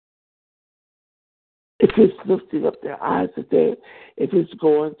 If it's lifting up their eyes, if it's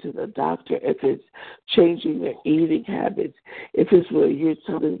going to the doctor, if it's changing their eating habits, if it's where you're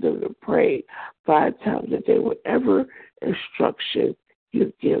telling them to pray 5 times a day, whatever instruction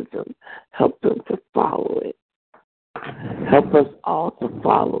you give them, help them to follow it. Help us all to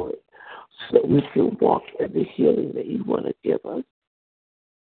follow it so that we can walk in the healing that you want to give us.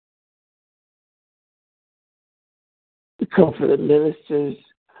 We come for the ministers,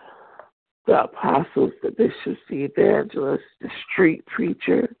 the apostles, the bishops, the evangelists, the street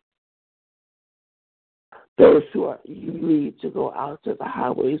preacher, those who you lead to go out to the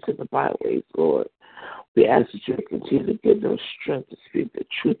highways and the byways, Lord. We ask that you continue to give them strength to speak the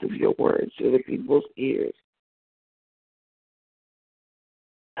truth of your words to the people's ears.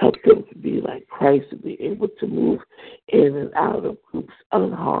 Help them to be like Christ and be able to move in and out of groups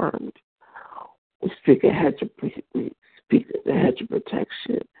unharmed. We speak a hedge of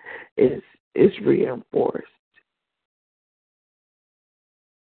protection is reinforced.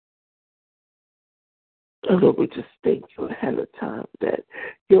 And Lord, we just thank you ahead of time that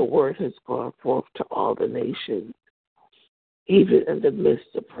your word has gone forth to all the nations. Even in the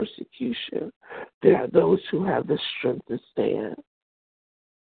midst of persecution, there are those who have the strength to stand.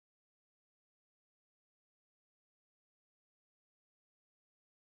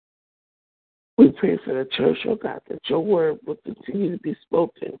 We pray for the church, oh God, that your word will continue to be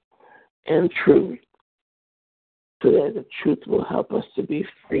spoken in truth, so that the truth will help us to be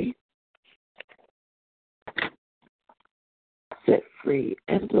free, set free,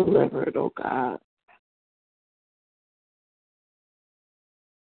 and delivered, oh God.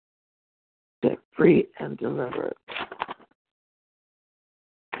 Set free and delivered.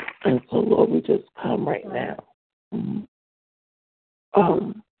 And so, Lord, we just come right now.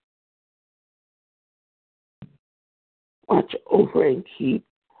 Watch over and keep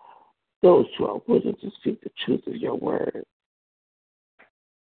those who are willing to speak the truth of your word.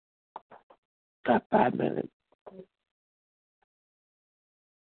 Got 5 minutes.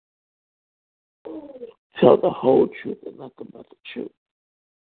 Tell the whole truth and nothing but the truth.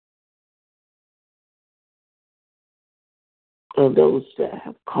 And those that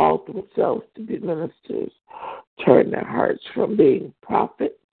have called themselves to be ministers turn their hearts from being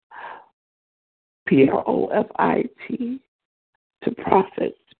prophets, Profit, to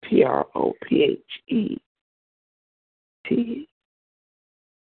prophets, Prophet.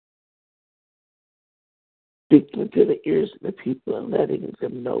 Speaking to the ears of the people and letting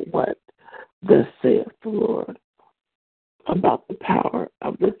them know what thus saith the Lord about the power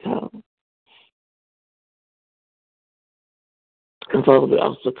of the tongue. And Father, we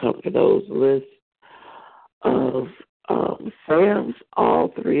also come for those lists of SAMs,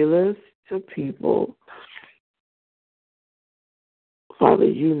 all 3 lists of people. Father,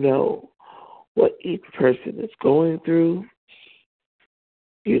 you know what each person is going through.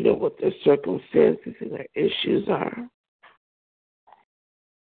 You know what their circumstances and their issues are.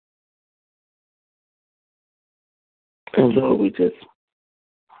 And Lord, we just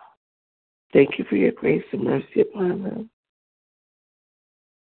thank you for your grace and mercy upon them.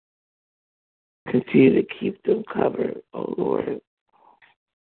 Continue to keep them covered, oh Lord.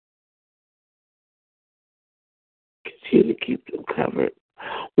 Continue to keep them covered.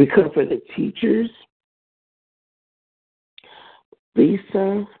 We come for the teachers,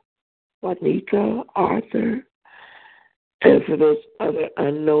 Lisa, Juanita, Arthur, and for those other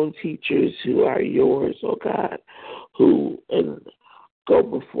unknown teachers who are yours, oh God, who go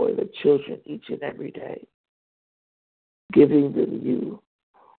before the children each and every day, giving them you,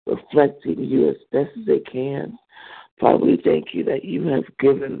 reflecting you as best as they can. Father, we thank you that you have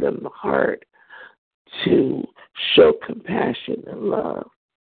given them the heart to show compassion and love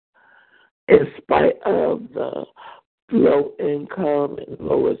in spite of the low income and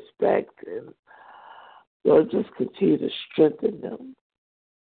low respect. And Lord, just continue to strengthen them,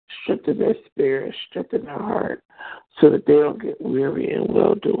 strengthen their spirit, strengthen their heart, so that they don't get weary in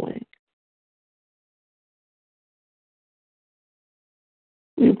well-doing.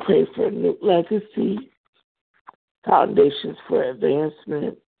 We pray for a new legacy, foundations for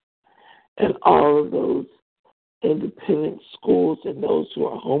advancement, and all of those independent schools and those who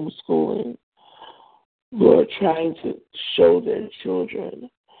are homeschooling, who are trying to show their children,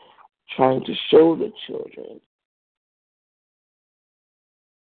 trying to show the children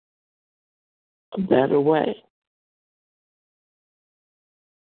a better way.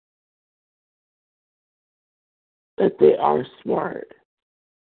 That they are smart,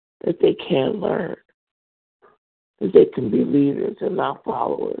 that they can learn, that they can be leaders and not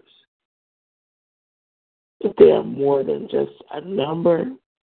followers, that they are more than just a number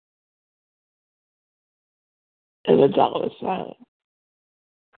and a dollar sign.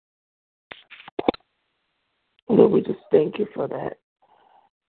 Lord, we just thank you for that.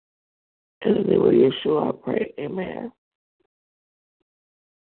 In the name of Yeshua, I pray. Amen.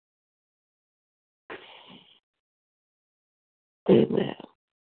 Amen.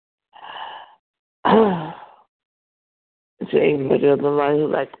 Is there anybody on the line who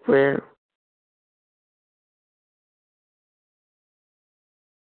likes prayer?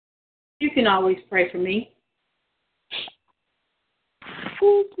 You can always pray for me.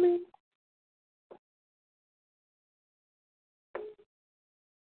 Excuse me.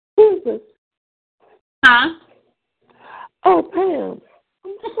 Who is this? Huh? Oh, Pam.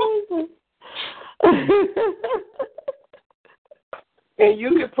 And you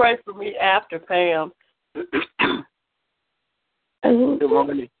can pray for me after Pam. And Good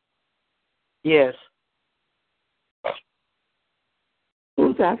morning. Yes.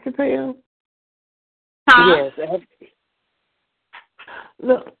 who's after Pam? Huh? Yes.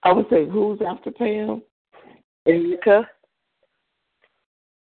 No, I would say who's after Pam? Erica.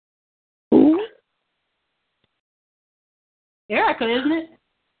 Who? Erica, isn't it?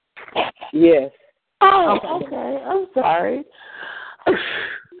 Yes. Oh, okay. I'm sorry. A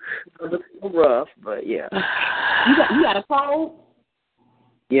little rough, but yeah. You got a cold?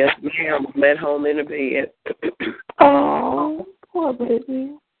 Yes, ma'am. I'm at home in the bed. Oh, poor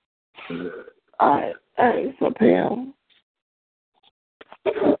baby. All right, so Pam.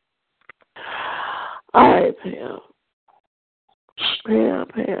 All right, Pam. Pam.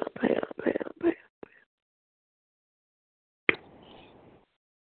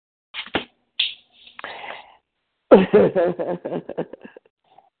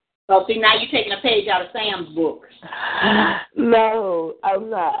 So, see, now you're taking a page out of Sam's book. No, I'm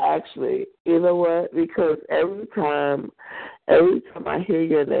not actually. You know what? Because every time I hear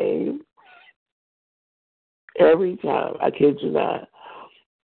your name, I kid you not,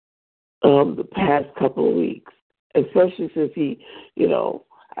 the past couple of weeks, especially since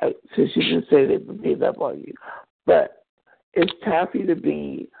since you just said it beat up on you, but it's time for you to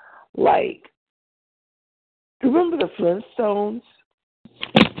be like, do you remember the Flintstones?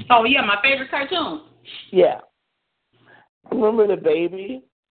 Oh, yeah, my favorite cartoon. Yeah. Remember the baby?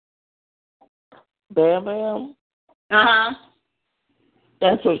 Bam Bam? Uh-huh.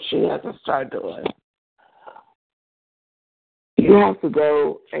 That's what she has to start doing. You have to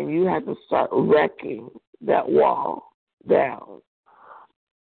go and you have to start wrecking that wall down.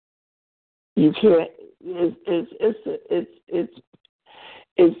 You can't. It's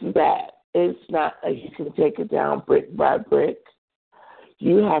that. It's not like you can take it down brick by brick.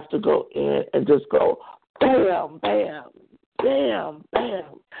 You have to go in and just go bam, bam, bam,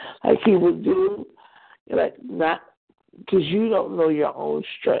 bam, like he would do. Like not because you don't know your own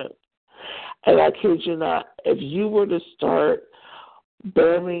strength. And I kid you not, if you were to start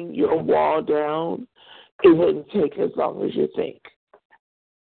bamming your wall down, it wouldn't take as long as you think.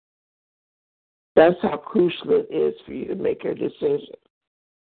 That's how crucial it is for you to make your decision.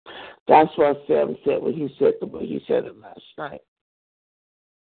 That's why Sam said what he said the way he said it last night.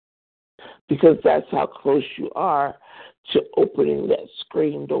 Because that's how close you are to opening that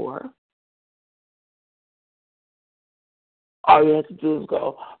screen door. All you have to do is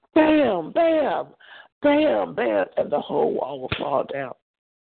go, bam, bam, bam, bam, and the whole wall will fall down.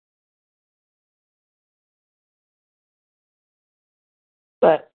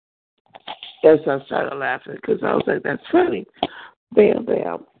 But yes, I started laughing because I was like, that's funny. Bam,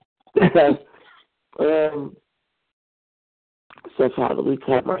 bam. So, Father, we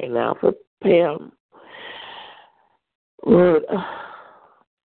come right now for Pam. Lord,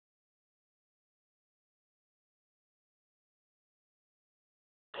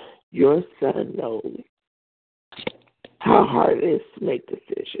 your son knows how hard it is to make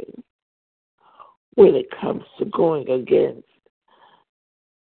decisions when it comes to going against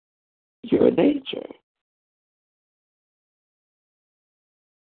your nature.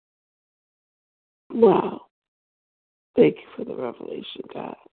 Wow. Thank you for the revelation,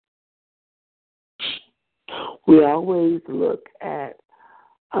 God. We always look at,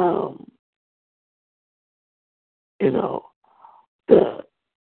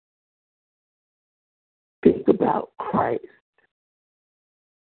 think about Christ.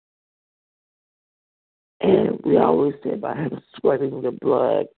 And we always say about him sweating the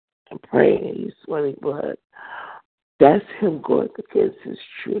blood and praying and he's sweating blood. That's him going against his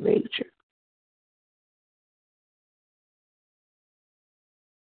true nature.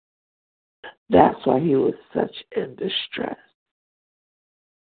 That's why he was such in distress.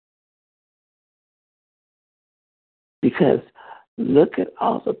 Because look at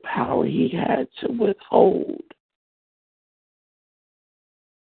all the power he had to withhold.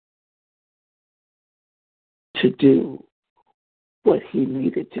 To do what he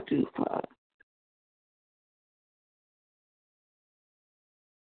needed to do for us.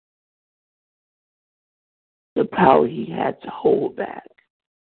 The power he had to hold back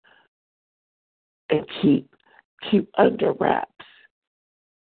and keep under wraps.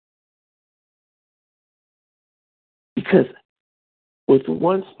 Because with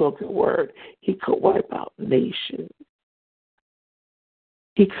one spoken word, he could wipe out nations.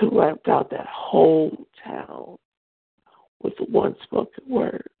 He could wipe out that whole town with one spoken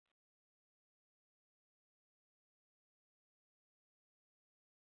word.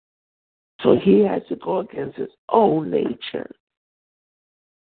 So he had to go against his own nature.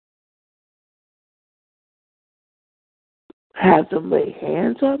 Have them lay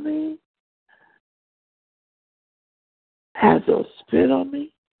hands on me? Have them spit on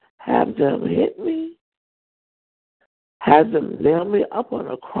me? Have them hit me? Have them nail me up on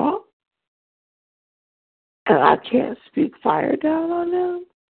a cross? And I can't speak fire down on them?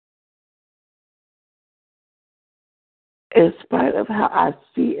 In spite of how I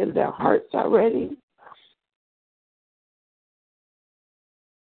see in their hearts already?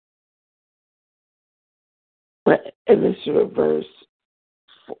 But in this reverse,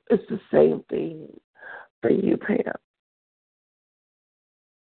 it's the same thing for you, Pam.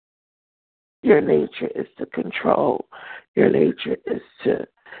 Your nature is to control. Your nature is to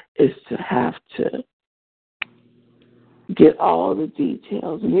have to get all the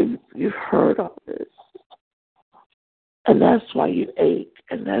details. You've heard all this. And that's why you ache.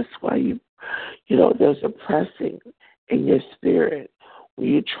 And that's why you there's a pressing in your spirit when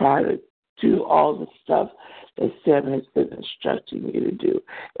you try to do all the stuff that Sam has been instructing you to do.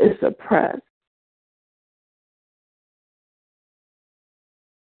 It's a press.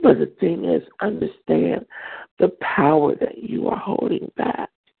 But the thing is, understand the power that you are holding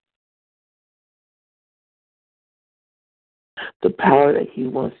back. The power that he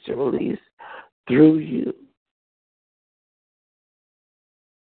wants to release through you.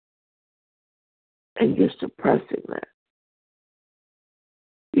 And you're suppressing that.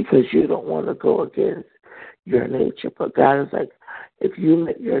 Because you don't want to go against your nature. But God is like, if you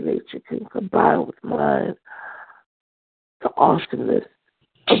let your nature can combine with mine, the awesomeness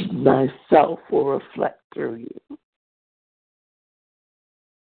of myself will reflect through you.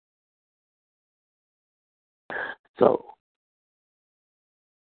 So,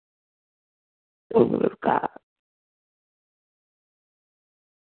 woman of God,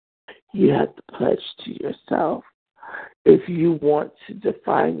 you have to pledge to yourself. If you want to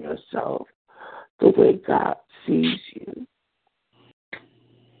define yourself the way God sees you,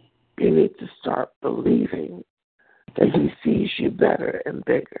 you need to start believing that he sees you better and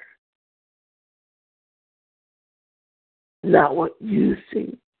bigger. Not what you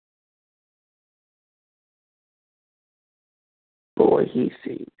see, but what he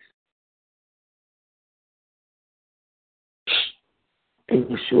sees. In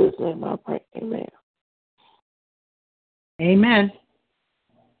Yeshua's name I pray, amen. Amen.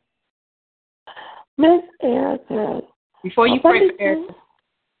 Miss Erica. Before you pray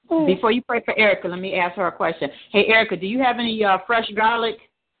for Erica, let me ask her a question. Hey, Erica, do you have any fresh garlic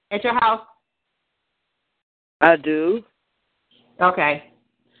at your house? I do. Okay.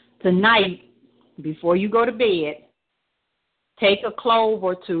 Tonight, before you go to bed, take a clove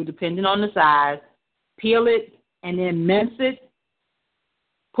or two, depending on the size, peel it, and then mince it,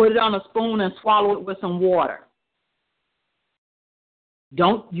 put it on a spoon, and swallow it with some water.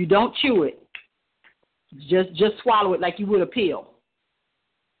 You don't chew it. Just swallow it like you would a pill.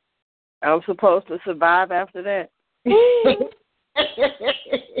 I'm supposed to survive after that? The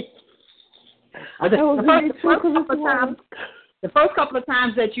first couple of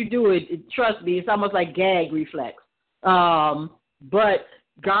times that you do it, trust me, it's almost like gag reflex. But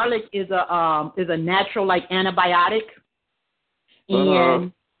garlic is a natural like antibiotic,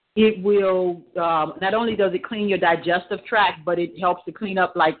 and it will not only does it clean your digestive tract, but it helps to clean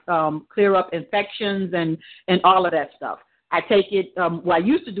up clear up infections and all of that stuff. I take it. I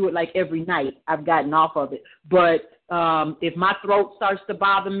used to do it like every night. I've gotten off of it, but if my throat starts to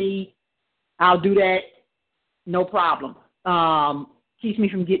bother me, I'll do that. No problem. Keeps me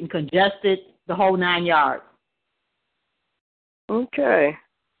from getting congested, the whole 9 yards. Okay.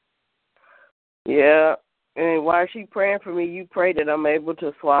 Yeah. And while she's praying for me, you pray that I'm able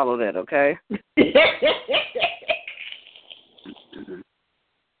to swallow that, okay?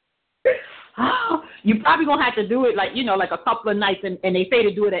 You're probably going to have to do it like a couple of nights, and they say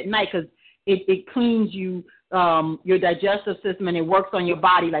to do it at night because it cleans you, your digestive system, and it works on your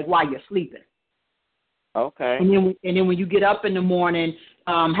body like while you're sleeping. Okay. And then when you get up in the morning,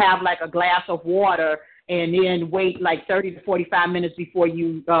 have like a glass of water, and then wait like 30 to 45 minutes before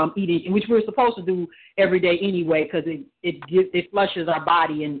you eat it, which we're supposed to do every day anyway, because it flushes our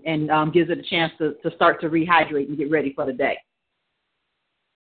body and gives it a chance to start to rehydrate and get ready for the day.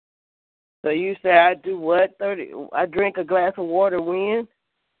 So you say I do what? I drink a glass of water when?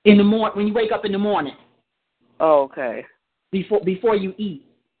 In the morning, when you wake up in the morning. Oh, okay. Before you eat.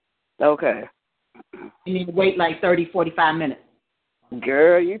 Okay. And then wait like 30, 45 minutes.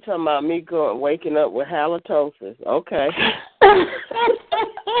 Girl, you talking about me waking up with halitosis. Okay.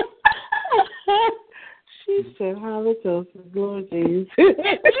 She said halitosis. Lord jeez.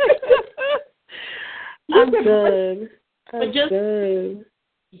 I'm done. I'm done.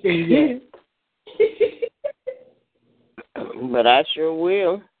 Yeah. But I sure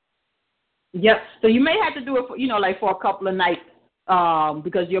will. Yep. So you may have to do it for, like for a couple of nights,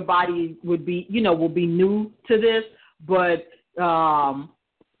 because your body would be, will be new to this. But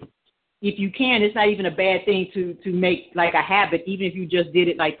if you can, it's not even a bad thing to make like a habit, even if you just did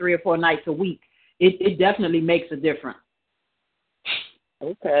it like 3 or 4 nights a week. It definitely makes a difference.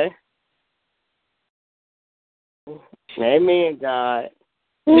 Okay. Amen, God.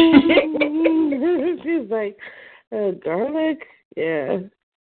 She's like, garlic? Yeah.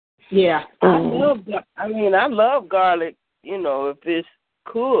 Yeah. I love garlic, if it's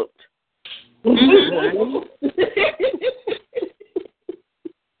cooked. No,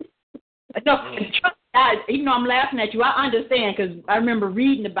 even though I'm laughing at you, I understand because I remember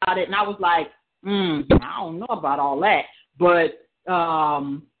reading about it and I was like, I don't know about all that. But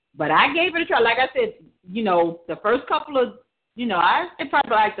I gave it a try. Like I said, the first couple of, I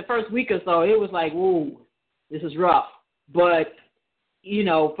probably like the first week or so, it was like, ooh, this is rough. But,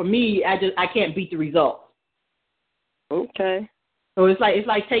 for me, I can't beat the results. Okay. So it's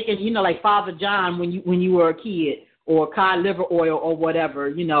like taking, like Father John when you were a kid, or cod liver oil or whatever.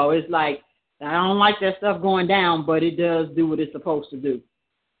 It's like, I don't like that stuff going down, but it does do what it's supposed to do.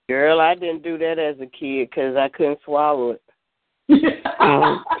 Girl, I didn't do that as a kid because I couldn't swallow it.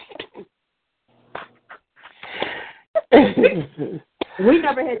 We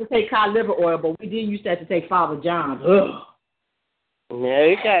never had to take cod liver oil, but we did used to have to take Father John's. Ugh.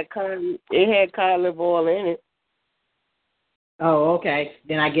 Yeah, it had cod liver oil in it. Oh, okay.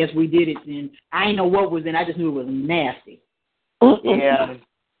 Then I guess we did it then. I didn't know what was in it. I just knew it was nasty. Yeah.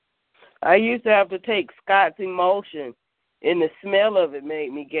 I used to have to take Scott's Emulsion, and the smell of it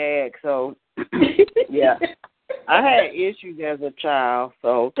made me gag. So, yeah. I had issues as a child,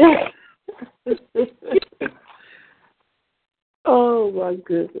 so. Oh, my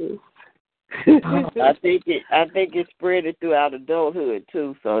goodness. I think it spread it throughout adulthood,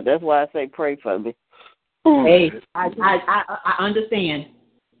 too. So that's why I say pray for me. Hey, I understand.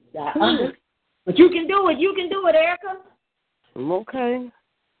 But you can do it. You can do it, Erica. I'm okay.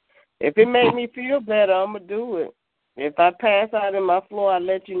 If it made me feel better, I'm going to do it. If I pass out in my floor, I'll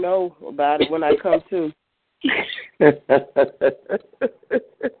let you know about it when I come to.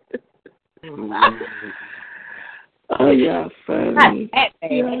 Oh, yeah, funny.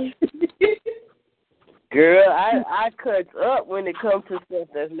 Girl, I cut up when it comes to stuff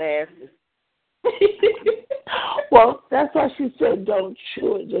that's nasty. Well, that's why she said don't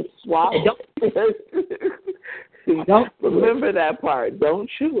chew it, just swallow. Don't remember that part. Don't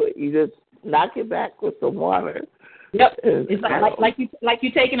chew it. You just knock it back with some water. Yep. It's like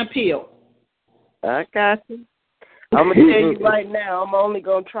you taking a pill. I got you. I'm going to tell you right now, I'm only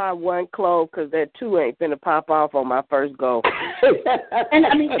going to try one clove because that 2 ain't finna pop off on my first go.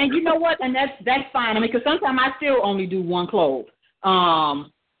 And you know what? And that's fine. Because sometimes I still only do 1 clove.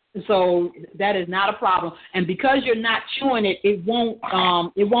 So that is not a problem. And because you're not chewing it, it won't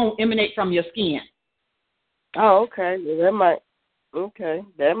emanate from your skin. Oh, okay. Well,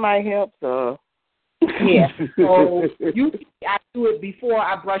 that might help. So. Yeah. So usually I do it before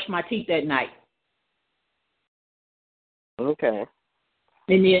I brush my teeth at night. Okay.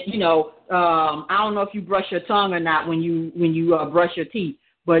 And then, I don't know if you brush your tongue or not when you brush your teeth,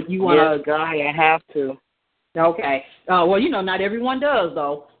 but you want to. Yes, God, I have to. Okay. Well, not everyone does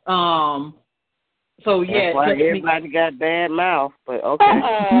though. So yeah. That's why everybody got bad mouth, but okay.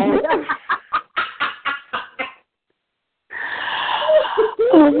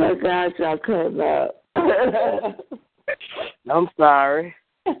 Oh my God, y'all cut up. I'm sorry.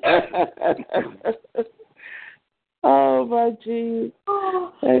 Oh my geez,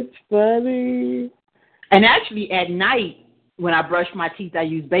 that's funny. And actually, at night when I brush my teeth, I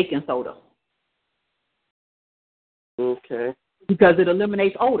use baking soda. Okay. because it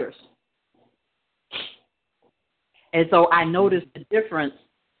eliminates odors. And so I noticed the difference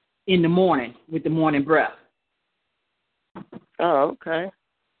in the morning with the morning breath. Oh, okay.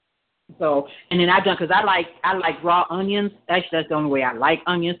 So, and then because I like raw onions. Actually, that's the only way I like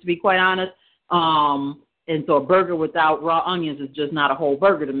onions, to be quite honest. And so a burger without raw onions is just not a whole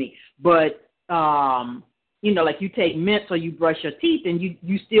burger to me. But like you take mints or you brush your teeth, and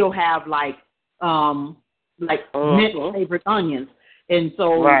you still have like mint flavored onions. And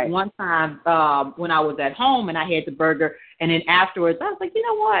so one time when I was at home and I had the burger, and then afterwards I was like, you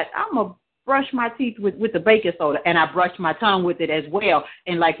know what, I'm gonna brush my teeth with the baking soda, and I brushed my tongue with it as well.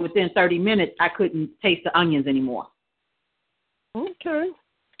 And like within 30 minutes, I couldn't taste the onions anymore. Okay.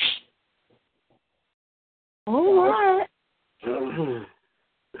 All right. Let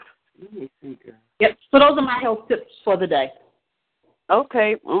me see, girl. Yep. So those are my health tips for the day.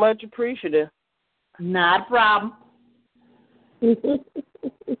 Okay. Much appreciative. Not a problem.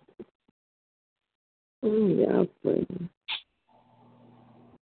 Yeah, friend.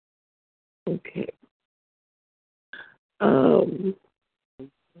 Okay.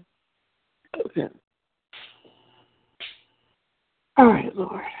 Okay. All right,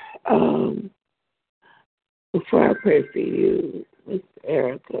 Lord. Before I pray for you, Miss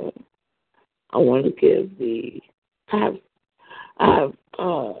Erica, I want to give I have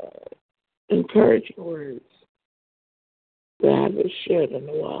encouraging words that I haven't shared in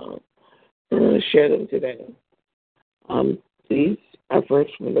a while. I'm going to share them today. These are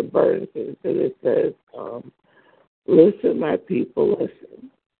first from the Burden, and it says, listen, my people,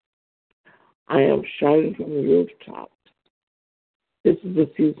 listen. I am shouting from the rooftops. This is a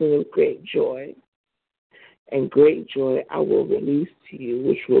season of great joy. And great joy I will release to you,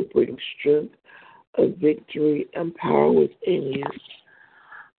 which will bring strength of victory and power within you.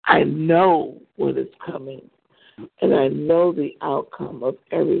 I know what is coming, and I know the outcome of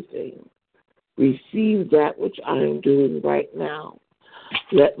everything. Receive that which I am doing right now.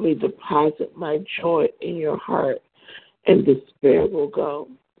 Let me deposit my joy in your heart, and despair will go.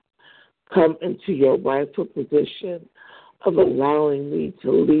 Come into your rightful position of allowing me to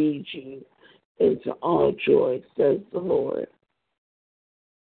lead you into all joy, says the Lord.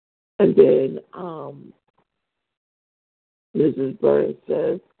 And then Mrs. Burns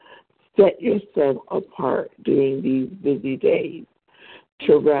says, set yourself apart during these busy days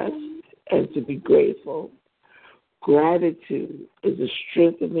to rest and to be grateful. Gratitude is a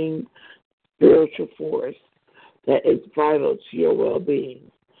strengthening spiritual force that is vital to your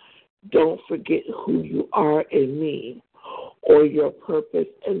well-being. Don't forget who you are in me or your purpose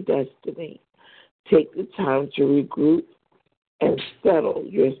and destiny. Take the time to regroup and settle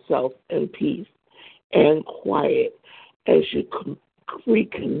yourself in peace and quiet as you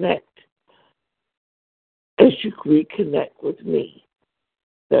reconnect with me,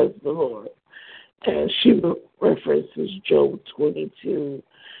 says the Lord. And she references Job 22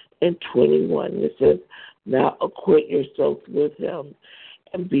 and 21. It says, now acquaint yourself with him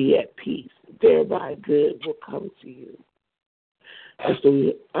and be at peace. Thereby good will come to you. And so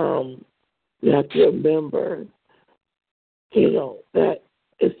we have to remember, that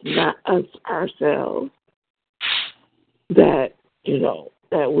it's not us ourselves that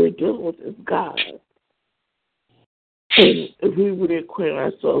we're dealing with is God. And if we reacquaint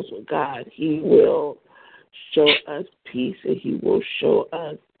ourselves with God, He will show us peace, and He will show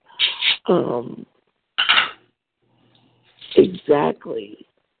us exactly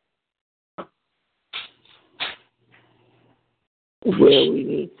where we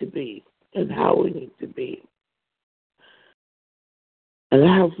need to be and how we need to be. And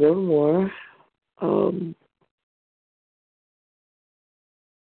I have one more.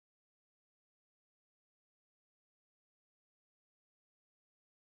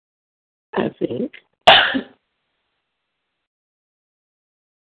 I think.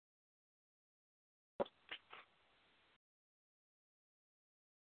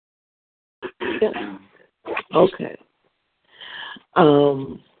 Yeah. Okay.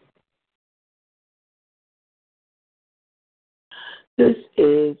 This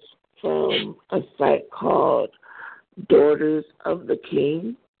is from a site called Daughters of the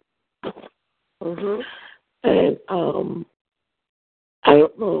King. Mm-hmm. And I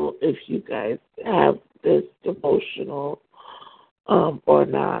don't know if you guys have this devotional or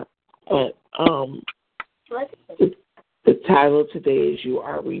not, but the title today is You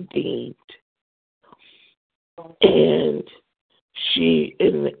Are Redeemed. And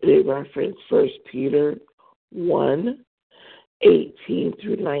they reference 1 Peter 1:18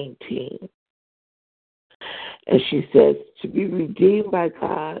 through 19. And she says, to be redeemed by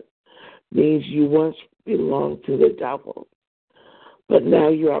God means you once belonged to the devil, but now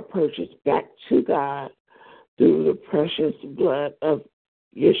you are purchased back to God through the precious blood of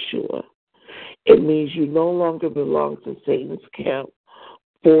Yeshua. It means you no longer belong to Satan's camp,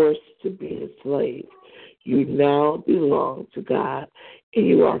 forced to be a slave. You now belong to God, and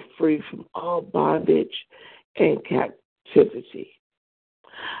you are free from all bondage and captivity.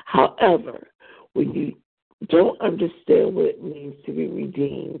 However, when you don't understand what it means to be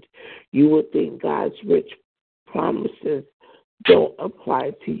redeemed, you will think God's rich promises don't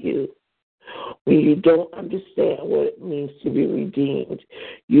apply to you. When you don't understand what it means to be redeemed,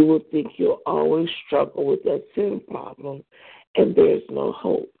 you will think you'll always struggle with that sin problem and there's no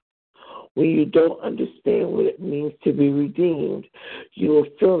hope. When you don't understand what it means to be redeemed, you will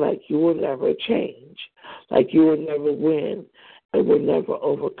feel like you will never change, like you will never win and will never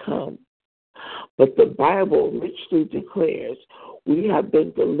overcome. But the Bible richly declares we have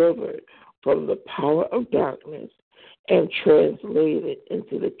been delivered from the power of darkness and translated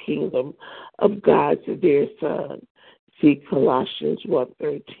into the kingdom of God's dear Son. See Colossians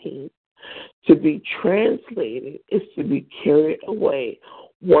 1:13. To be translated is to be carried away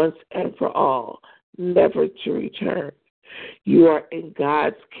once and for all, never to return. You are in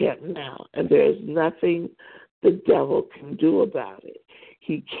God's camp now, and there is nothing the devil can do about it.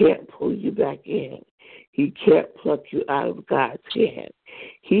 He can't pull you back in. He can't pluck you out of God's hand.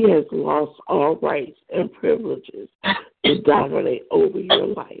 He has lost all rights and privileges to dominate over your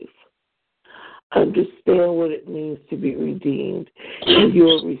life. Understand what it means to be redeemed, and you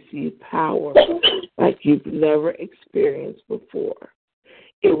will receive power like you've never experienced before.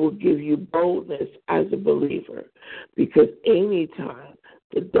 It will give you boldness as a believer, because anytime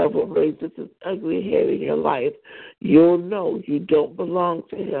the devil raises his ugly head in your life, you'll know you don't belong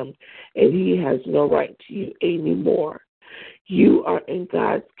to him, and he has no right to you anymore. You are in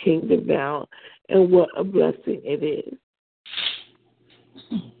God's kingdom now, and what a blessing it is.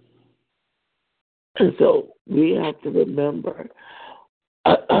 And so we have to remember,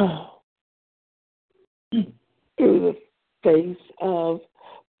 through the face of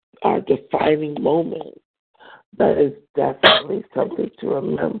our defining moment, that is definitely something to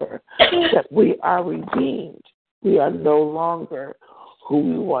remember, that we are redeemed. We are no longer who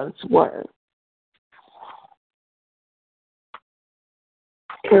we once were.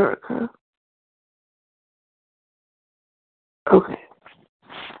 Erica? Okay.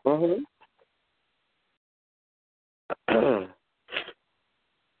 Mm-hmm.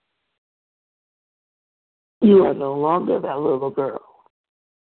 You are no longer that little girl.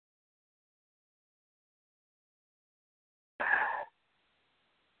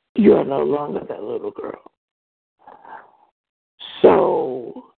 You are no longer that little girl.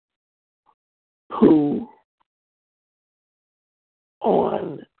 So, pull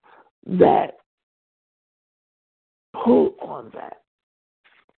on that. Pull on that.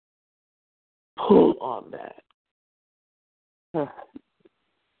 Pull on that.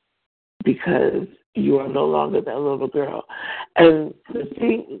 Because you are no longer that little girl. And the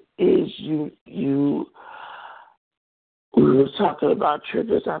thing is, we were talking about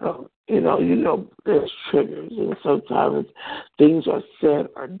triggers. There's triggers, and sometimes things are said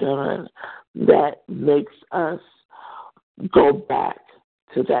or done that makes us go back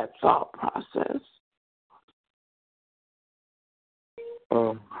to that thought process.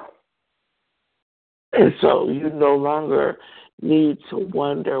 And so you no longer need to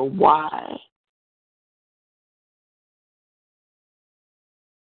wonder why.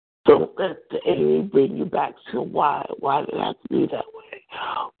 Don't let the enemy bring you back to why. Why did it have to be that way?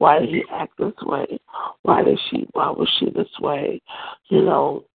 Why did he act this way? Why was she this way? There's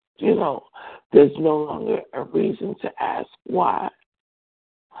no longer a reason to ask why.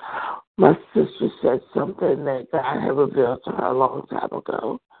 My sister said something that God had revealed to her a long time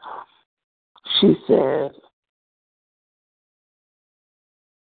ago. She said,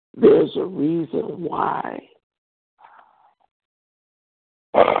 there's a reason why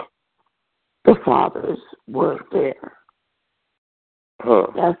the fathers weren't there.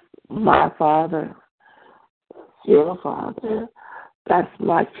 That's my father. That's your father. That's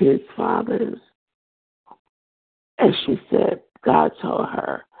my kids' fathers. And she said, God told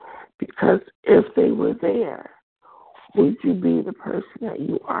her, because if they were there, would you be the person that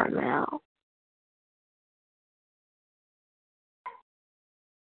you are now?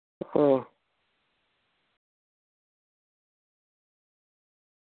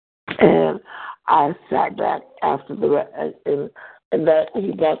 And I sat back after and that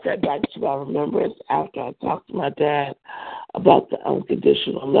he brought that back to my remembrance after I talked to my dad about the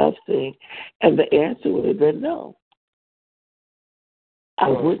unconditional love thing, and the answer would have been no. I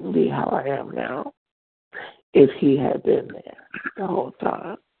wouldn't be how I am now if he had been there the whole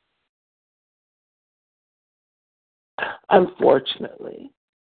time. Unfortunately,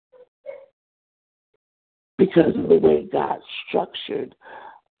 because of the way God structured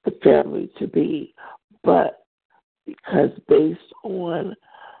the family to be, but because based on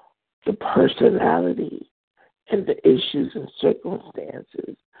the personality and the issues and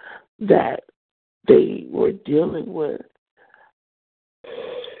circumstances that they were dealing with,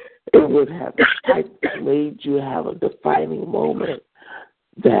 it would have made you have a defining moment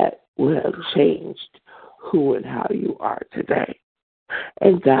that would have changed who and how you are today.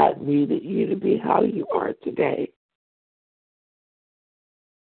 And God needed you to be how you are today.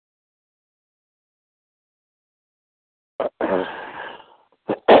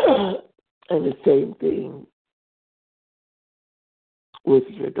 And the same thing with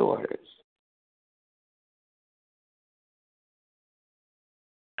your daughters.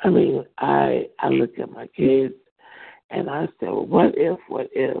 I mean, I look at my kids and I say, well, what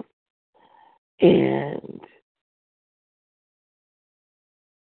if? And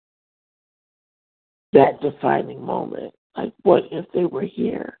that defining moment, like what if they were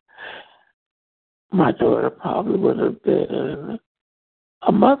here? My daughter probably would have been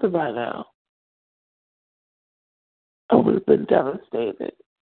a mother by now. I would have been devastated.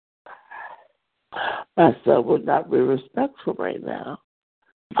 My son would not be respectful right now.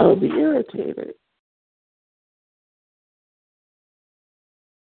 I would be irritated.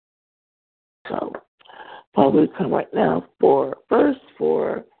 So, probably come right now for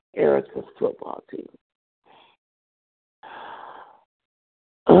Erica's football team.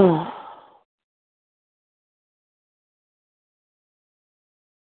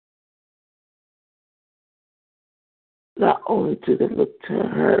 Not only do they look to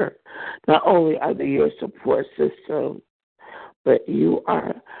her, not only are they your support system, but you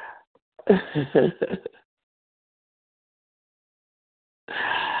are.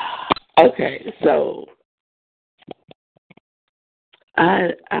 Okay, so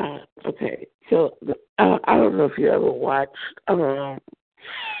I don't know if you ever watched.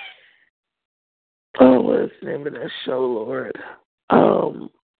 What's the name of that show, Lord?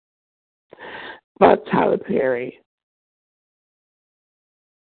 About Tyler Perry.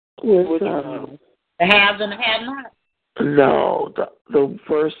 With the haves and the have-nots. No, the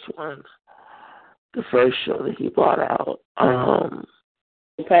first one, the first show that he brought out.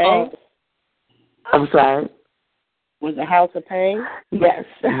 Pain? I'm sorry? Was it House of Pain? Yes,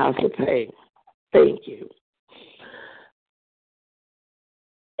 the House of Pain. Thank you.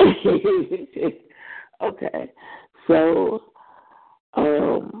 Okay, so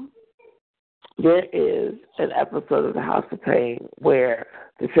there is an episode of the House of Pain where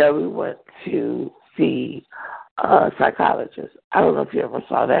the family went to see a psychologist. I don't know if you ever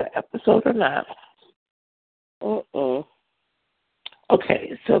saw that episode or not.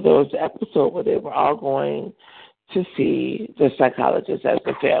 Okay, so there was an episode where they were all going to see the psychologist as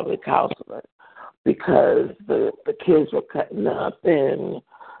the family counselor because the kids were cutting up and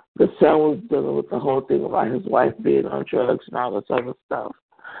the son was dealing with the whole thing about his wife being on drugs and all this other stuff.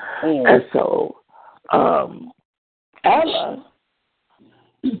 And so Ella,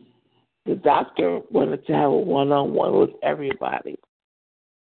 the doctor, wanted to have a one-on-one with everybody.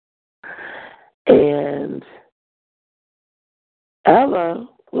 And Ella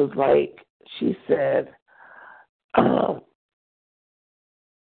was like, she said,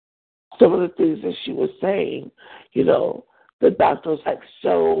 some of the things that she was saying, you know, the doctor was like,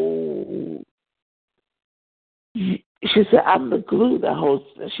 so she said, I'm the glue that holds,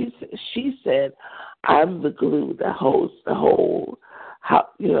 she said, I'm the glue that holds the whole,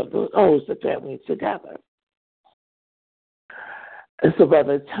 holds the family together. And so by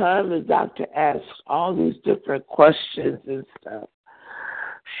the time the doctor asked all these different questions and stuff,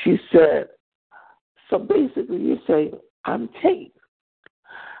 she said, so basically you're saying, I'm tape.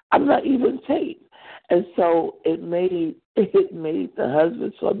 I'm not even tape. And so it made the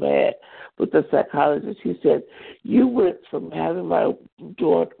husband so mad with the psychologist. He said, you went from having my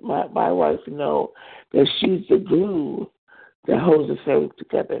wife know that she's the glue that holds the family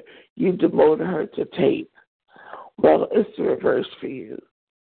together. You demoted her to tape. Well, it's the reverse for you.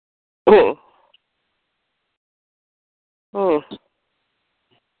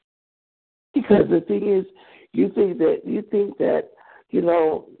 Because the thing is, you think that you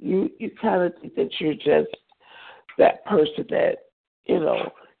know, you kind of think that you're just that person that, you know,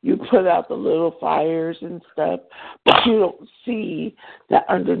 you put out the little fires and stuff, but you don't see that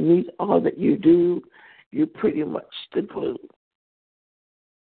underneath all that you do, you're pretty much the glue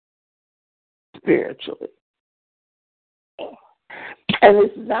spiritually. And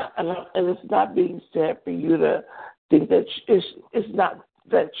it's not being said for you to think that it's not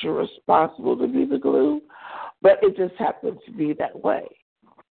that you're responsible to be the glue, but it just happens to be that way.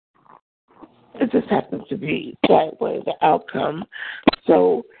 It just happens to be that way, the outcome.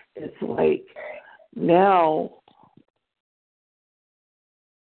 So it's like now,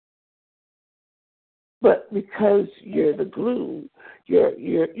 but because you're the glue,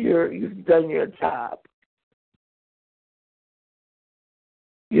 you've done your job.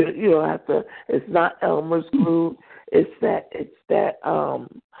 You don't have to. It's not Elmer's glue. It's that.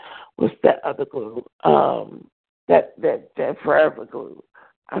 What's that other glue? That forever glue.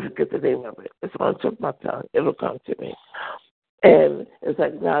 I forget the name of it. It's on the tip of my tongue. It'll come to me. And it's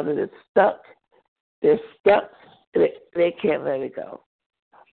like now that it's stuck, they're stuck. They can't let it go.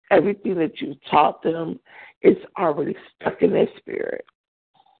 Everything that you taught them, it's already stuck in their spirit.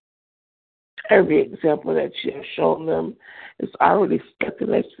 Every example that you have shown them is already stuck in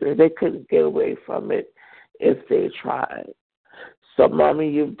their spirit. They couldn't get away from it if they tried. So, Mommy,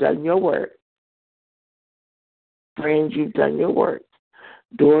 you've done your work. Friends, you've done your work.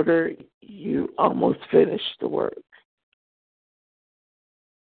 Daughter, you almost finished the work.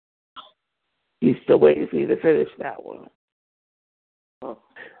 You still waiting for you to finish that one.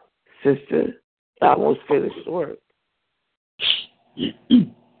 Sister, I almost finished the work.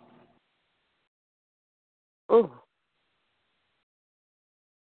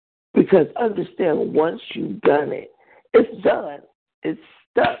 Because understand, once you've done it, it's done. It's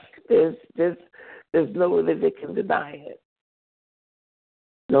stuck. There's no way that they can deny it.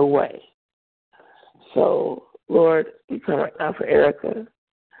 No way. So, Lord, we come right now for Erica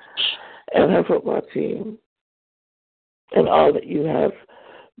and her football team and all that you have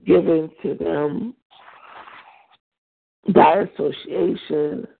given to them by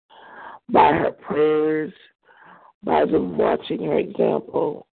association, by her prayers, by them watching her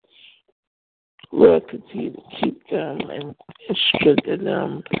example. Lord, continue to keep them and strengthen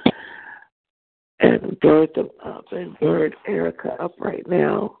them and gird them up and gird Erica up right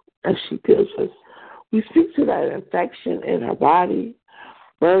now as she deals with. We speak to that infection in her body,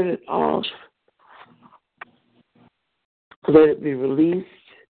 burn it off, let it be released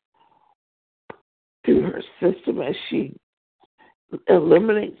through her system as she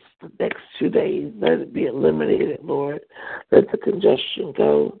eliminates the next 2 days. Let it be eliminated, Lord. Let the congestion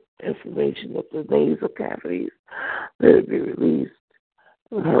go, inflammation of the nasal cavities. Let it be released.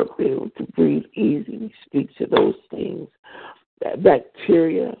 Let her be able to breathe easy. We speak to those things, that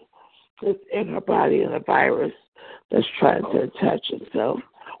bacteria that's in her body and a virus that's trying to attach itself.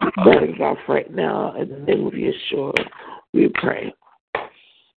 Burn it off right now in the name of Yeshua. We pray.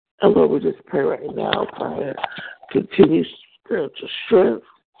 And Lord, we just pray right now for her continued spiritual strength.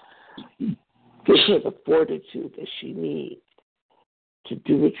 Give her the fortitude that she needs to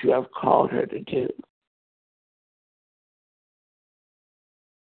do what you have called her to do.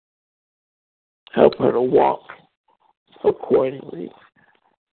 Help her to walk accordingly.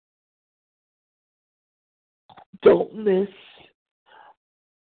 Don't miss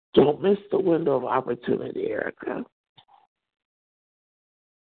the window of opportunity, Erica.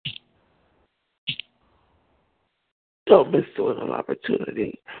 Don't miss the window of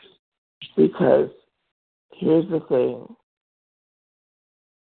opportunity. Because here's the thing.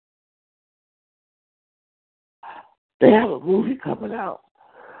 They have a movie coming out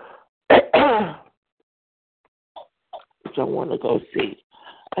which I want to go see.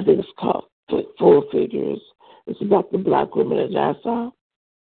 I think it's called Full Figures. It's about the black women in Nassau.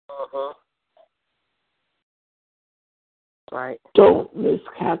 Right. Don't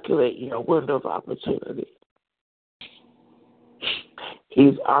miscalculate your window of opportunity.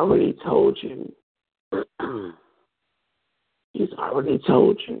 He's already told you. He's already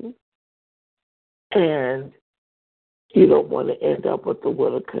told you. And you don't want to end up with the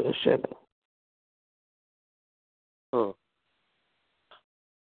woulda, coulda, shoulda.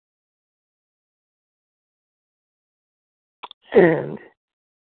 And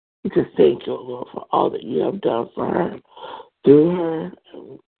just thank you, Lord, for all that you have done for her, through her.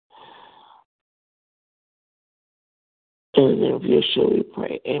 In the name of Yeshua we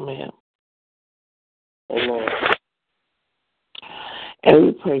pray. Amen. Amen. And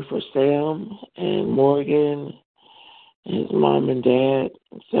we pray for Sam and Morgan and his mom and dad,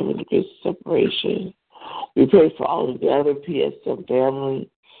 7 degrees of separation. We pray for all of the other PSM family.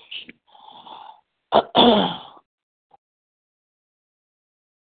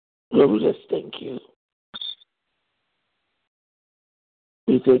 Lord, we just thank you.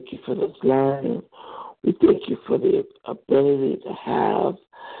 We thank you for this line. We thank you for the ability to have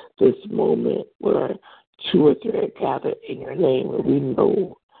this moment where 2 or 3 are gathered in your name, and we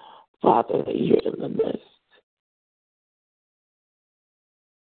know, Father, that you're in the midst.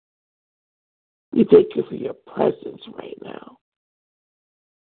 We thank you for your presence right now.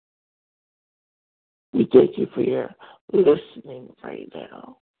 We thank you for your listening right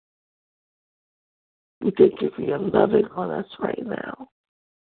now. We thank you for your loving on us right now.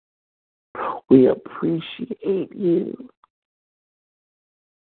 We appreciate you.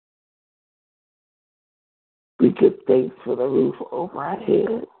 We give thanks for the roof over our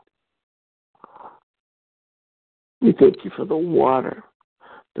heads. We thank you for the water,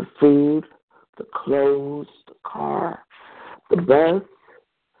 the food, the clothes, the car, the bus,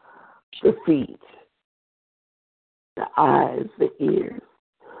 the feet, the eyes, the ears,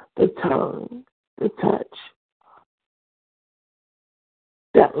 the tongue, the touch.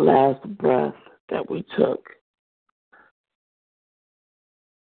 That last breath that we took.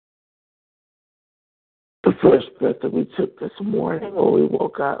 The first breath that we took this morning when we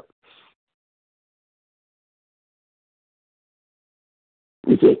woke up.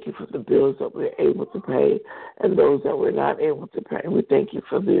 We thank you for the bills that we're able to pay and those that we're not able to pay. We thank you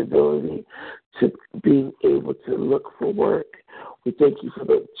for the ability to be able to look for work. We thank you for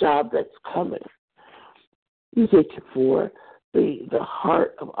the job that's coming. We thank you for the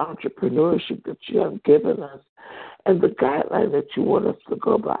heart of entrepreneurship that you have given us and the guideline that you want us to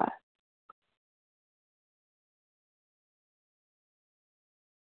go by.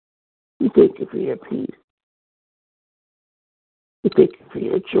 We thank you for your peace. We thank you for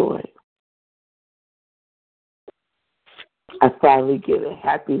your joy. I finally get it.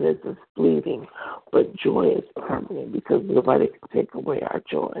 Happiness is fleeting, but joy is permanent because nobody can take away our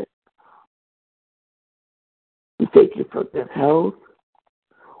joy. We thank you for good health.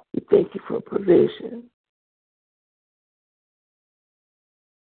 We thank you for provision.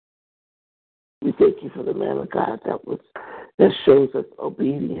 We thank you for the man of God that shows us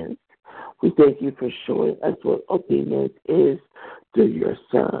obedience. We thank you for showing us what obedience is through your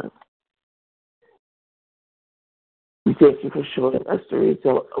Son. We thank you for showing us the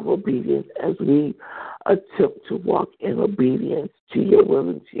result of obedience as we attempt to walk in obedience to your will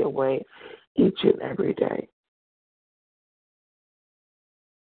and to your way each and every day.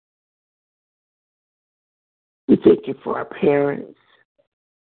 We thank you for our parents.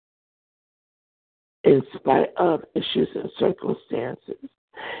 In spite of issues and circumstances,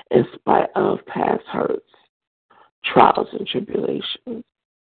 in spite of past hurts, trials and tribulations,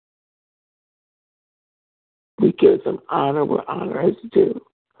 we give them honor where honor is due.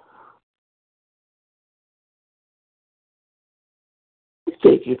 We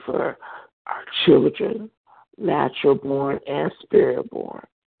thank you for our children, natural born and spirit born.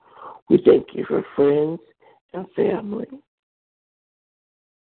 We thank you for friends and family.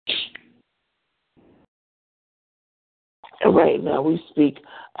 And right now we speak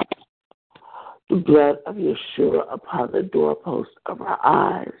the blood of Yeshua upon the doorpost of our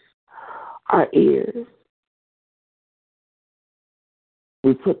eyes, our ears.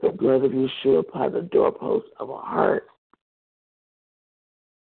 We put the blood of Yeshua upon the doorpost of our heart.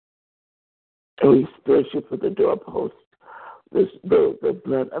 And we spiritually put the doorpost, the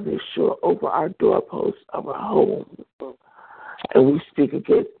blood of Yeshua over our doorpost of our home. And we speak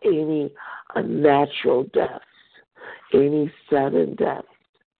against any unnatural deaths, any sudden deaths,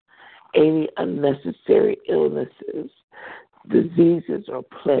 any unnecessary illnesses, diseases, or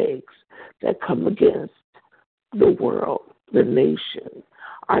plagues that come against the world, the nation,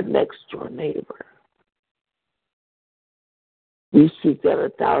 our next door neighbor. We speak that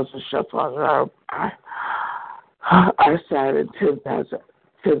 1,000 shall fall on our side and 10,000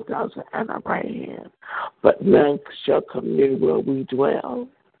 at our right hand, but none shall come near where we dwell.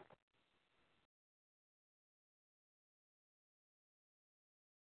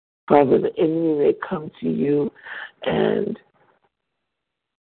 Father, the enemy may come to you and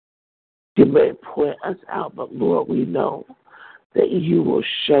you may point us out, but Lord, we know that you will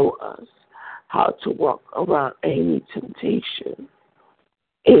show us how to walk around any temptation,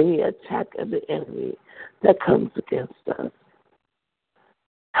 any attack of the enemy that comes against us.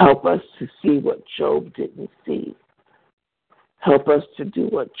 Help us to see what Job didn't see. Help us to do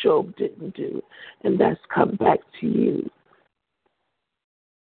what Job didn't do, and that's come back to you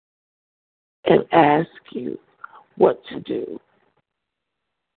and ask you what to do.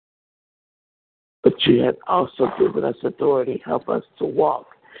 But you have also given us authority. Help us to walk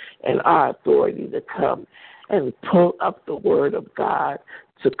in our authority to come and pull up the word of God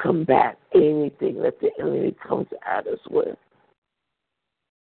to combat anything that the enemy comes at us with,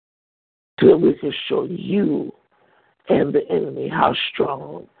 so that we can show you and the enemy how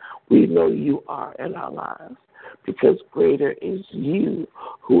strong we know you are in our lives, because greater is you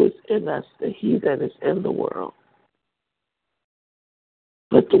who is in us than he that is in the world.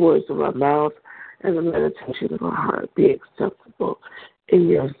 Let the words of our mouth and the meditation of our heart be acceptable in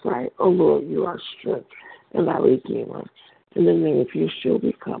your sight. O Lord, you are strength and our Redeemer. In the name of Yeshua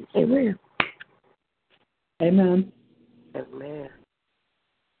we come. Amen. Amen. Amen.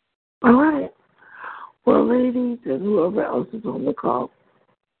 All right. Well, ladies and whoever else is on the call,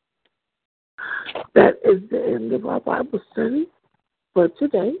 that is the end of our Bible study for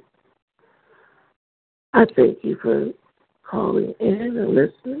today. I thank you for calling in and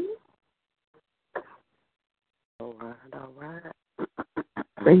listening. All right.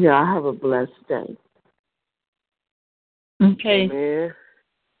 And y'all have a blessed day. Okay. Amen.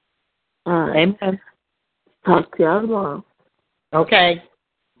 All right. Amen. Talk to y'all tomorrow. Okay.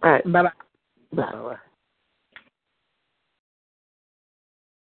 All right. Bye-bye. Bye.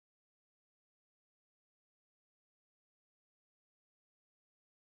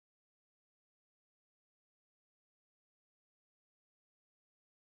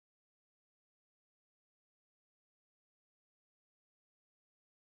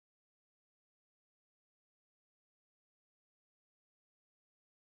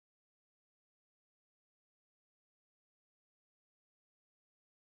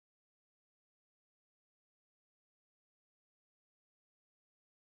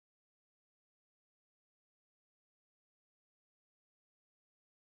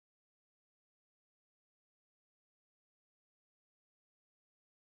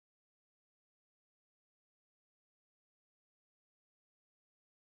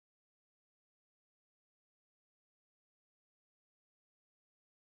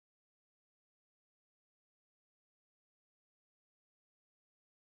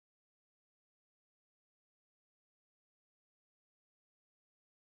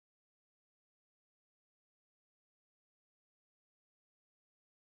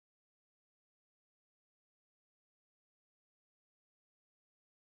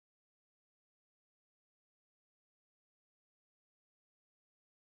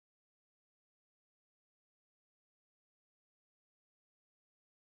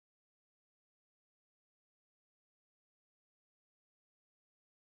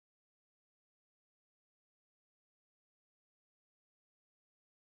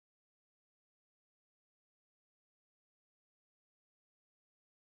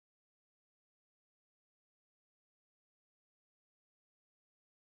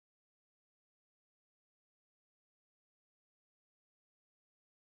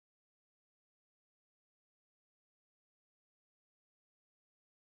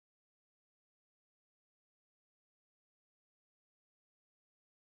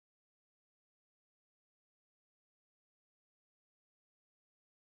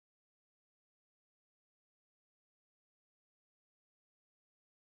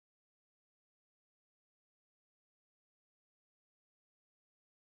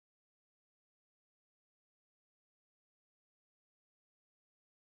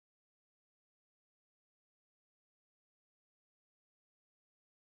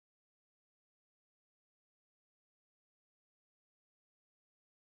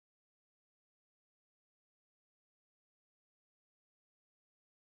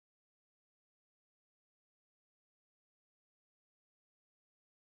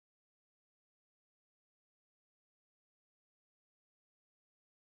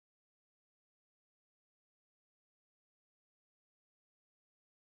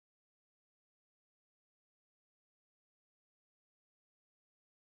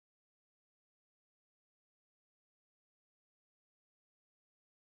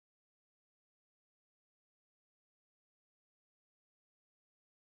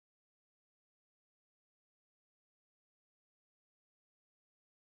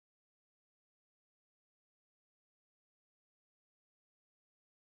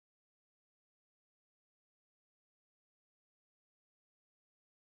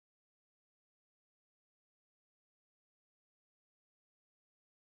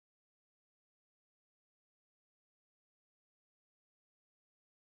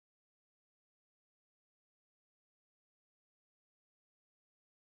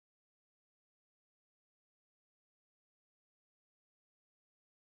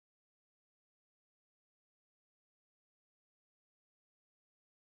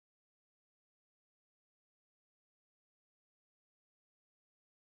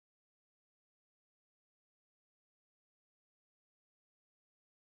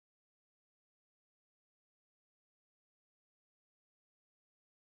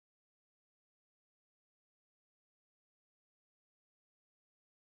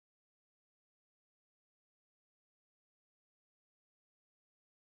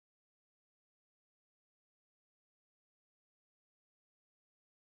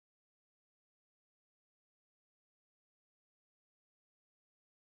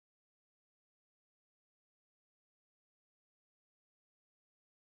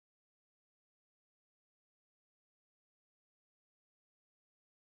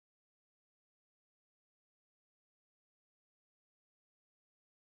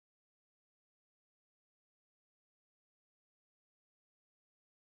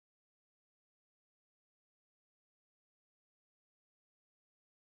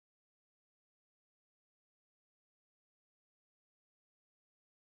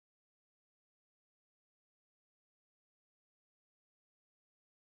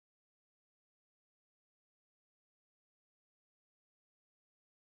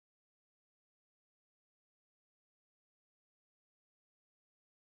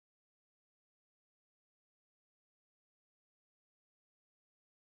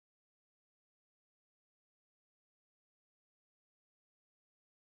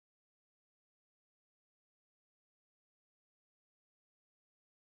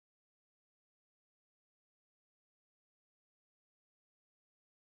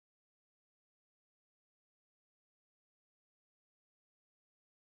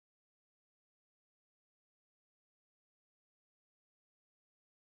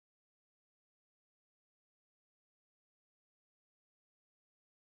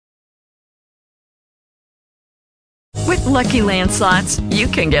 With Lucky Land Slots, you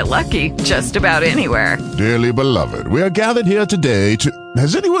can get lucky just about anywhere. Dearly beloved, we are gathered here today to...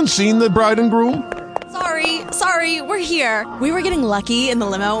 Has anyone seen the bride and groom? Sorry, we're here. We were getting lucky in the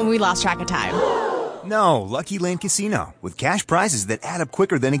limo and we lost track of time. No, Lucky Land Casino, with cash prizes that add up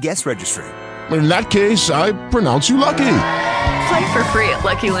quicker than a guest registry. In that case, I pronounce you lucky. Play for free at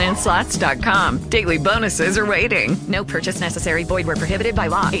LuckyLandSlots.com. Daily bonuses are waiting. No purchase necessary. Void where prohibited by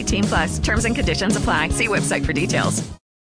law. 18+. Terms and conditions apply. See website for details.